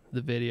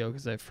the video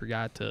because I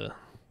forgot to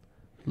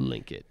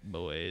link it,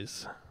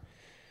 boys.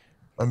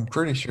 I'm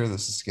pretty sure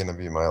this is going to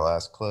be my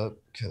last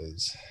clip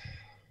because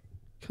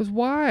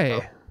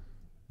why?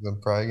 I'm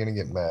probably going to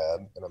get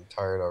mad and I'm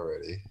tired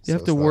already. You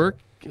have to work.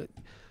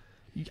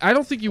 I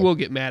don't think you will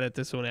get mad at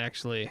this one,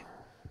 actually.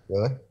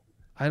 Really?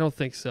 I don't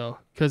think so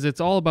because it's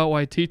all about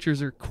why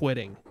teachers are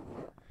quitting.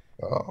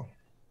 Oh.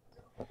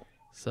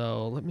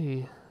 So let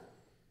me.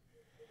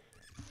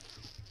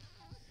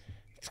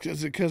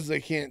 It's because they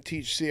can't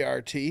teach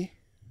CRT.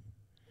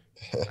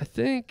 I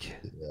think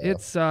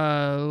it's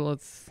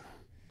let's.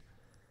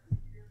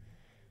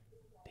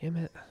 Damn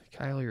it,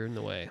 Kyle, you're in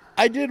the way.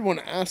 I did want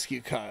to ask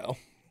you, Kyle,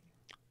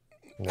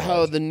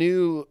 how the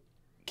new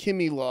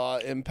Kimmy law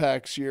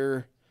impacts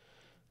your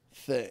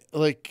thing.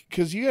 Like,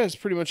 because you guys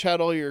pretty much had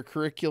all your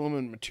curriculum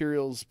and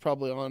materials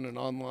probably on an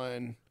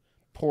online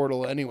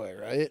portal anyway,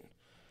 right?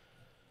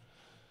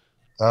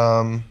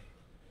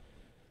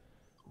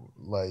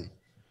 Like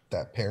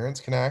that parents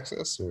can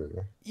access, or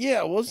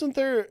Yeah, wasn't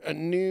there a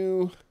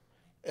new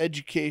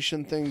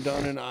education thing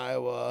done in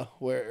Iowa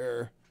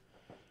where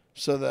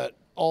so that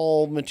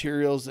all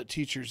materials that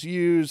teachers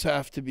use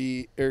have to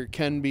be or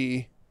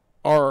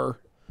are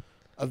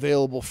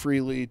available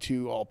freely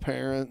to all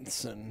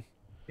parents and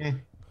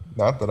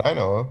not that I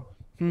know of.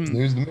 It's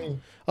news to me.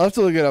 I'll have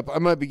to look it up. I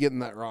might be getting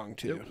that wrong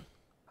too.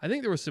 I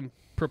think there was some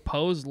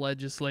proposed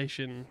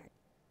legislation.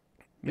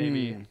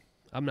 Maybe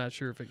I'm not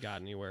sure if it got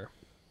anywhere.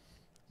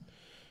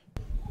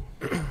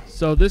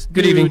 So this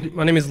Good dude, evening.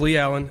 My name is Lee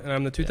Allen, and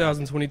I'm the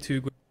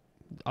 2022.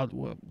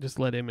 I'll just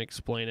let him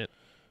explain it.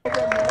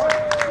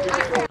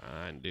 Come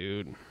on,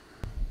 dude.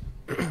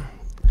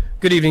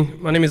 Good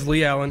evening. My name is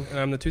Lee Allen, and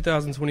I'm the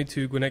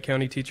 2022 Gwinnett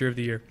County Teacher of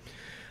the Year.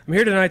 I'm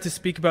here tonight to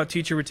speak about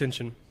teacher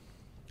retention.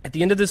 At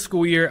the end of this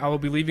school year, I will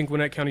be leaving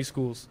Gwinnett County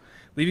Schools,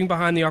 leaving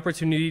behind the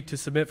opportunity to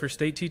submit for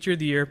State Teacher of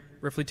the Year,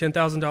 roughly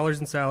 $10,000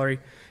 in salary,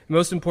 and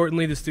most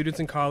importantly, the students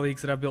and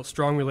colleagues that I've built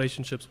strong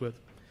relationships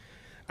with.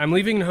 I'm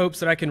leaving in hopes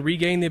that I can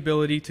regain the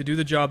ability to do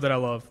the job that I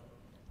love.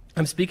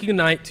 I'm speaking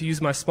tonight to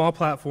use my small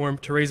platform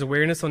to raise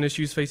awareness on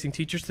issues facing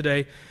teachers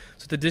today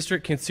so the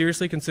district can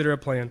seriously consider a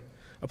plan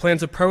to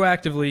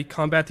proactively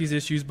combat these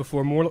issues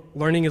before more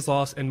learning is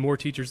lost and more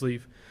teachers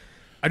leave.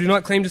 I do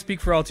not claim to speak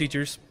for all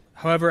teachers.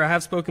 However, I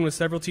have spoken with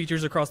several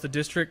teachers across the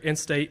district and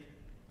state,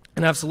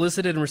 and have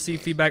solicited and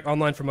received feedback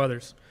online from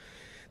others.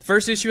 The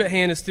first issue at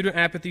hand is student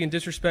apathy and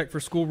disrespect for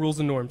school rules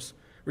and norms.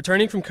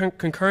 Returning from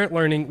concurrent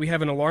learning, we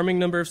have an alarming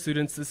number of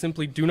students that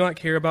simply do not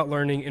care about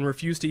learning and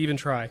refuse to even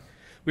try.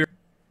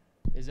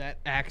 Is that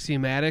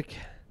axiomatic?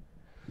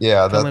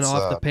 Yeah, coming that's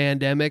off the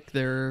pandemic,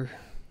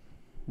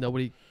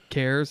 nobody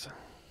cares.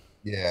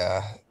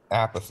 Yeah,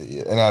 apathy,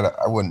 and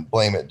I wouldn't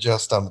blame it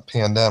just on the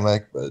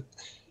pandemic, but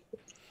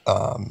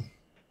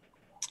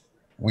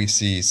we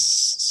see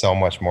so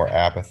much more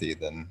apathy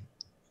than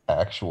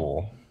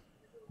actual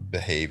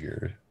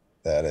behavior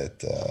that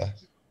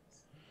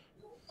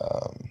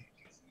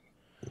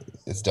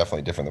it's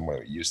definitely different than what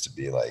it used to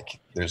be. Like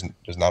there's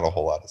not a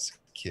whole lot of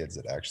kids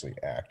that actually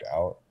act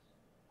out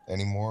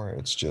anymore.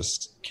 It's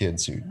just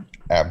kids who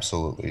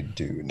absolutely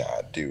do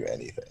not do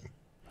anything.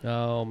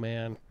 Oh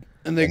man.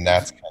 And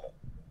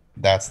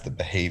that's the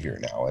behavior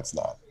now. It's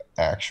not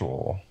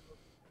actual,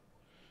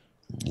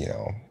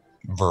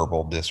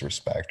 verbal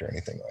disrespect or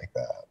anything like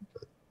that.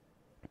 But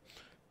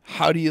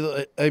how do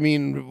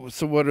you,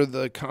 so what are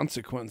the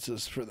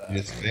consequences for that?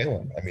 It's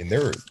failing. I mean,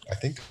 I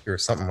think there were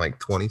something like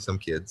 20 some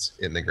kids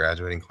in the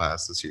graduating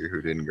class this year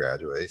who didn't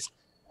graduate.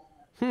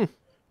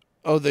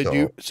 Oh, they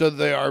do. So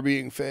they are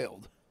being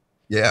failed.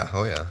 Yeah.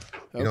 Oh yeah.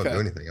 You don't Okay. do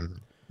anything,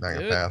 I'm not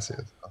going to pass you.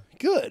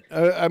 Good.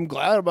 I'm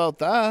glad about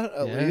that,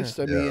 at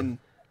least. I Yeah. mean,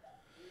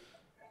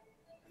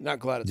 not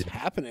glad it's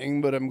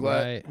happening, but I'm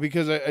glad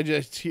because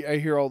I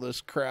hear all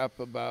this crap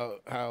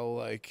about how,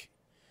 like,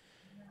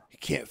 you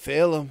can't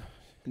fail them.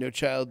 No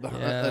child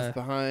left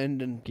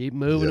behind, and keep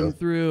moving them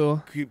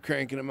through. Keep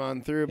cranking them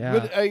on through. Yeah.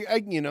 But I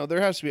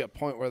there has to be a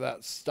point where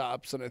that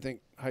stops, and I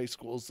think high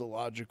school is the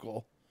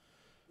logical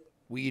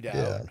weed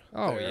out.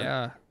 Oh,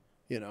 there,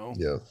 yeah.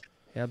 Yeah.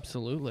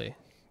 Absolutely.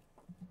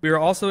 We are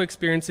also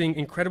experiencing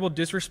incredible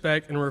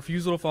disrespect and a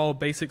refusal to follow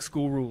basic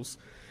school rules.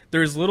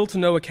 There is little to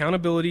no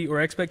accountability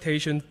or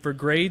expectation for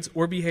grades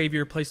or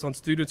behavior placed on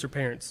students or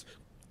parents.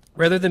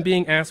 Rather than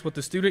being asked what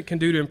the student can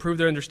do to improve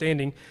their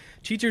understanding,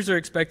 teachers are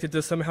expected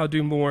to somehow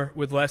do more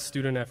with less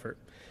student effort.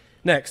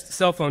 Next,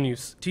 cell phone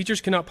use.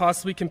 Teachers cannot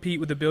possibly compete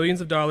with the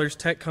billions of dollars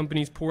tech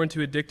companies pour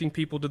into addicting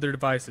people to their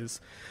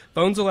devices.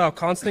 Phones allow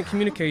constant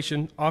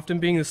communication, often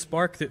being the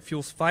spark that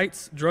fuels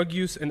fights, drug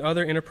use, and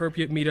other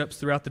inappropriate meetups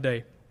throughout the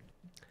day.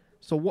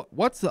 So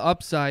what's the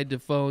upside to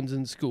phones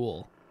in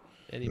school?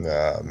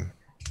 The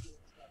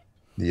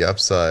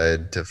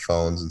upside to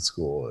phones in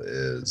school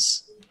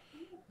is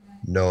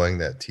knowing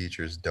that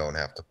teachers don't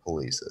have to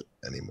police it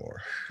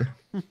anymore.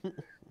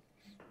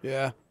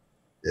 Yeah.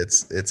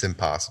 It's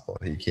impossible.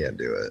 You can't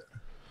do it.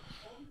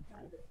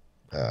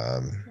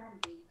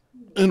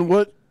 And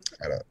what?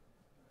 I don't.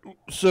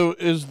 So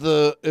is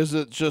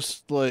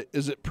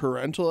it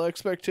parental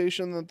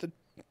expectation that the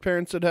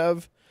parents would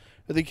have,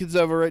 that the kids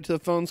have a right to the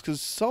phones?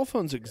 Because cell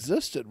phones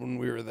existed when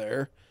we were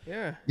there.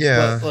 Yeah.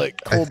 Yeah. But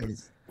like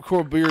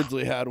Cole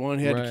Beardsley had one.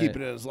 He had to keep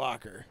it in his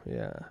locker.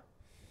 Yeah.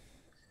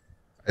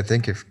 I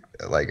think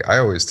I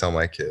always tell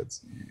my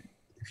kids,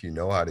 if you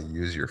know how to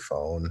use your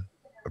phone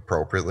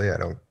appropriately, I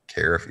don't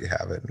care if you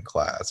have it in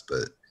class,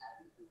 but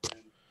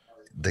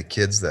the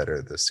kids that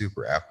are the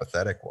super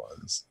apathetic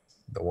ones,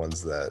 the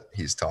ones that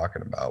he's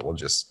talking about, will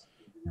just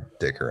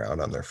dick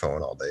around on their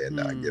phone all day and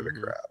not give a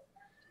crap.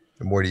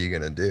 And what are you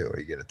going to do? Are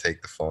you going to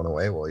take the phone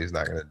away? Well, he's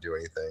not going to do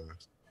anything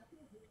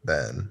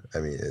then. I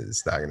mean,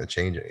 it's not going to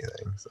change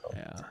anything. So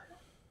yeah.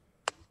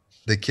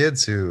 The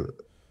kids who,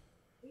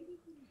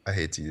 I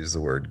hate to use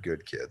the word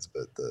good kids,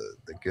 but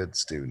the good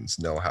students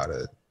know how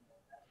to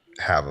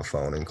have a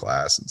phone in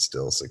class and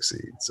still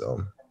succeed.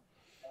 So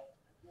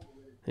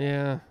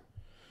yeah.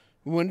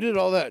 When did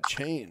all that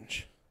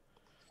change?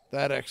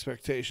 That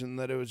expectation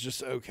that it was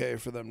just okay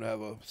for them to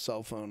have a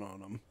cell phone on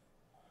them.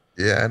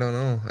 Yeah, I don't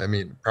know. I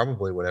mean,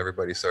 probably when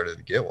everybody started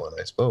to get one,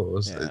 I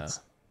suppose. Yeah.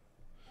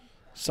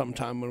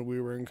 Sometime when we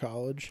were in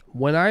college.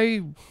 When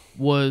I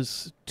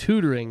was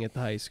tutoring at the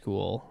high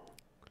school,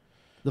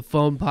 the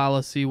phone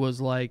policy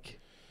was like,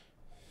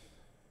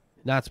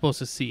 not supposed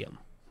to see them.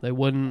 They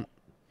wouldn't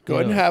go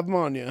ahead and have them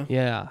on you.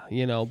 Yeah,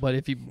 but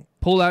if you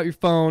pulled out your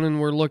phone and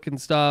were looking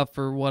stuff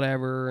or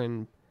whatever,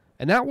 and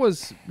that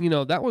was,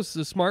 that was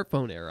the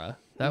smartphone era.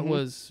 That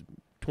was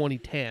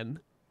 2010.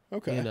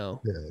 Okay. Yeah.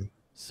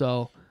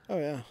 So. Oh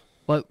yeah.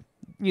 But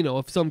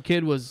if some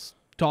kid was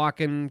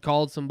talking,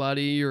 called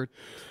somebody, or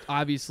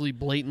obviously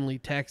blatantly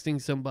texting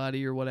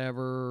somebody or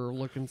whatever, or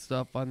looking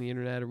stuff on the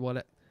internet or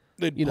whatever,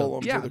 they'd pull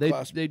them to the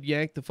class. They'd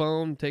yank the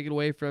phone, take it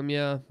away from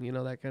you,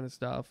 that kind of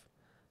stuff.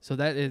 So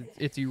that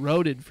it's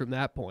eroded from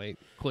that point,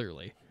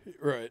 clearly.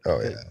 Right. Oh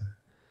yeah.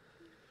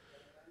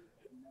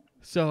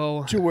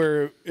 So to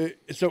where,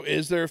 so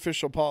is there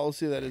official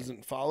policy that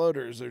isn't followed,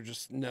 or is there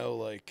just no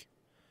like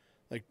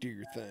do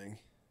your thing?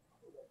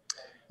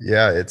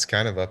 Yeah, it's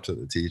kind of up to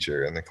the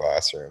teacher in the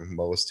classroom.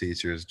 Most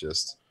teachers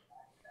just,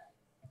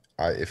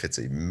 if it's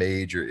a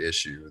major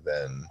issue,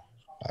 then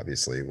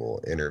obviously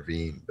we'll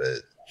intervene.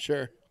 But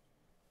sure.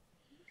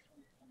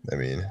 I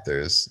mean,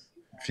 if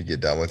you get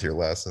done with your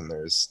lesson,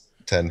 there's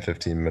 10,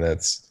 15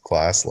 minutes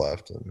class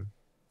left, and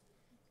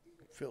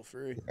feel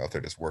free. If they're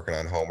just working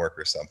on homework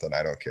or something,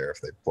 I don't care if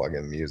they plug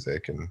in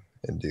music and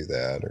do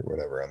that or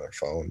whatever on their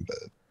phone.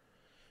 But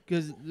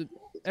because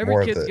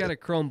every kid's got a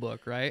Chromebook,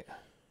 right?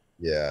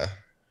 Yeah.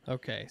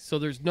 Okay, so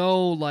there's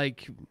no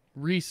like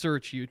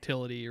research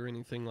utility or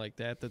anything like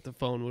that the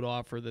phone would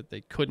offer that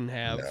they couldn't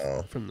have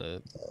from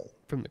the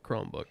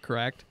Chromebook,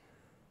 correct?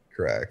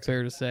 Correct.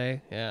 Fair to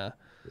say, yeah.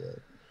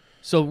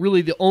 So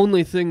really, the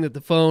only thing that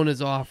the phone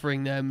is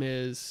offering them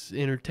is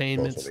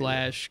entertainment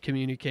 /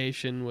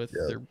 communication with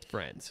their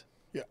friends.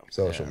 Yeah.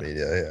 Social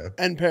media, yeah.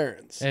 And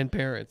parents.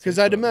 Because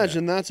I'd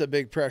imagine that's a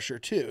big pressure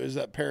too, is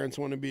that parents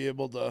want to be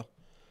able to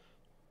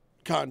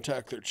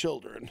contact their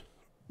children.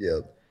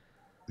 Yep.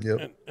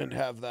 And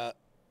have that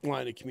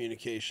line of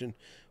communication.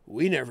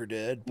 We never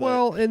did. But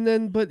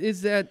Well, but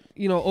is that,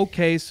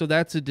 okay, so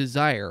that's a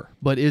desire,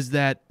 but is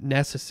that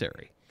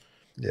necessary?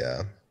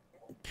 Yeah.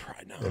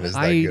 Probably not.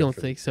 I don't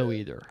think so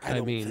either. I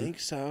don't think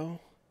so.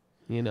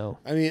 You know.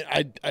 I mean,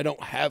 I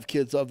don't have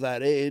kids of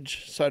that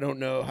age, so I don't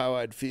know how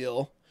I'd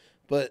feel.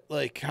 But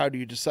like, how do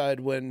you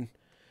decide when?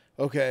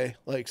 Okay,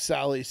 like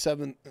Sally,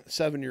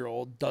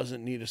 7-year-old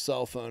doesn't need a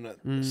cell phone at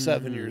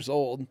 7 years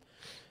old,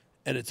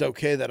 and it's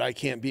okay that I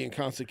can't be in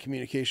constant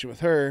communication with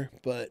her.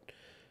 But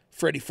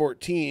Freddie,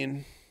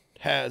 14,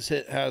 has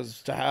to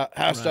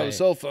have a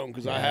cell phone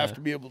because I have to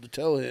be able to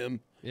tell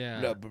him.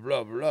 Blah blah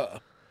blah blah.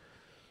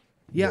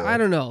 Yeah, I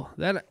don't know.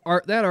 That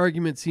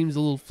argument seems a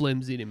little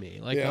flimsy to me.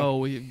 Like,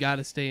 we've got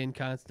to stay in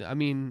constant. I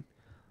mean,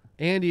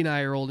 Andy and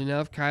I are old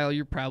enough. Kyle,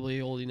 you're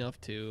probably old enough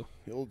too.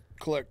 You'll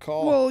collect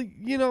call. Well,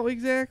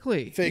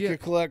 exactly. Fake a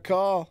collect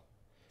call.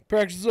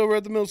 Practice is over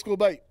at the middle school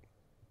bite.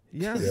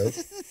 Yeah.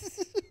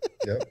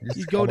 Yep.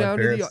 You go down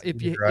to the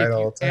if you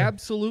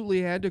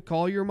absolutely had to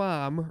call your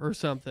mom or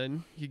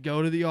something, you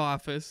go to the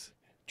office.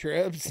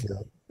 Trips.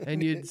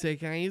 And you'd say,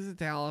 "Can I use the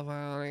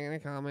telephone? I'm gonna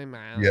call my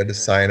mom." You had to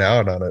sign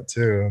out on it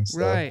too. And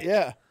stuff. Right.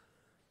 Yeah.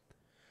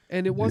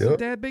 And it wasn't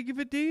that big of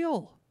a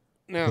deal.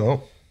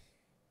 No.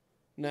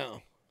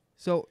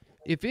 So,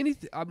 if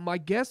anything, my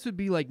guess would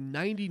be like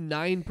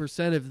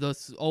 99% of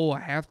this. Oh, I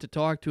have to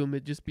talk to him.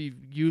 It'd just be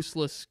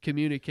useless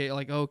communicate.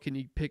 Like, oh, can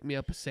you pick me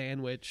up a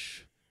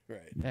sandwich?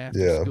 Right.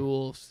 After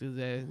school, so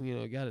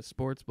that, got a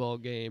sports ball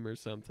game or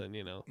something.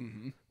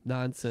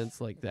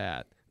 Nonsense like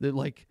that. That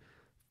like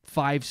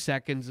 5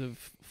 seconds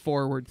of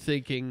forward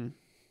thinking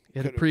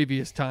at a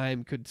previous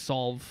time could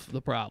solve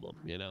the problem.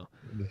 Yeah.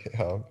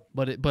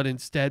 But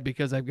instead,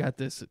 because I've got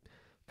this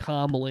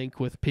comm link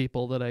with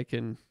people that I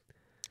can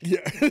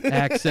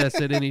access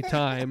at any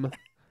time,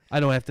 I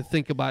don't have to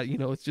think about it.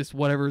 It's just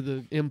whatever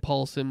the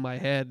impulse in my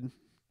head.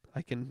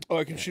 I can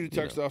shoot a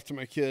text off to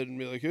my kid and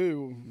be like, "Hey,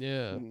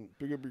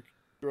 pick up your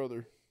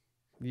brother."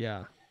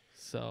 Yeah.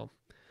 So,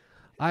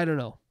 I don't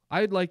know.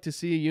 I'd like to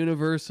see a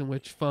universe in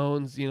which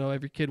phones,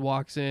 every kid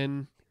walks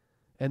in,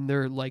 and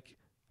their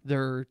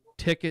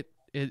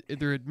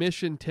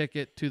admission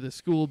ticket to the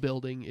school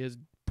building is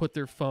put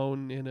their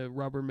phone in a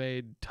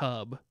Rubbermaid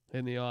tub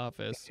in the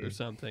office or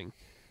something,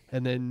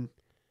 and then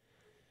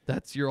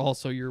that's your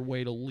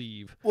way to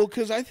leave. Well,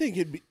 because I think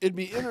it'd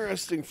be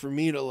interesting for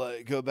me to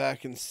like go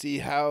back and see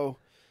how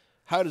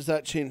does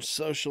that change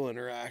social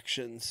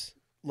interactions,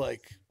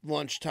 like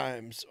lunch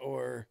times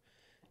or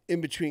in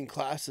between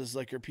classes.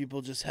 Like, are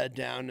people just head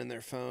down in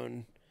their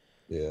phone,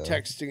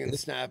 texting and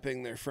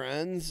snapping their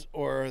friends,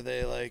 or are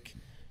they like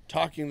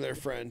talking to their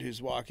friend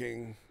who's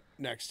walking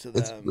next to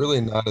them? It's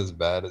really not as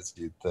bad as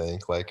you'd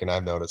think. Like, and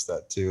I've noticed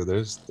that too.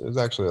 There's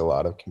actually a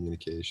lot of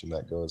communication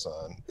that goes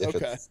on.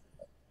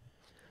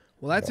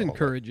 Well, that's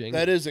encouraging.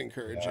 That is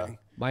encouraging. Yeah.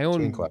 My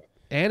own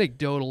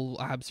anecdotal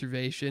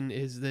observation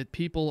is that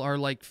people are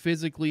like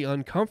physically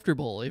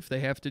uncomfortable if they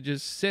have to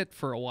just sit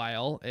for a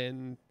while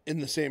and in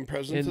the same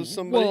presence as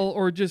somebody. Well,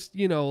 or just,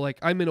 like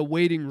I'm in a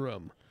waiting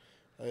room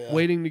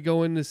waiting to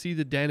go in to see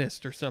the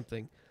dentist or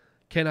something.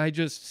 Can I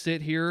just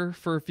sit here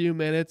for a few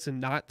minutes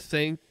and not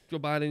think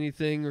about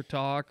anything or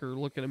talk or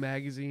look at a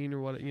magazine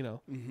or what,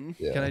 Mm-hmm.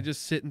 Can I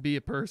just sit and be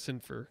a person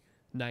for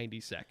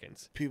 90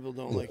 seconds? People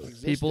don't like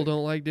existing. People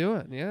don't like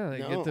doing it. Yeah, they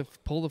get to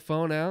pull the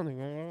phone out and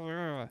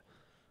go,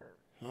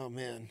 oh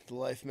man, the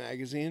Life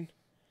magazine.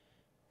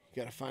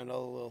 You got to find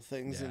all the little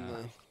things in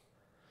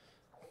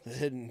the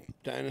hidden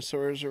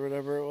dinosaurs or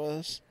whatever it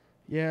was.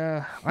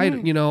 Yeah, I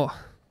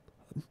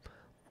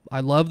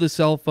love the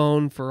cell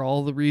phone for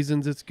all the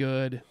reasons it's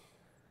good.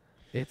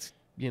 It's,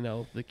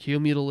 the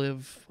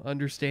cumulative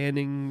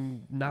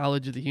understanding,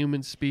 knowledge of the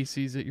human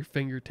species at your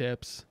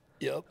fingertips.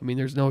 Yep. I mean,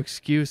 there's no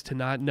excuse to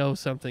not know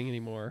something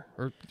anymore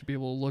or to be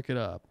able to look it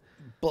up.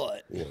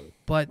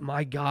 But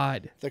my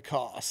God. The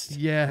cost.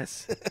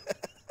 Yes.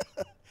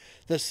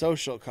 The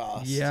social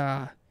cost.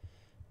 Yeah.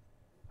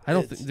 I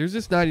don't think there's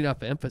just not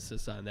enough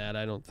emphasis on that,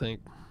 I don't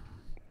think.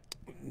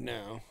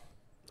 No.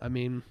 I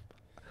mean,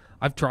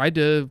 I've tried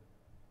to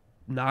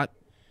not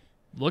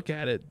look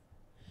at it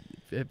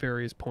at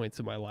various points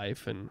in my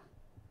life, and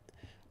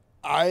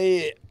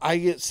I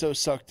get so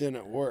sucked in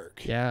at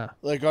work. Yeah.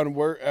 Like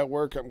at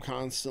work I'm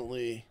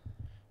constantly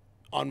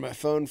on my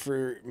phone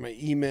for my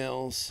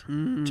emails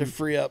to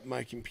free up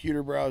my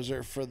computer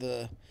browser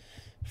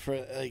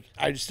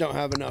I just don't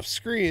have enough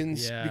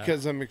screens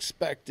because I'm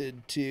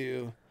expected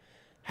to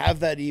have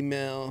that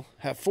email,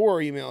 have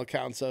 4 email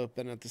accounts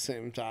open at the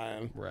same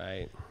time.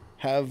 Right.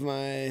 Have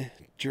my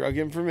drug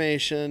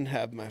information,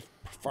 have my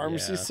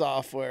pharmacy Yeah.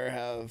 software,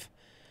 have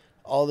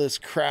all this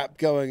crap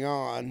going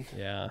on.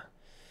 Yeah.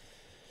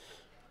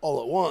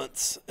 All at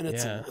once, and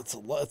it's a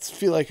lot. It's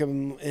feel like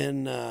I'm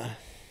in.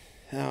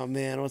 Oh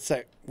man, what's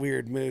that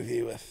weird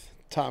movie with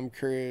Tom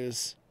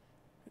Cruise?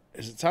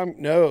 Is it Tom?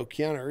 No,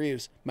 Keanu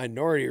Reeves.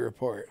 Minority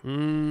Report,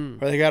 where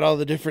they got all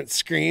the different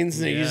screens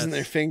and they're using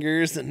their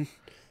fingers and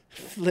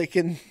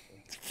flicking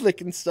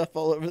stuff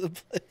all over the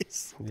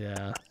place.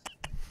 Yeah.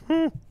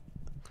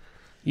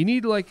 You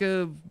need like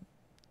a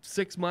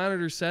 6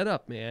 monitor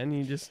setup, man.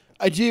 You just.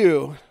 I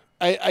do.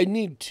 I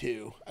need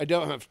 2. I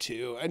don't have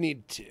 2. I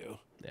need 2.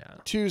 Yeah.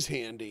 2's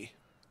handy.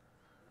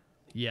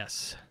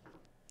 Yes.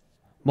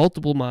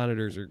 Multiple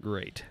monitors are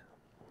great.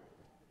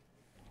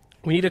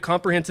 We need a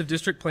comprehensive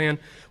district plan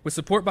with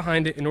support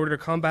behind it in order to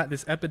combat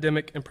this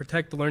epidemic and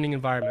protect the learning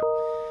environment.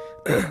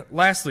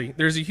 Lastly,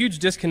 there is a huge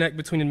disconnect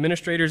between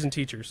administrators and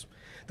teachers.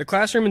 The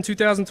classroom in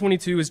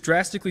 2022 is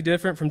drastically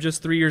different from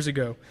just 3 years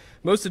ago.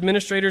 Most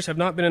administrators have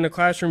not been in a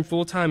classroom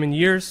full-time in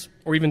years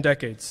or even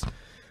decades.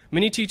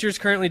 Many teachers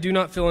currently do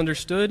not feel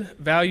understood,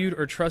 valued,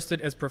 or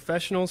trusted as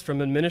professionals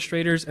from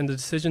administrators and the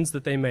decisions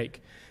that they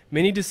make.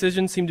 Many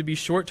decisions seem to be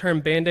short-term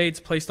Band-Aids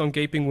placed on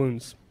gaping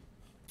wounds.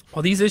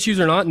 While these issues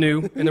are not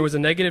new, and there was a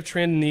negative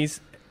trend in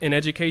these in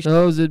education.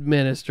 Those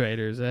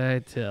administrators, I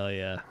tell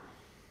ya.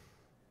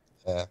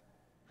 Yeah.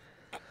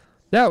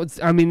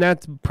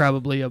 That's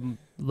probably a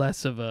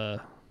less of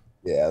a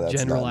Yeah, that's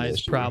not an generalized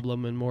issue.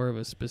 problem and more of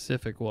a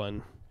specific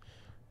one.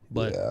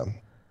 But yeah,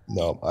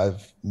 no,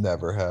 I've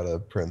never had a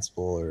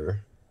principal or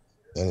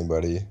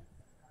anybody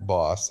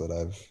boss that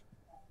I've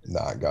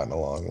not gotten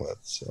along with.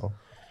 So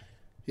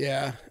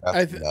Yeah,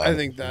 That's not I an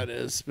think that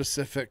is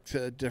specific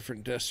to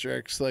different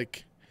districts.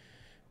 Like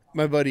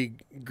my buddy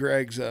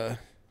Greg's a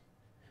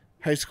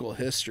high school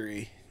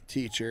history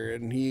teacher,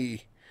 and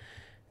he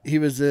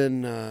was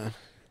in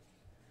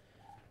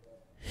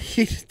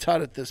he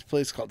taught at this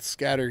place called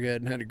Scattergood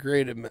and had a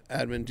great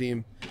admin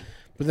team.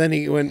 But then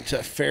he went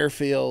to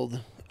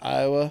Fairfield,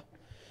 Iowa,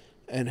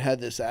 and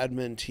had this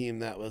admin team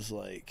that was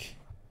like,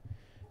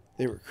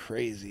 they were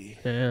crazy.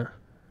 Yeah.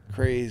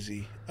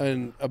 Crazy.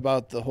 And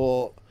about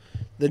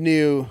the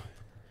new,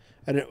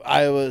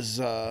 Iowa's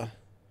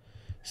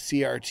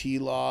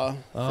CRT law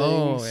things.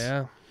 Oh,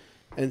 yeah.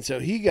 And so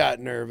he got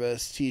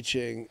nervous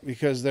teaching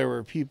because there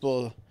were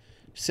people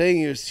saying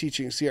he was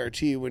teaching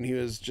CRT when he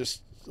was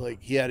just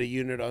like, he had a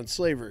unit on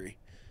slavery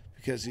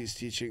because he's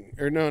teaching,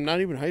 or no,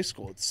 not even high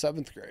school. It's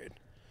 7th grade,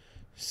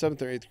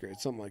 7th or 8th grade,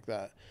 something like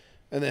that.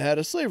 And they had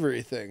a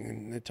slavery thing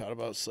and they taught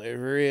about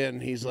slavery.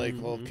 And he's like,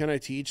 well, can I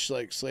teach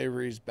like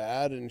slavery's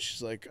bad? And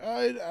she's like,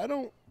 I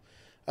don't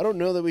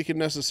know that we can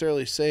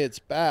necessarily say it's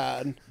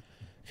bad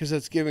because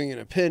that's giving an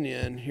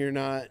opinion. You're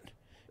not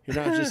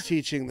just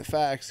teaching the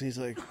facts. And he's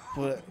like,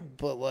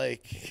 but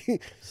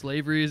like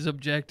slavery is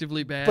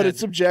objectively bad. But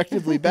it's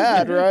objectively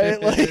bad,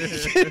 right? Like,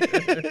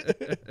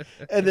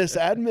 and this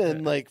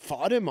admin like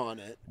fought him on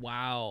it.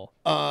 Wow.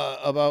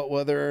 About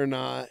whether or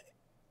not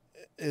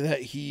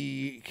that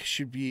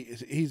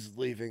he's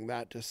leaving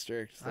that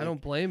district. I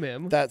don't blame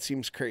him. That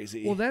seems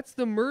crazy. Well, that's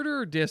the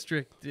murder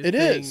district It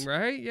thing, is,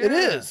 right? Yeah. It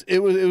is. It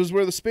was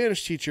where the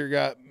Spanish teacher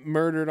got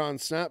murdered on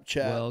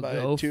Snapchat by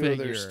go 2 of their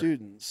figure.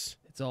 students.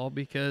 It's all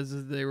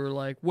because they were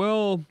like,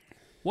 well,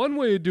 one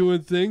way of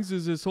doing things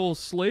is this whole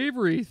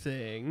slavery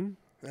thing.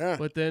 Yeah.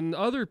 But then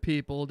other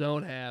people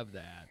don't have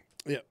that.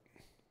 Yep.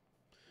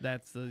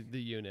 That's the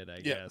unit, I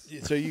guess.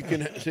 So you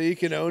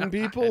can own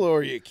people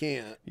or you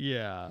can't.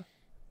 Yeah.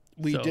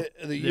 We So, did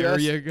the there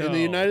US you go. in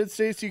the United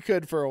States you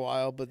could for a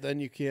while, but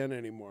then you can't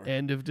anymore.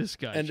 End of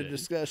discussion. End of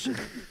discussion.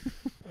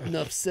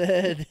 Enough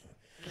said.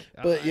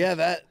 But yeah,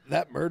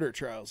 that murder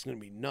trial is gonna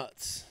be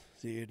nuts,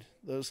 dude.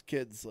 Those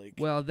kids like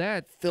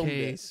that filmed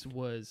case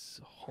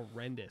was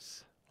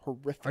horrendous.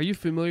 Horrific. Are you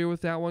familiar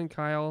with that one,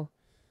 Kyle?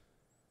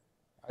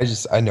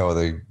 I know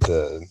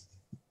the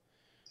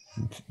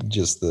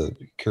just the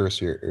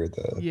cursor or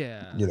the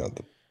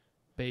the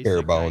Basic,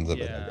 bare bones I of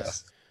it, I guess.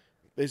 guess.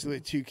 Basically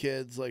 2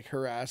 kids like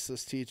harassed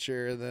this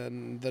teacher,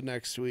 then the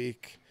next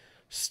week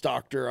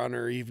stalked her on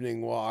her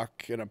evening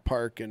walk in a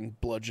park and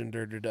bludgeoned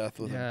her to death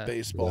with Yeah. a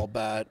baseball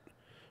bat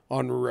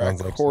on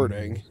Sounds like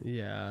recording.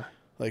 Yeah.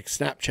 Like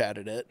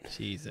Snapchatted it.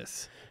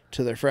 Jesus.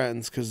 To their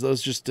friends because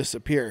those just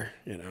disappear,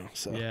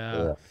 so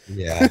Yeah.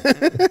 Yeah.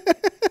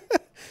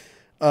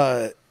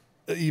 But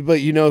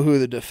you know who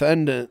the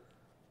defending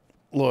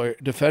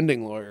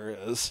lawyer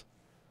is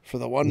for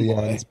the one Leon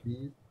boy?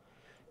 Speed?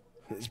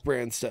 It's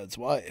Branstad's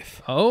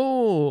wife.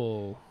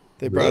 Oh.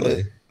 They brought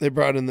Really? They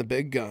brought in the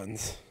big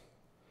guns.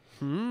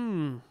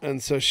 Hmm.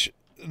 And so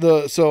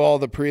so all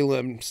the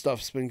prelim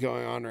stuff's been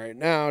going on right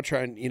now,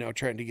 trying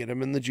to get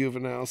him in the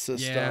juvenile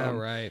system. Yeah,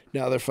 right.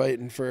 Now they're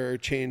fighting for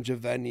change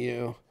of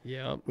venue.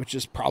 Yep. Which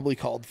is probably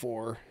called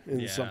for in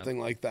Yeah. something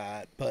like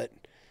that. But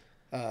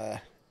I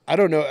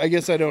don't know. I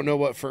guess I don't know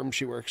what firm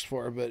she works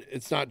for, but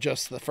it's not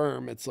just the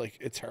firm. It's like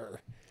it's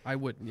her. I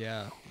wouldn't.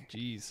 Yeah.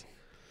 Jeez.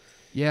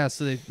 Yeah.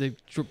 So they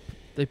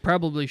They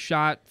probably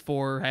shot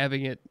for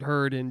having it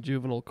heard in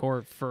juvenile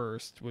court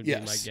first, would be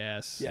my guess.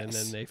 Yes. And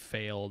then they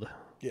failed.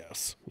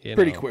 Yes. You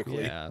Pretty know?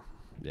 quickly. Yeah.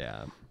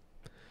 Yeah.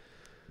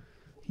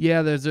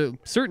 Yeah, there's a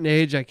certain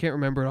age, I can't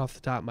remember it off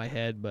the top of my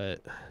head,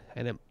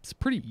 and it's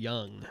pretty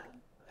young.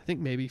 I think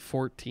maybe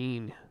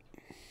 14,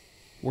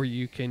 where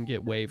you can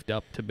get waived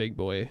up to big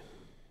boy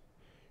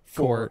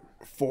court.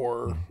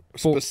 For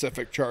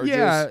specific charges.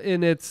 Yeah,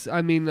 and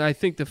I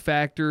think the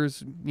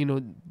factors,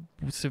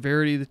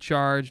 severity of the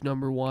charge,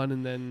 number one,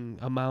 and then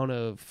amount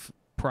of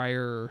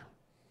prior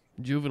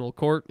juvenile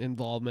court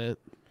involvement.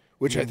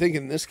 Which I think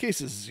in this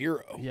case is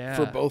 0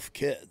 for both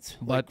kids.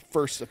 But like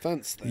first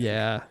offense thing.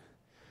 Yeah.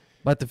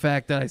 But the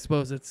fact that I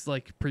suppose it's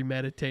like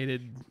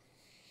premeditated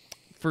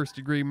first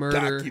degree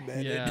murder.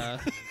 Documented. Yeah.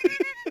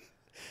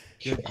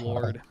 Good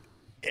Lord.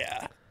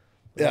 Yeah.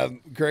 Yeah.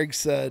 Greg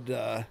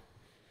said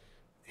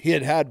he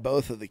had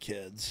both of the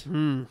kids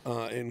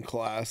in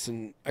class,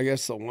 and I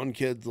guess the one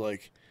kid's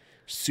like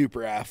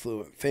super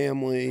affluent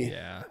family.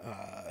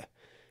 Yeah.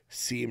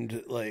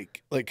 Seemed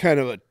like kind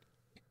of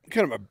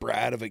a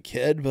brat of a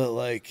kid, but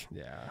like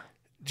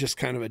just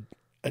kind of a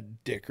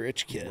dick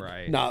rich kid.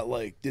 Right. Not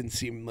like didn't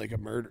seem like a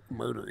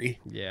murdery.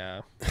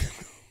 Yeah.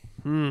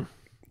 Too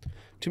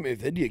many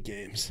video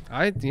games.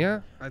 I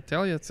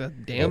tell you, it's a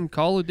damn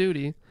Call of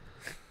Duty.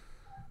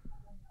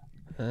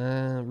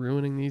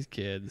 Ruining these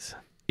kids.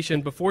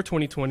 Before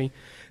 2020,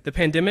 the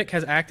pandemic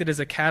has acted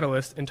as a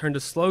catalyst and turned a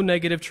slow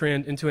negative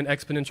trend into an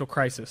exponential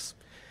crisis.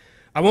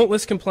 I won't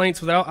list complaints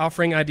without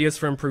offering ideas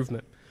for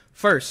improvement.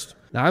 First,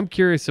 now I'm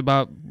curious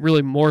about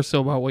really more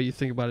so about what you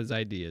think about his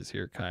ideas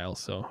here, Kyle.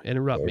 So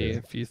interrupt me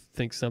if you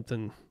think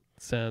something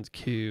sounds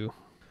cute.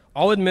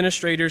 All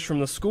administrators from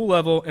the school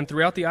level and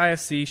throughout the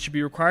ISC should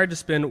be required to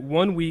spend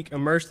 1 week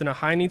immersed in a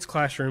high-needs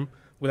classroom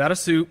without a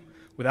suit,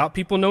 without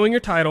people knowing your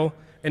title,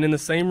 and in the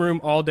same room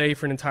all day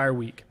for an entire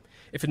week.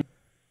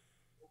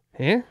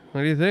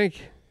 What do you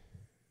think?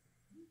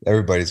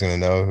 Everybody's going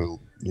to know who,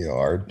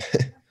 are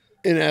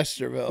in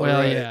Esterville.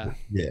 Well, right? yeah.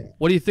 Yeah.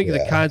 What do you think of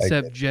the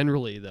concept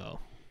generally, though?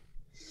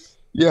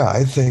 Yeah,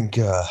 I think,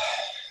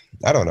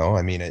 I don't know.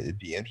 I mean, it'd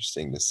be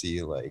interesting to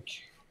see, like,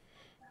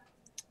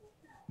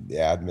 the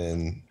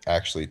admin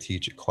actually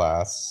teach a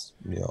class,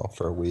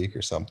 for a week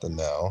or something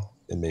now,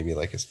 in maybe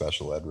like a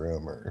special ed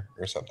room or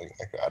something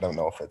like that. I don't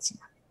know if it's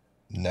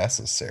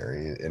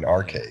necessary in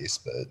our case,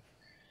 but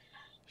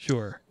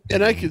sure.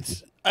 And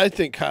I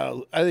think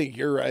Kyle, I think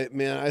you're right,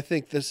 man. I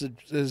think this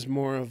is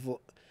more of,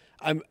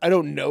 I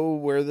don't know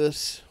where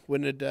this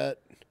Gwinnett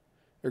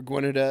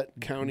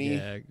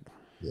County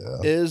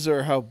is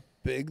or how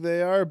big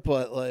they are,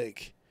 but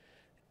like,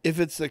 if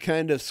it's the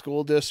kind of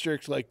school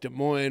district like Des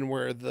Moines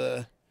where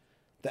the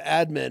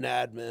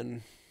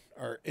admin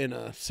are in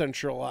a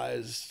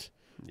centralized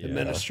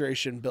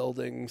administration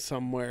building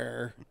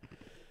somewhere,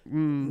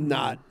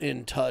 not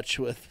in touch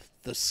with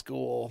the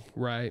school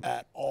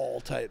at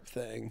all type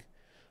thing.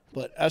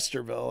 But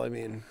Esterville, I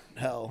mean,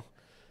 hell,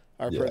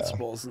 our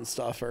principals and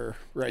stuff are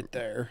right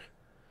there.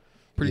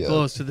 Pretty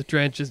close to the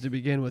trenches to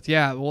begin with.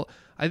 Yeah, well,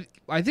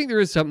 I think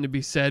there is something to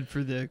be said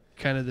for the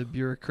kind of the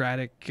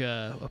bureaucratic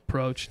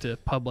approach to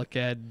public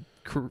ed,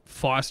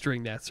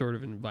 fostering that sort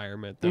of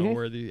environment, though,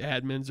 where the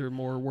admins are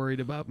more worried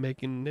about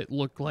making it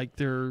look like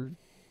they're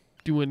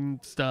doing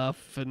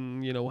stuff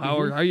and, how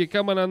are you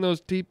coming on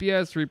those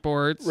TPS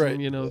reports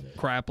and,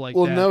 crap like that.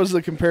 Well, and that was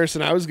the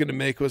comparison I was going to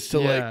make was to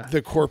like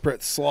the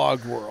corporate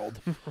slog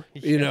world,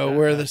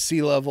 where the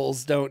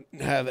C-levels don't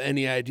have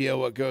any idea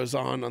what goes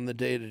on the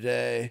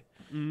day-to-day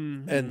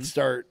and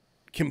start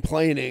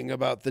complaining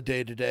about the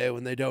day-to-day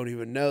when they don't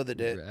even know the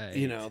day,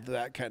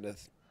 that kind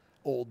of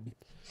old,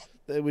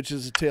 which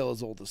is a tale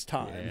as old as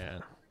time. Yeah,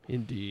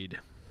 indeed.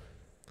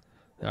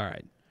 All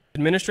right.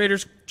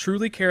 Administrators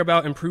truly care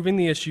about improving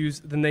the issues,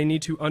 then they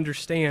need to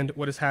understand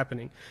what is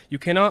happening. You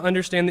cannot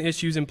understand the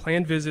issues in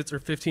planned visits or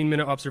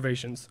 15-minute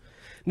observations.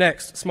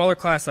 Next, smaller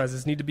class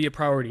sizes need to be a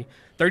priority.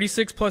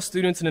 36 plus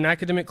students in an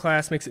academic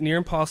class makes it near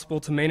impossible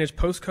to manage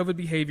post-COVID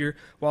behavior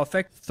while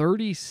affecting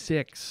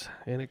 36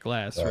 in a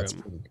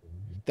classroom.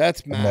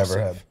 That's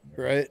massive,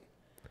 right?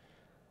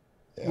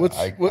 Yeah,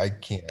 I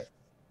can't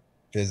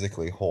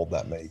physically hold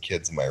that many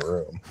kids in my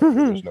room.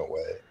 There's no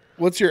way.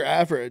 What's your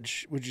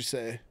average, would you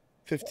say?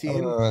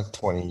 15?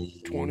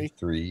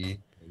 23.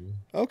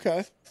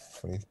 Okay.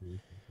 23,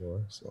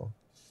 24, so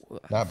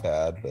not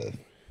bad, but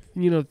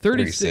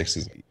 36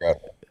 is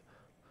incredible.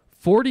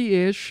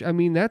 40-ish, I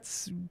mean,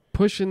 that's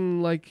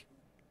pushing like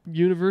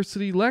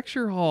university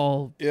lecture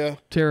hall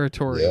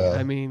territory. Yeah.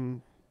 I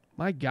mean,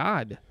 my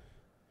God.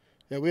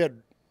 Yeah, we had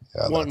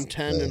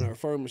 110 in our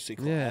pharmacy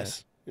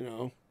class,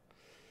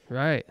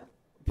 Right.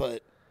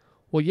 But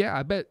well, yeah,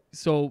 I bet.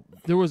 So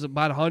there was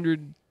about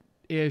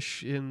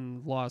 100-ish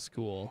in law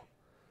school.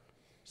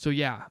 So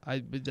yeah,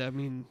 I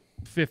mean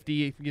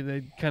 50.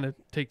 They kind of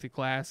take the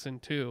class in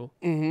two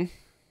and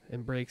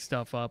break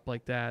stuff up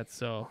like that.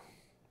 So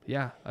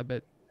yeah, I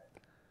bet.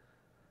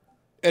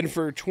 And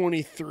for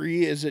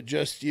 23, is it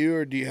just you,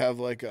 or do you have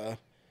like a?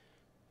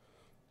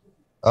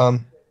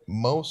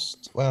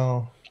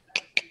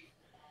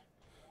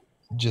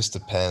 just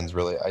depends,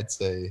 really. I'd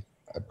say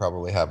I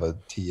probably have a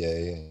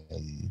TA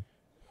and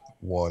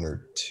 1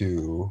 or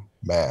 2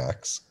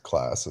 max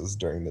classes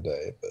during the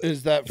day. But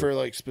Is that for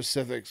like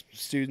specific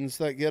students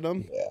that get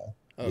them?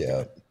 Yeah.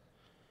 Okay.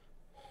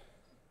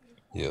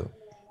 Yeah.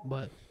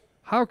 But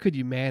how could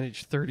you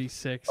manage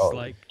 36 Oh,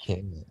 like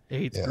can't.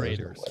 8th Yeah,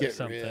 graders or Get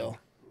something? real.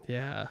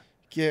 Yeah.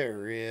 Get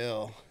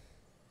real.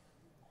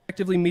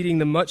 Actively meeting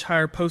the much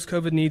higher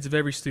post-COVID needs of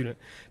every student.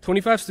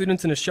 25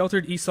 students in a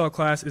sheltered ESOL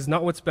class is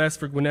not what's best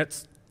for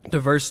Gwinnett's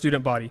diverse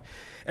student body.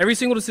 Every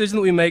single decision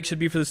that we make should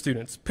be for the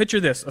students.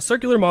 Picture this, a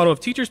circular model of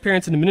teachers,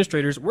 parents, and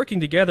administrators working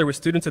together with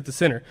students at the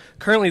center.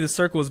 Currently, the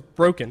circle is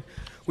broken.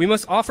 We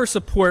must offer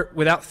support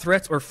without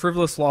threats or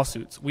frivolous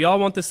lawsuits. We all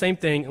want the same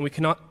thing, and we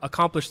cannot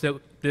accomplish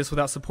this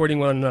without supporting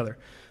one another.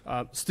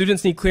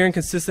 Students need clear and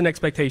consistent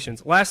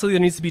expectations. Lastly, there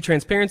needs to be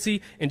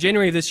transparency. In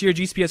January of this year,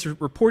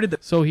 GCPS reported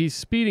that... So he's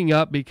speeding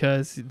up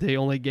because they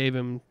only gave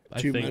him, I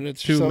 2 think,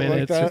 minutes or 2 something like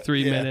minutes or that?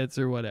 3 Yeah. minutes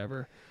or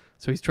whatever.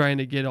 So he's trying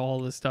to get all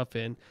this stuff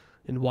in.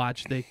 And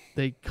watch,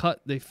 they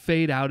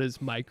fade out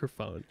his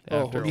microphone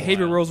after a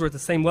Behavior while. roles are at the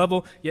same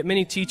level, yet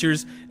many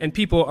teachers and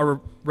people are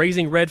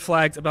raising red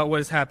flags about what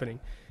is happening.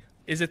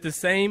 Is it the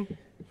same?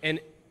 And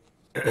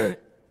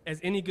as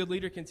any good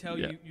leader can tell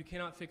you, you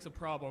cannot fix a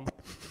problem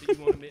that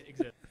you want to admit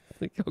exists.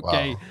 Like,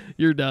 okay,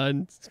 you're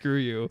done. Screw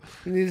you.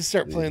 You need to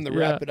start playing the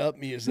wrap it up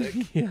music.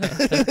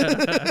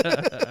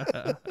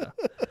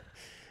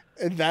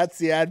 And that's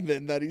the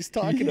admin that he's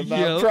talking about.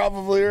 Yep,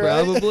 Probably,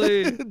 right?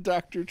 probably.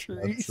 Dr.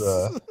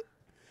 Treese.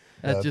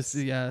 That's just,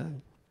 yeah.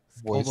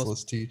 it's Voiceless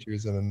almost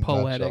teachers in a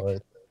poetic. nutshell right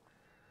there.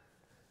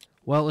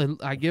 Well, and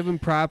I give him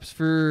props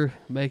for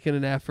making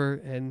an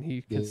effort, and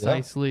he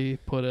concisely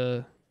put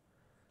a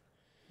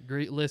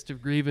great list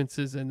of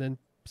grievances and then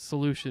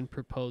solution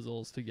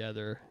proposals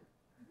together.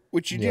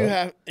 Which you do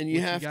have, and you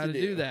Which have gotta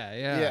to do that.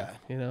 Yeah. Yeah.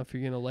 You know, if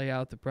you're gonna lay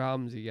out the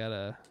problems, you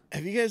gotta.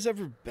 Have you guys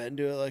ever been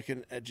to like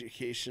an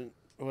education?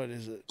 What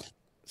is it?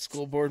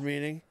 School board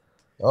meeting?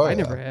 Oh, I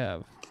never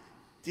have.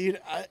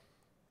 Dude,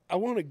 I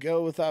want to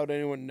go without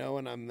anyone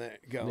knowing I'm there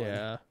going.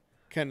 Yeah.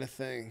 Kind of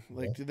thing.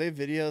 Like, do they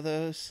video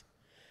those?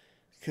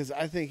 Because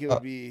I think it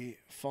would be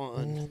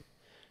fun.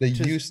 They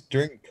used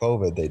during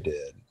COVID. They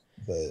did,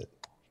 but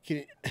Can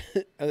you,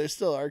 are there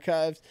still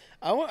archives?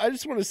 I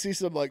just want to see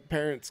some like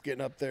parents getting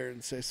up there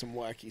and say some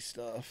wacky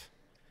stuff.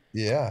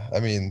 yeah,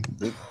 I mean,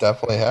 it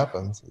definitely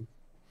happens.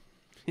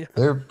 Yeah.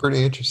 They're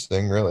pretty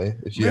interesting, really.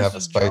 If you have a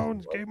Mrs. spike,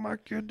 Jones gave my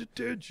kid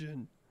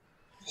detention.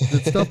 Is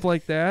it stuff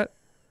like that?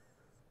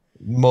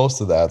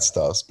 most of that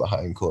stuff's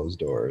behind closed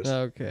doors.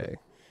 Okay.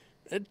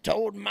 It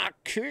told my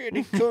kid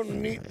he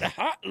couldn't eat the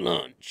hot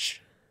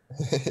lunch.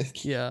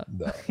 Yeah.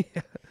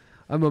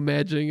 I'm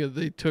imagining if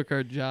they took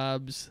our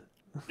jobs.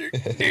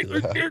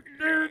 That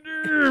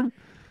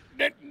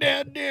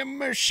goddamn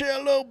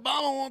Michelle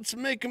Obama wants to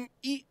make him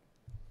eat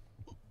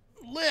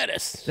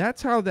lettuce.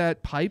 That's how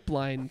that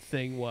pipeline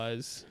thing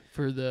was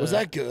for the. Was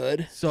that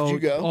good? So, Did you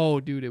go? Oh,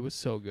 dude, it was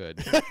so good.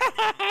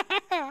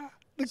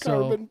 The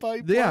carbon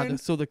pipeline. Yeah,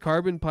 so the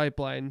carbon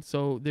pipeline.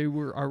 So they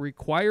are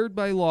required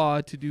by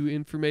law to do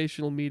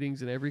informational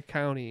meetings in every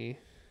county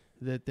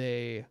that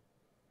they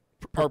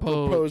are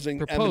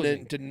proposing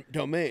eminent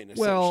domain.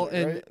 Well,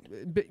 right?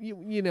 but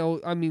you know,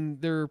 I mean,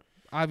 they're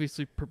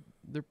obviously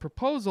their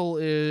proposal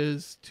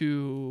is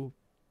to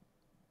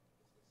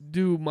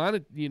do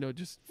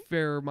just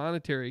fair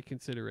monetary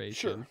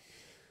consideration. Sure.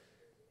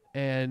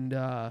 And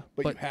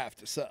but you have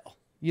to sell.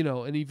 You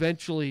know, and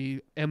eventually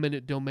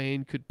eminent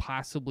domain could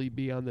possibly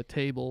be on the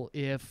table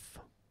if,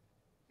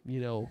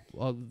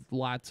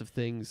 lots of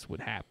things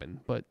would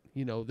happen. But,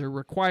 they're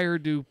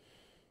required to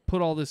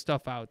put all this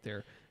stuff out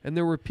there. And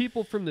there were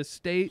people from the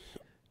state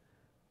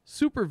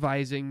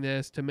supervising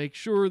this to make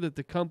sure that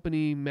the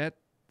company met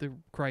the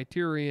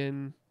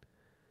criterion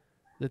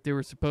that they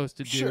were supposed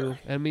to do. Sure.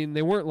 I mean,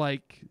 they weren't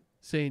like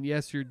saying,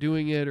 yes, you're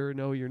doing it, or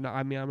no, you're not.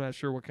 I mean, I'm not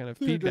sure what kind of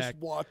They're feedback.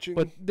 just watching.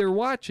 But they're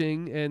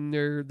watching, and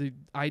the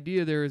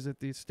idea there is that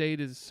the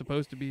state is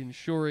supposed to be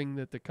ensuring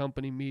that the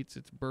company meets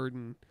its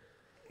burden.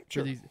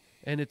 Sure.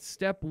 And it's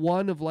step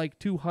 1 of like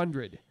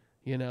 200,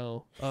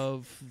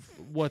 of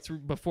what's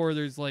before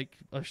there's like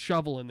a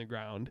shovel in the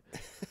ground.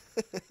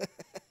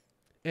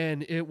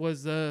 And it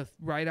was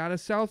right out of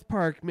South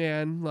Park,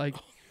 man. Like,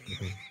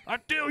 I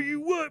tell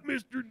you what,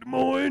 Mr. Des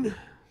Moines.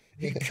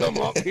 You come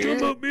up here.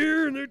 Come up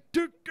here and they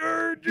took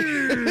our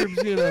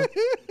jobs,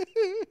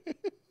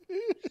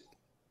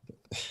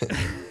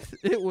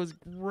 It was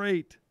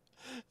great.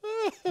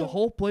 The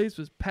whole place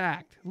was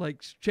packed,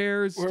 like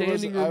chairs, Where was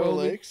standing it, Iowa room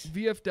only. Lakes?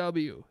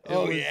 VFW.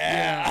 Oh,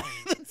 yeah.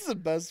 That's the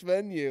best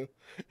venue.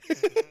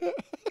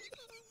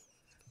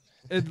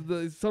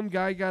 And some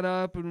guy got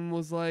up and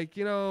was like,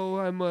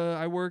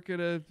 I work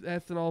at a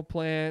ethanol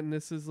plant, and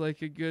this is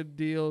like a good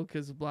deal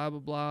because blah blah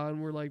blah,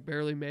 and we're like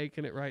barely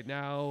making it right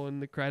now,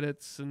 and the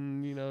credits,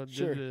 and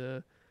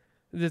Sure.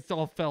 this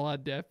all fell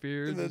on deaf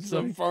ears. And then and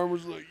some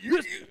farmers like,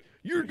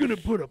 you're gonna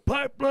put a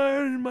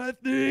pipeline in my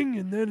thing,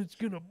 and then it's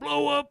gonna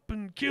blow up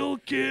and kill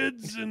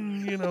kids,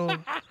 and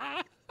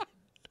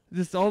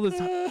just all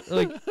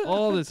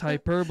this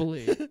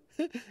hyperbole.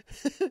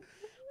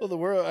 Well, the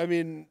world, I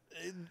mean,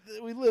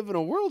 we live in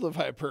a world of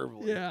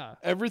hyperbole. Yeah.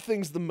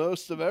 Everything's the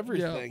most of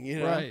everything, you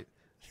know? Right.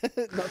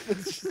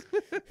 Nothing's.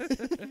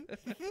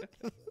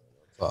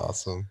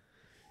 Awesome.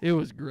 It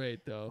was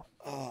great, though.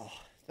 Oh,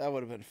 that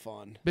would have been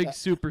fun. Big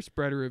super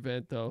spreader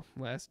event, though,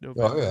 last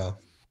November. Oh, yeah.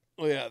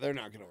 Oh, yeah, they're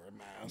not going to wear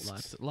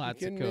masks.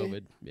 Lots You of kidding me?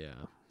 COVID. Yeah.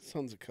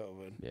 Tons of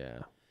COVID. Yeah.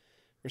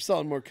 We're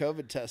selling more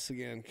COVID tests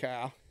again,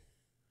 Kyle.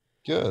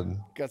 Good.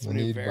 Got some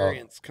We new need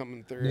variants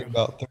coming through. Need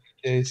about 30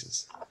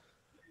 cases.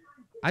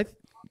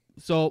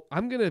 So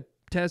I'm gonna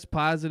test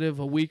positive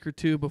a week or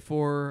two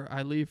before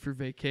I leave for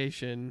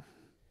vacation.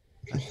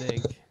 I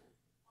think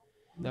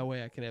that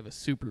way I can have a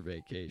super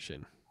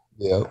vacation.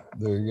 Yep,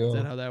 there you Is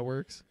that go. how that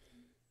works?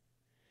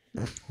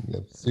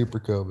 Yep, super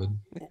COVID.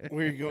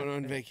 Where are you going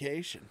on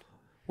vacation?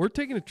 We're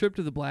taking a trip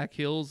to the Black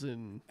Hills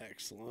in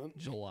Excellent.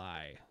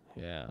 July.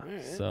 Yeah. All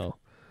right. So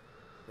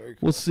Very cool.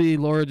 we'll see.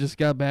 Laura just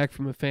got back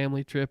from a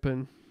family trip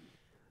in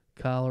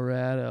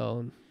Colorado,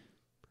 and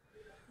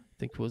I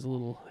think had a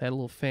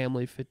little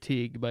family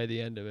fatigue by the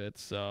end of it.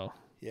 So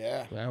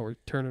Yeah. now we're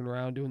turning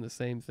around doing the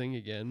same thing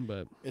again.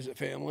 But Is it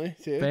family,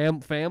 too?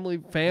 family,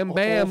 fam Whole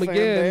bam fam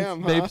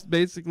again. bam, huh?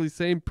 Basically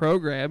same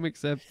program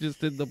except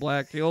just in the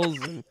Black Hills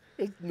and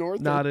North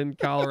not in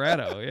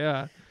Colorado.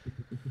 Yeah.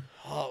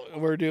 Oh,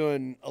 we're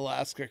doing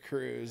Alaska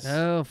cruise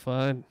Oh,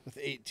 fun. with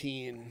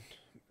 18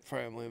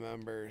 family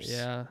members.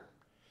 Yeah.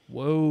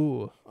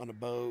 Whoa. On a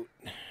boat.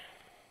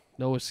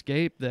 No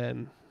escape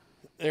then.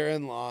 They're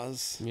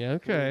in-laws. Yeah,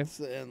 okay. It's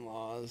the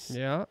in-laws.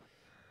 Yeah.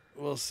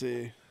 We'll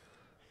see.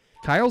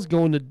 Kyle's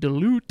going to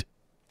Duluth.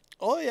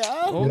 Oh,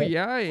 yeah? Oh,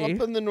 yeah. eh?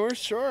 Up in the North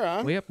Shore,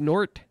 huh? Way up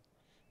north.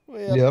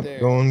 Way up Yep, there.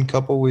 going a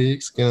couple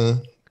weeks.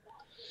 Gonna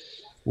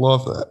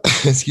love that.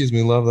 Excuse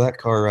me, love that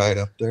car ride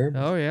up there.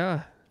 Oh,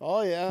 yeah.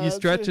 Oh, yeah. You that's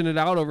stretching it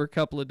out over a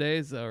couple of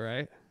days, though,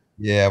 right?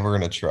 Yeah, we're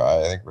gonna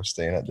try. I think we're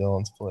staying at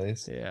Dylan's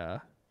place. Yeah.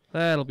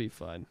 That'll be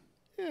fun.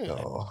 Yeah.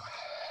 Oh,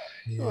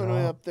 Going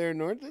way yeah. up there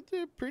north.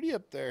 They're pretty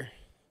up there.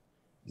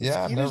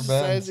 Yeah, I've Mosquitoes never the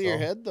been. size of your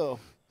so- head, though.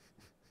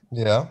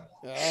 Yeah,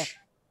 Yeah.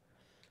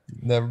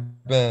 never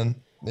been.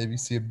 Maybe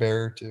see a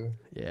bear or two.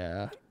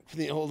 Yeah. From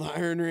the old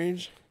Iron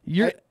Range.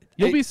 You'll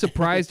be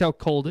surprised how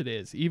cold it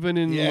is, even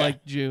in Yeah.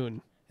 like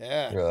June.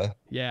 Yeah. Really?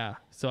 Yeah.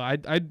 So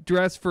I'd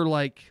dress for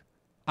like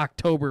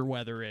October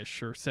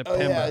weather-ish or Oh,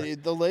 September. yeah.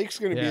 The lake's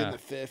going to be in Yeah. the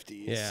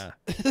 50s.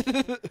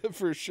 Yeah.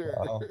 For sure.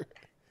 Wow.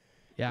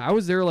 Yeah, I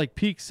was there like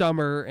peak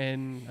summer,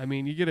 and I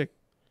mean, you get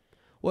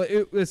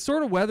it's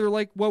sort of weather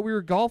like what we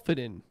were golfing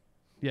in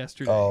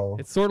yesterday. Oh,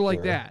 it's sort of like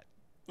sure. that.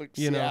 Like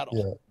You know?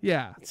 Seattle.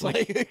 Yeah. It's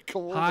like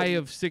cold high and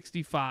of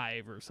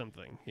 65 or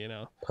something,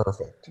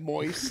 Perfect.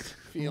 moist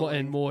feeling.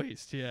 And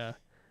moist, yeah.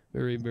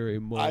 Very, very I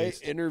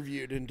moist.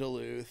 interviewed in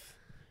Duluth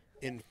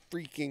in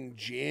freaking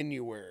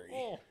January.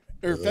 Oh.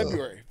 Or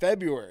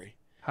February.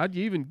 How'd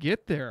you even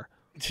get there?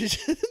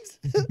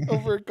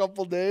 Over a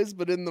couple days,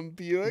 but in the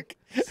Buick.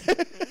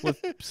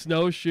 With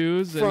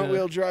snowshoes and Front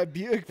wheel drive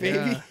Buick,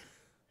 baby.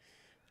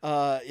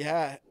 Yeah.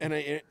 Yeah, and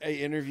I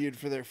interviewed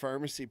for their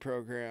pharmacy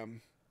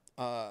program,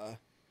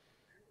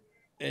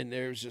 and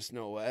there was just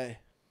no way.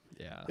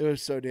 Yeah. It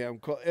was so damn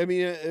cool. I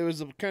mean, it was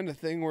the kind of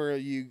thing where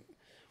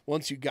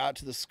once you got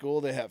to the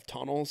school, they have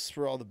tunnels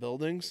for all the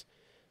buildings,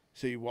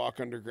 so you walk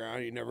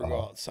underground. You never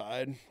go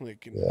outside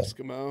like an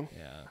Eskimo.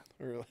 Yeah.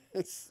 Or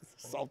it's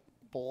South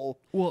Pole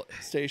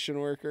station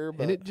worker.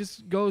 But And it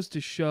just goes to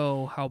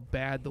show how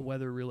bad the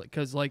weather really,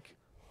 because like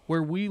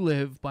where we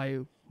live by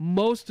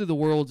most of the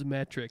world's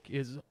metric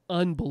is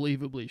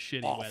unbelievably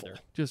shitty weather,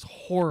 just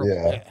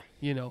horrible.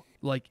 Yeah.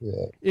 Like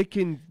it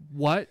can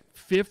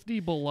 50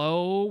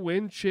 below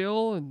wind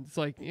chill, and it's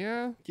like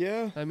yeah.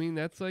 I mean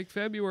that's like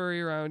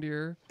February around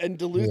here. And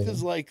Duluth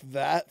is like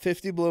that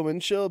 50 below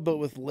wind chill, but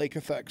with lake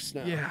effect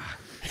snow. Yeah.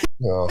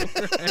 Oh.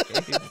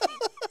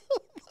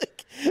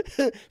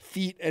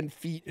 Feet and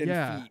feet and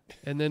Yeah, feet.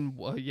 and then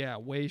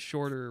way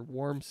shorter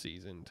warm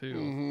season too.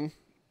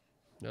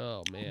 Mm-hmm.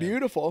 Oh man,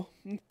 Beautiful,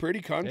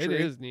 pretty country. It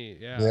is neat.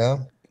 Yeah. Yeah.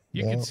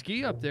 You can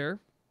ski up there.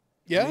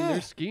 Yeah, I mean,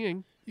 there's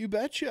skiing. You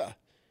betcha.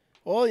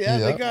 Oh yeah,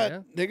 Yeah.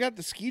 they got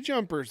the ski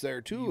jumpers there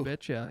You too.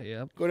 betcha.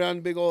 Yeah. Go down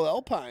to big old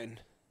Alpine.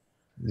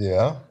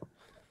 Yeah.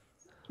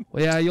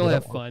 Well, yeah, you'll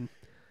have fun.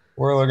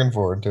 We're looking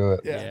forward to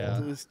it. Yeah,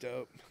 Duluth's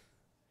dope.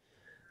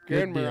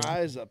 Good Grand deal.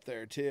 Marais up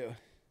there too.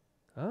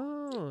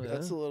 Oh,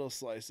 That's yeah. a little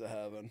slice of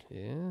heaven.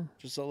 Yeah.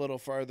 Just a little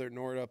farther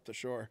north up the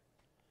shore.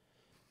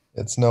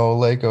 It's no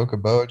Lake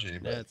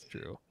Okoboji, but That's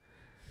true.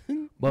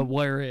 But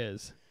where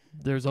is?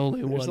 There's only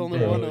There's one.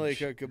 only one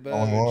village. Lake only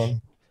Okoboji.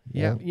 one.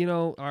 Yeah,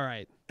 all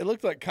right. It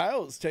looked like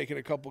Kyle was taking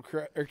a couple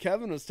or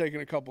Kevin was taking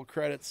a couple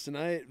credits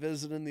tonight,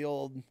 visiting the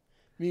old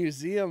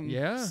museum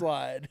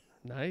slide.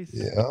 Nice.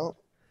 Yeah.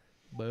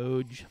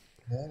 Boge.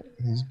 Yeah,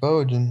 he's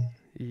Bojan.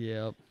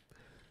 Yep.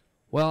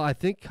 Well, I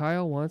think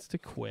Kyle wants to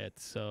quit,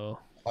 so.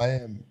 I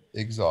am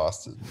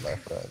exhausted, my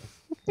friend.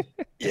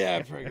 Yeah,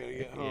 I'm probably gonna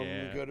get home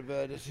and go to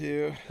bed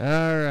too. All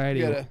righty.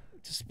 Gotta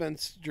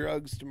dispense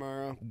drugs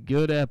tomorrow.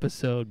 Good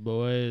episode,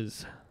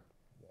 boys.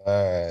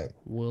 All right.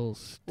 We'll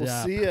stop.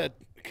 We'll see ya,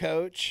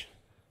 Coach.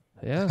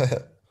 Yeah.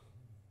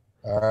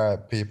 All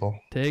right, people.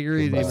 Take her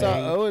easy, I saw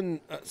man.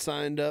 Owen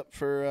signed up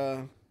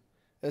for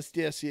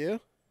SDSU.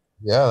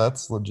 Yeah,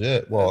 that's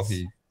legit. Well,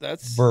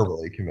 That's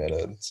verbally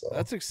committed. So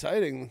that's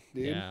exciting,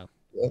 dude. Yeah.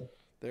 Yep.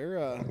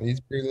 They're He's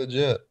pretty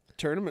legit.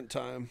 tournament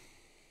time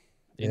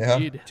Yeah.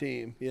 Indeed.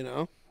 team, you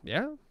know.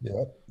 Yeah.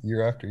 Yep.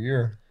 Year after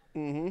year.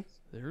 Mm-hmm.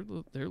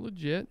 They're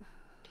legit.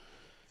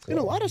 In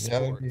a lot of Yeah,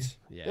 sports,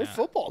 Yeah. their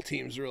football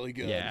team's really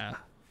good. Yeah.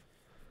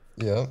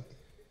 Yep.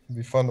 It'd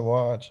be fun to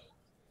watch.